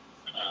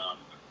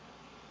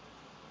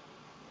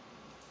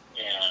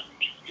 And,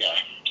 yeah,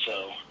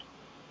 so,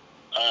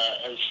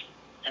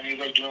 and he's,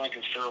 like, doing, like,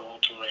 his farewell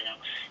tour right now.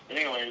 But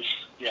anyways,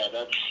 yeah,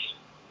 that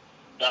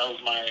was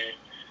my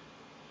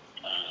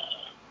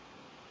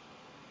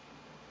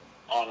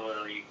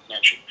honorary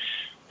mention.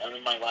 And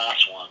then my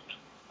last one,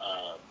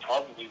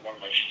 probably one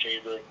of my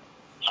favorite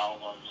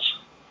albums,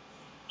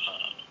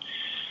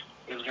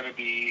 is going to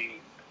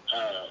be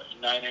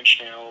 9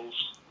 Inch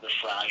Nails' The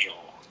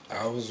Fragile.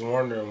 I was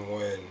wondering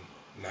when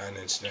 9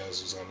 Inch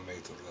Nails was going to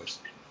make the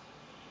list.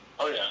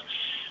 Oh, yeah.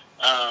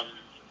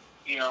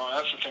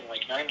 That's the thing,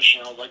 like 9 Inch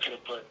Nails, I could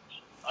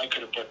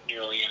have put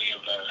nearly any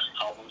of the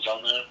albums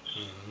on there.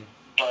 Mm-hmm.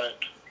 But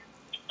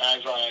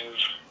as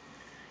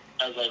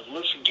I've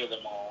listened to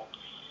them all,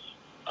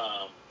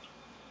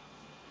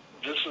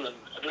 this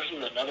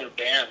is another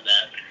band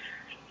that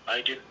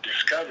I didn't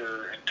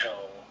discover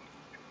until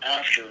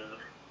after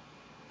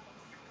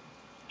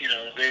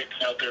they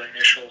put out their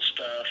initial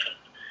stuff,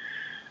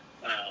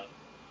 and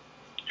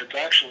it's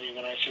actually,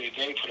 when I say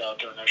they put out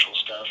their initial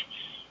stuff,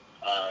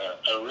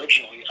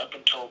 originally up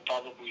until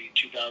probably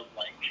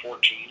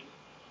 2014,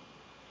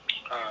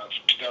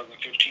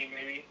 2015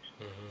 maybe.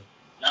 Mm-hmm.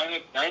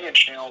 9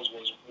 Inch Nails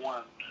was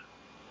one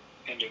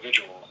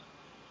individual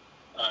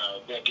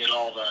that did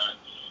all the,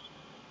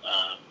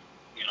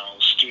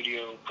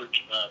 studio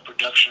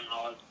production and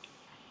all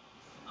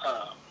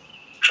that.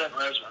 Trent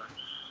Reznor.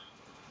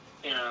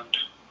 And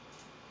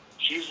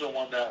he's the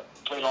one that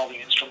played all the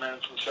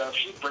instruments and stuff.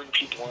 He'd bring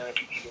people in if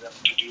he needed them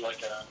to do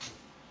like a,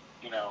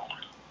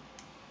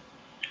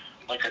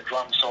 like a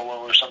drum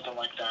solo or something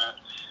like that.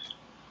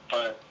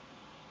 But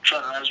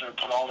Trent Reznor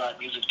put all that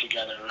music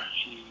together.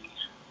 He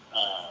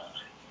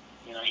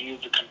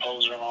was the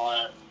composer and all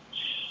that.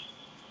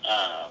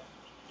 And,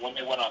 when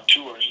they went on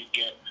tour, he'd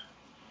get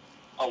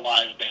a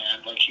live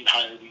band. Like, he'd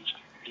hire these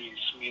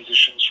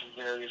musicians from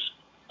various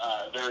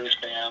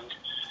bands,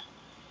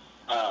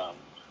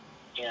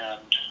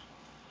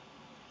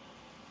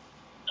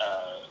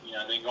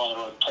 they'd go on the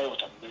road and play with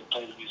them. They'd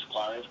play the music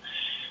live.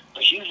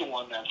 But he's the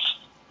one that's,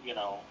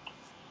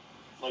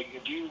 like,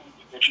 if you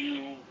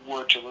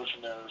were to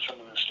listen to some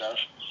of this stuff,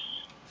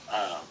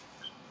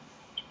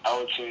 I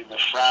would say The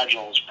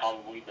Fragile is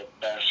probably the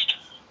best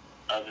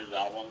of his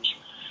albums.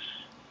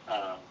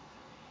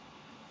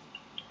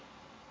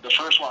 The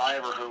first one I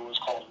ever heard was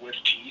called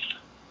With Teeth,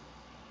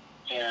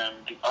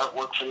 and the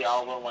artwork for the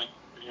album, like,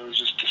 it was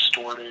just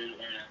distorted,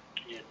 and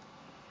it,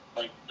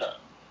 like,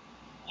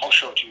 I'll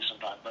show it to you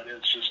sometime, but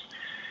it's just,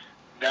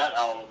 that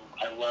album,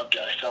 I loved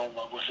it. I fell in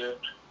love with it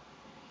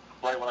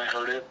right when I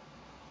heard it.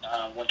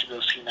 Went to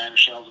go see 9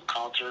 Inch Nails in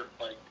concert,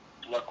 like,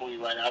 luckily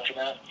right after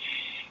that.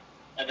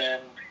 And then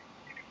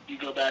you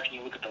go back and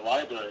you look at the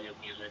library of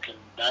music, and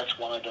that's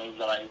one of those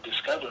that I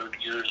discovered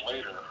years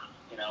later,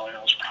 and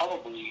it was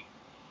probably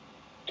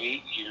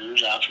 8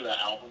 years after that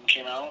album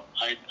came out,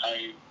 I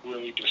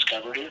really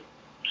discovered it.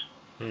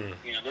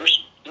 There's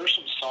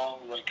some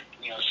songs, like,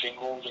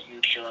 singles that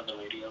you'd hear on the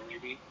radio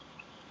maybe,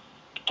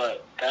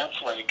 but that's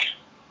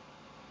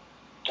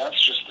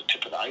just the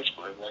tip of the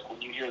iceberg. Like,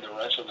 when you hear the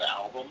rest of the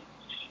album,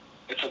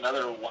 it's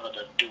another one of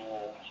the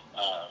dual,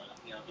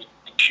 the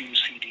 2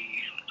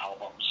 CD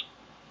albums.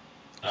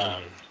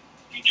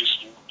 You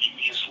just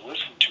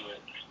listen to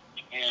it,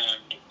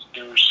 and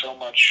there's so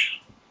much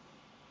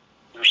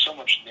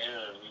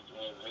there.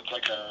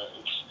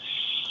 It's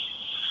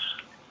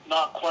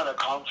not quite a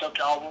concept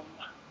album,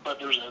 but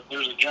there's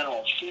a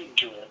general theme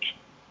to it.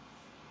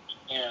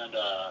 And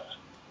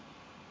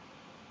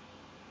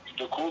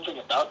the cool thing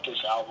about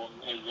this album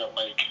is that,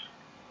 like,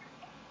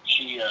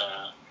 he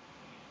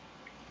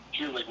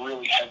was, like,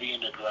 really heavy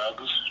into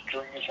drugs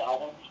during this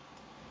album,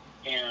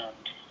 and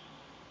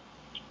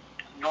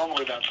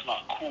normally that's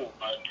not cool,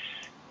 but,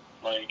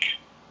 like,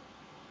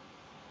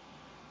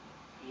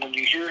 when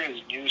you hear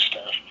his new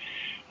stuff,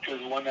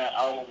 because when that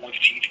album With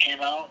Teeth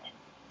came out,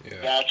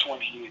 Yeah. That's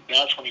when he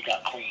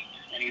got clean,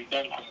 and he's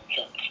been clean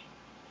since.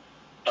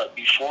 But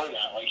before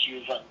that, like he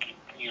was like,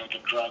 the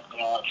drugs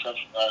and all that stuff.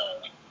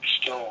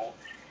 Still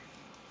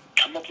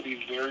come up with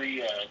these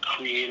very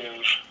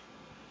creative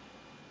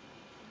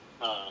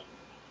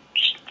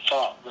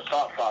the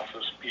thought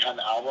process behind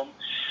the album.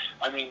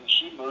 I mean,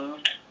 he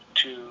moved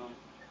to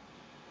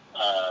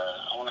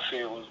I want to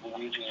say it was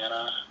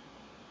Louisiana.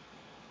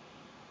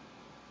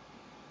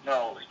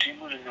 No, he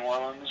moved to New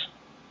Orleans.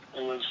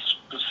 It was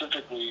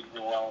specifically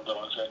New Orleans, I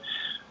want to say.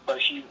 But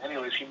he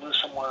moved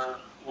somewhere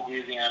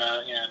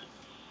Louisiana, and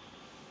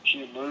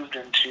he moved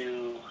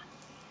into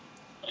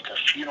like a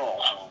funeral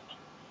home.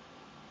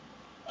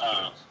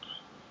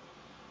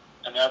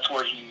 And that's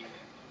where he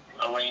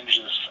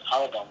arranged this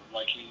album.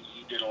 Like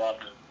he did a lot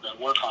of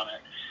the work on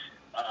it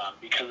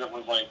because it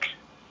was like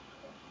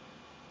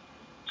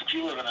if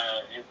you live in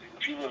a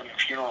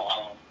funeral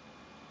home,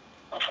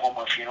 a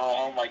former funeral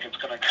home, like it's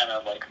gonna kind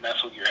of like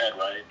mess with your head,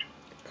 right?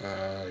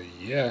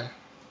 Yeah.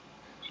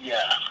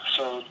 Yeah.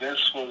 So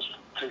this was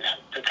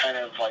to kind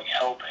of like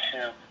help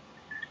him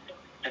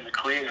in the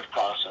creative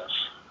process.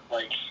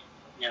 Like,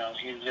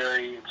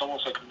 it's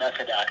almost like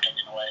method acting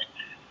in a way.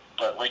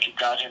 But like it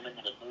got him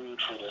into the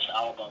mood for this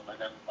album, and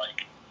then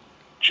like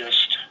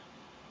just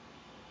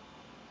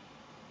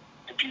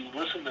if you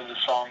listen to the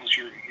songs,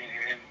 you're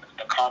in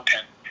the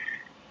content.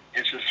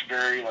 It's just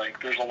very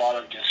like there's a lot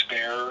of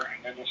despair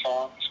in the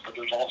songs, but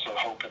there's also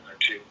hope in there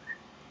too.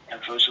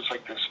 And so it's just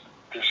like this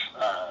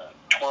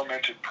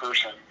tormented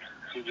person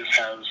who just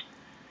has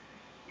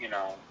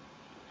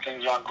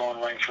things aren't going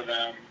right for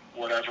them,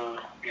 whatever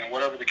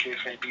the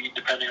case may be,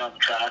 depending on the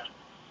track.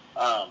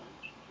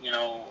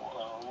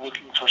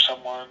 Looking for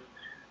someone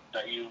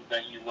that you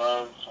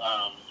love,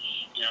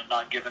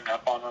 not giving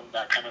up on them,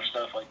 that kind of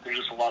stuff. Like there's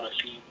just a lot of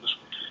themes,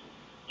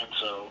 and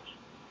so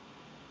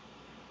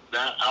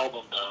that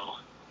album though,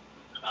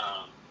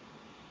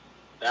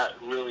 that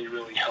really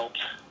really helped.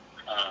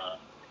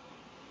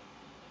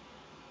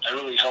 That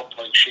really helped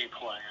like shape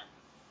who I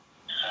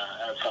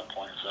am at some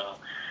point. So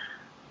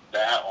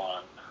that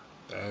one.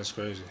 That's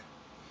crazy.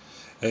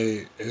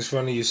 Hey, it's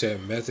funny you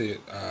said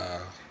method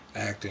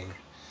acting.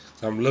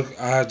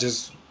 I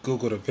just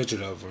googled a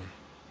picture of him.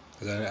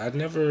 I'd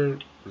never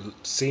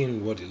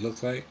seen what he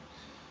looked like.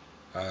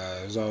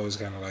 It was always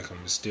kind of like a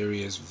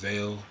mysterious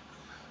veil.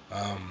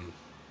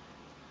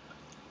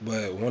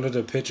 But one of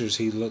the pictures,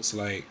 he looks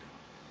like,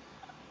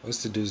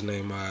 what's the dude's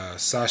name?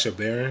 Sacha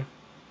Baron.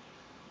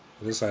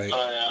 It looks like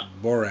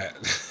Borat.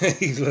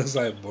 He looks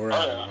like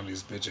Borat in one of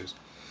these pictures.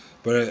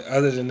 But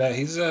other than that,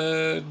 he's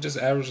just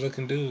average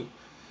looking dude,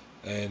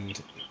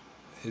 and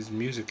his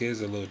music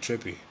is a little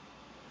trippy.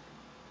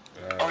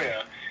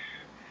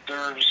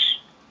 There's,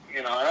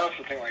 I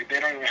also think like they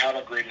don't even have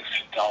a greatest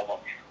hits album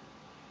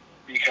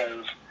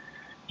because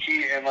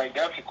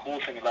that's the cool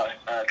thing about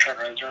Trent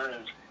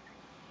Reznor is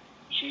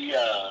he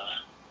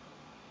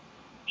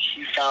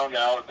found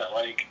out that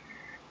like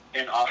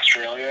in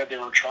Australia they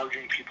were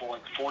charging people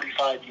like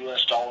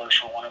 $45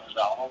 for one of his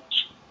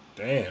albums.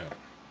 Damn.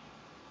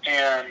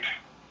 And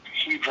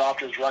he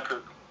dropped his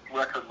record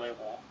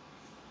label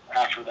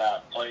after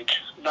that. Like,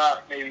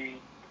 not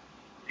maybe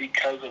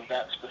because of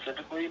that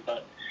specifically,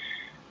 but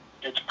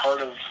it's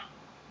part of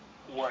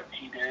what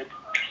he did.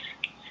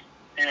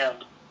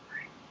 And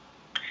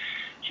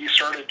he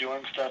started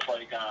doing stuff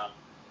like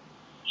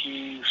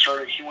he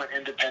went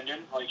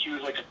independent. Like he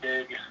was like a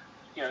big,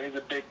 he's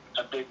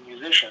a big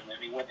musician,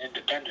 and he went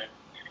independent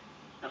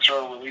and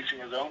started releasing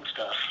his own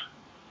stuff.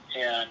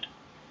 And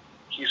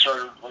he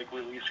started like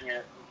releasing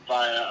it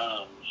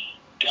via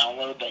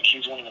download. Like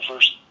he's one of the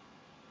first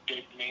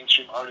big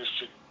mainstream artists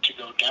to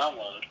go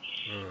download.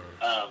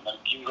 Like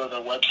you can go to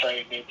their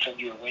website and they'd send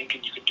you a link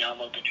and you could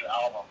download the new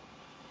album.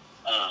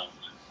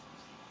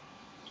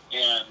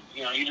 And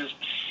he just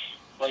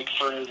like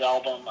for his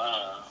album,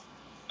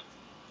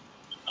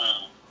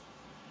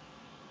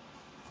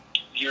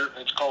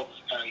 it's called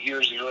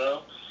Year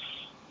Zero.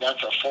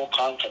 That's a full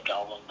concept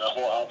album. The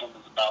whole album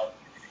is about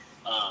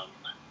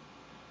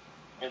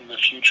in the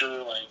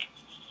future, like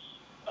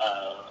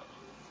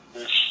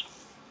this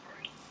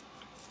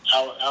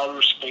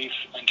outer space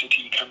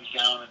entity comes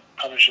down and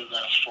punishes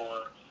us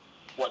for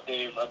what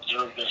they've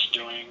observed us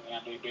doing,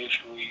 and they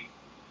basically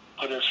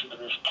put us into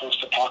this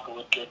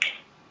post-apocalyptic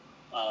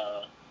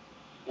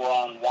we're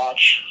on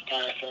watch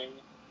kind of thing.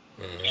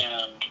 Mm-hmm.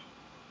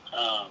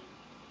 And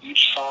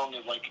each song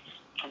is like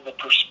from the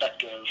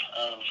perspective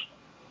of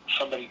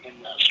somebody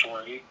in that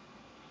story.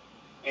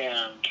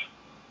 And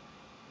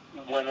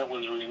when it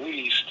was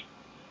released,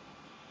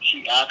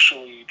 Trent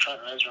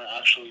Reznor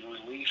actually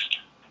released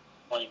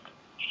like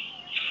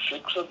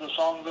 6 of the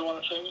songs, I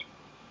want to say,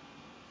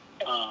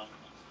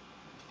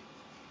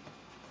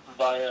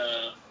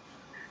 via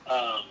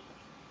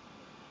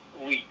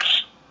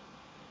leaks.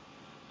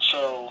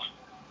 So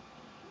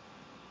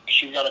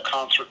he's got a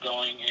concert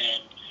going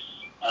in,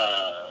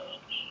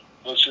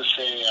 let's just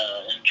say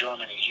in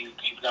Germany.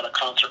 He's got a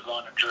concert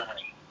going in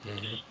Germany.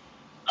 Mm-hmm.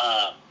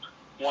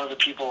 One of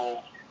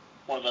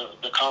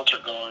the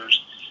concert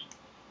goers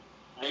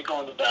they go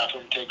in the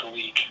bathroom, take a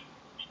leak,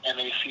 and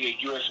they see a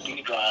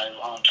USB drive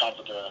on top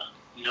of the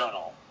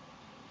urinal.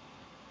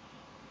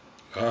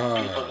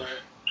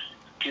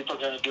 People are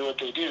going to do what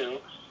they do.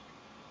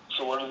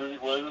 So what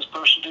does this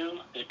person do?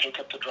 They pick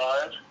up the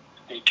drive,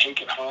 they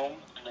take it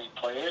home, and they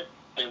play it.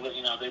 They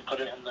put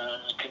it in the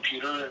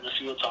computer and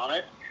see what's on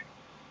it,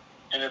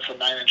 and it's a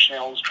Nine Inch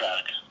Nails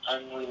track,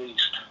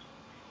 unreleased.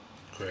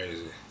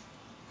 Crazy.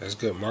 That's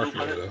good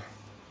marketing, though.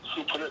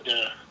 Who put it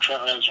there?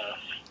 Trent Reznor.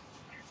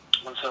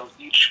 And so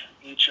each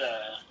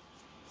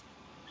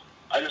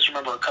I just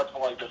remember a couple,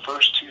 like the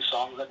first 2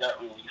 songs that got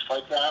released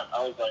like that,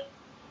 I was like,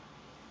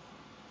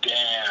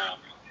 damn,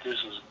 this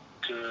is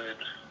good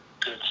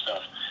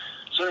stuff.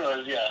 So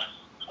anyways, yeah.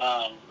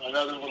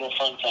 Another little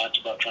fun fact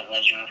about Trent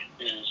Reznor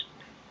is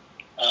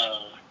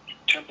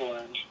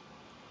Timbaland,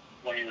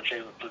 one of your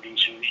favorite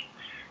producers,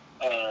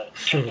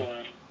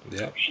 Timbaland,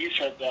 yep. he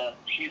said that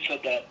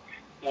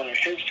one of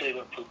his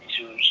favorite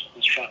producers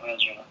was Trent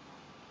Reznor.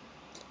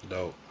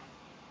 Dope.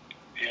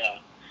 Yeah.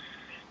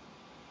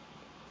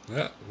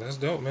 Yeah, that's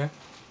dope, man.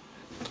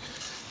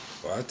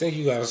 Well, I think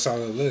you got a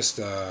solid list.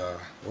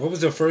 What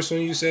was the first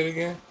one you said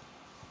again?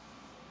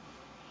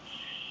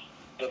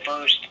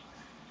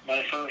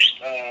 My first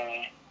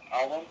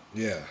album?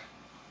 Yeah.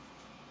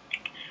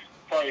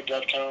 Probably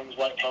Deftones,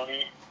 White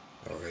Pony.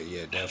 Okay,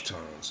 yeah,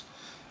 Deftones.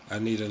 I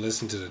need to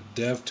listen to the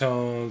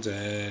Deftones,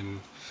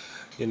 and,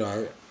 you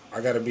know, I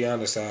got to be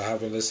honest, I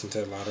haven't listened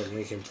to a lot of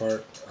Linkin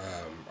Park.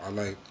 I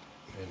like,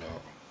 you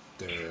know,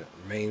 their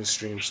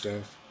mainstream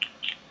stuff.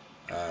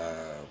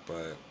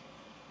 But,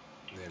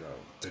 you know,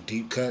 the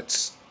deep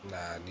cuts,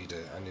 I need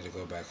to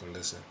go back and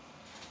listen.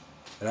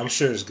 And I'm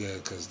sure it's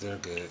good, because they're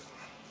good.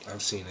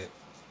 I've seen it.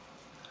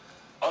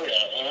 Oh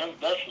yeah, and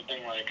that's the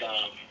thing. Like,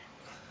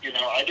 you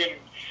know, I didn't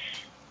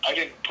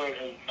put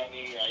as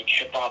many like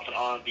hip hop and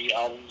R&B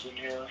albums in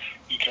here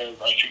because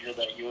I figured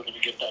that you were going to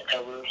get that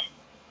covered.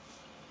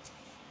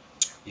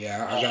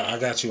 Yeah, I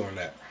got you on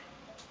that.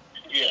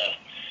 Yeah.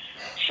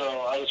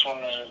 So I just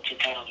wanted to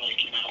kind of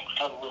like, you know,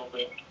 have a little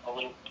bit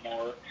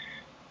more.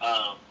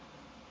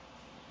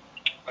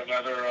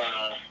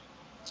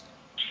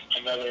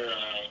 Another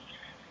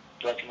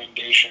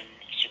recommendation.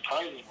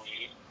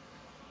 Surprisingly,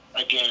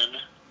 again,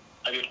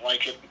 I didn't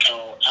like it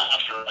until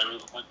after I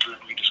went through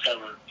and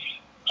rediscovered,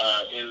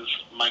 is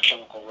My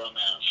Chemical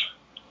Romance.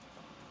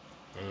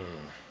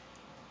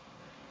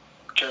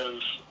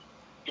 Because,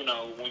 you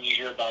know, when you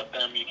hear about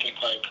them, you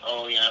think like,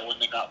 oh yeah, when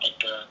they got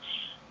the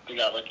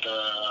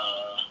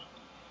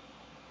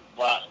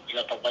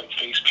white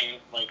face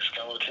paint, like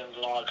skeletons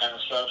and all that kind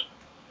of stuff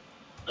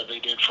that they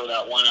did for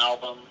that one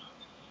album.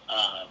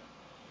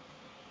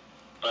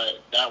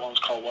 But that one's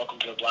called Welcome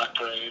to the Black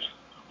Parade.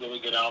 Really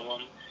good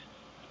album.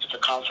 It's a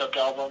concept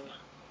album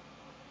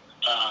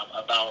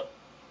about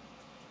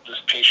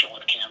this patient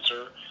with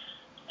cancer,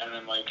 and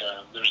then like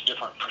there's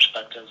different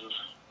perspectives of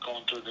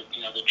going through the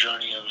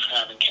journey of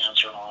having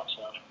cancer and all that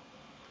stuff.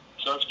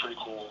 So that's a pretty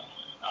cool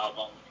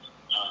album.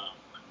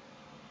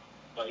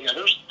 But yeah,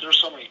 there's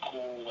so many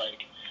cool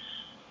like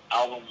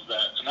albums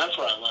and that's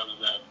what I love,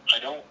 is that I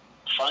don't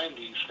find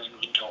these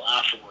things until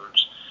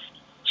afterwards.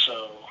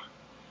 So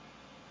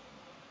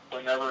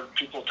whenever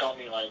people tell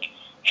me like,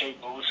 hey,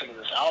 go listen to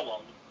this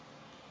album,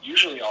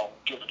 usually I'll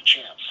give it a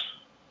chance,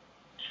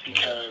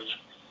 because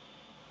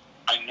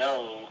I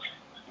know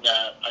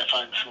that I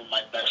find some of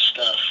my best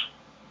stuff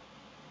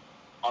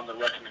on the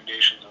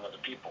recommendations of other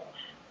people.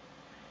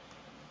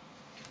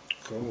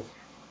 Cool.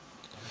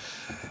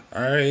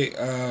 All right.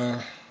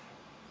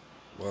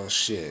 Well,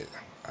 shit.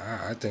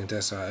 I think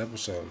that's our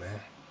episode, man.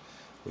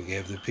 We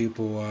gave the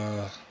people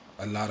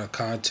a lot of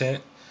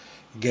content.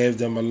 Gave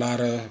them a lot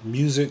of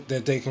music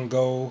that they can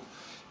go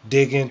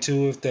dig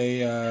into if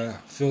they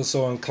feel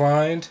so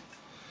inclined.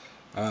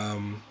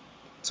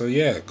 So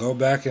yeah, go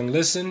back and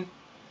listen.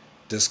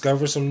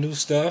 Discover some new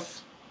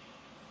stuff.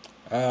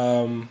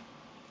 I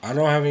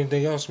don't have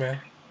anything else, man.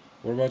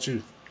 What about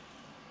you?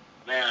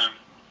 Man,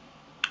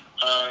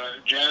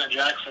 Janet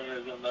Jackson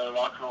is in the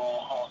Rock and Roll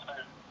Hall of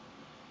Fame.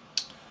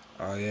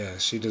 Oh yeah,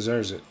 she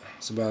deserves it.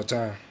 It's about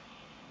time.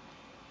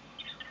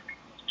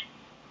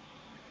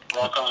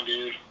 Rock on,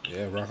 dude.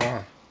 Yeah, rock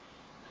on.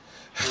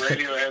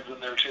 Radiohead's in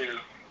there too.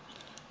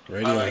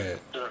 Radiohead.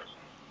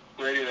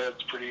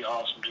 Radiohead's pretty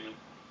awesome, dude.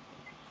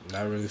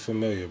 Not really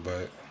familiar,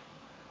 but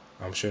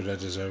I'm sure they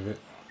deserve it.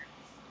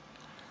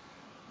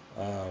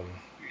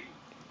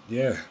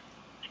 Yeah.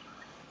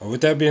 Well,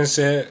 with that being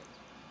said,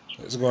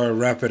 let's go ahead and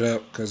wrap it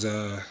up, because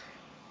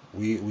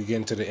we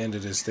getting to the end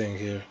of this thing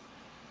here,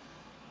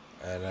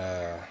 and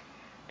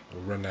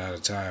we're running out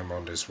of time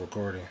on this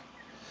recording.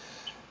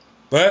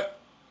 But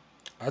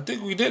I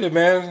think we did it,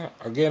 man.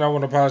 Again, I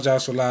want to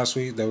apologize for last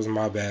week. That was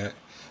my bad.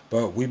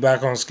 But we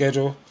back on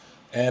schedule,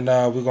 and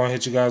we're going to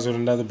hit you guys with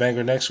another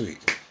banger next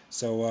week.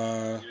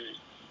 So,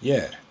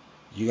 yeah,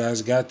 you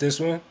guys got this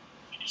one.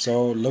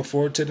 So look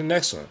forward to the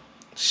next one.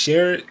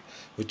 Share it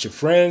with your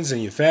friends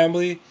and your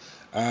family.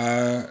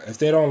 If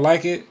they don't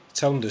like it,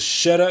 tell them to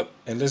shut up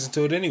and listen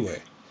to it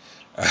anyway.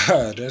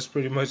 That's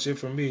pretty much it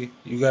for me.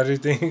 You got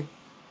anything?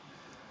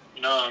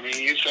 No, I mean,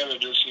 you said it.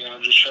 Just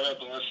shut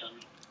up and listen.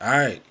 All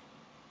right.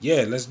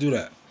 Yeah, let's do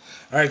that.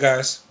 All right,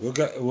 guys.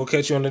 We'll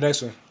catch you on the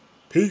next one.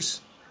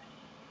 Peace.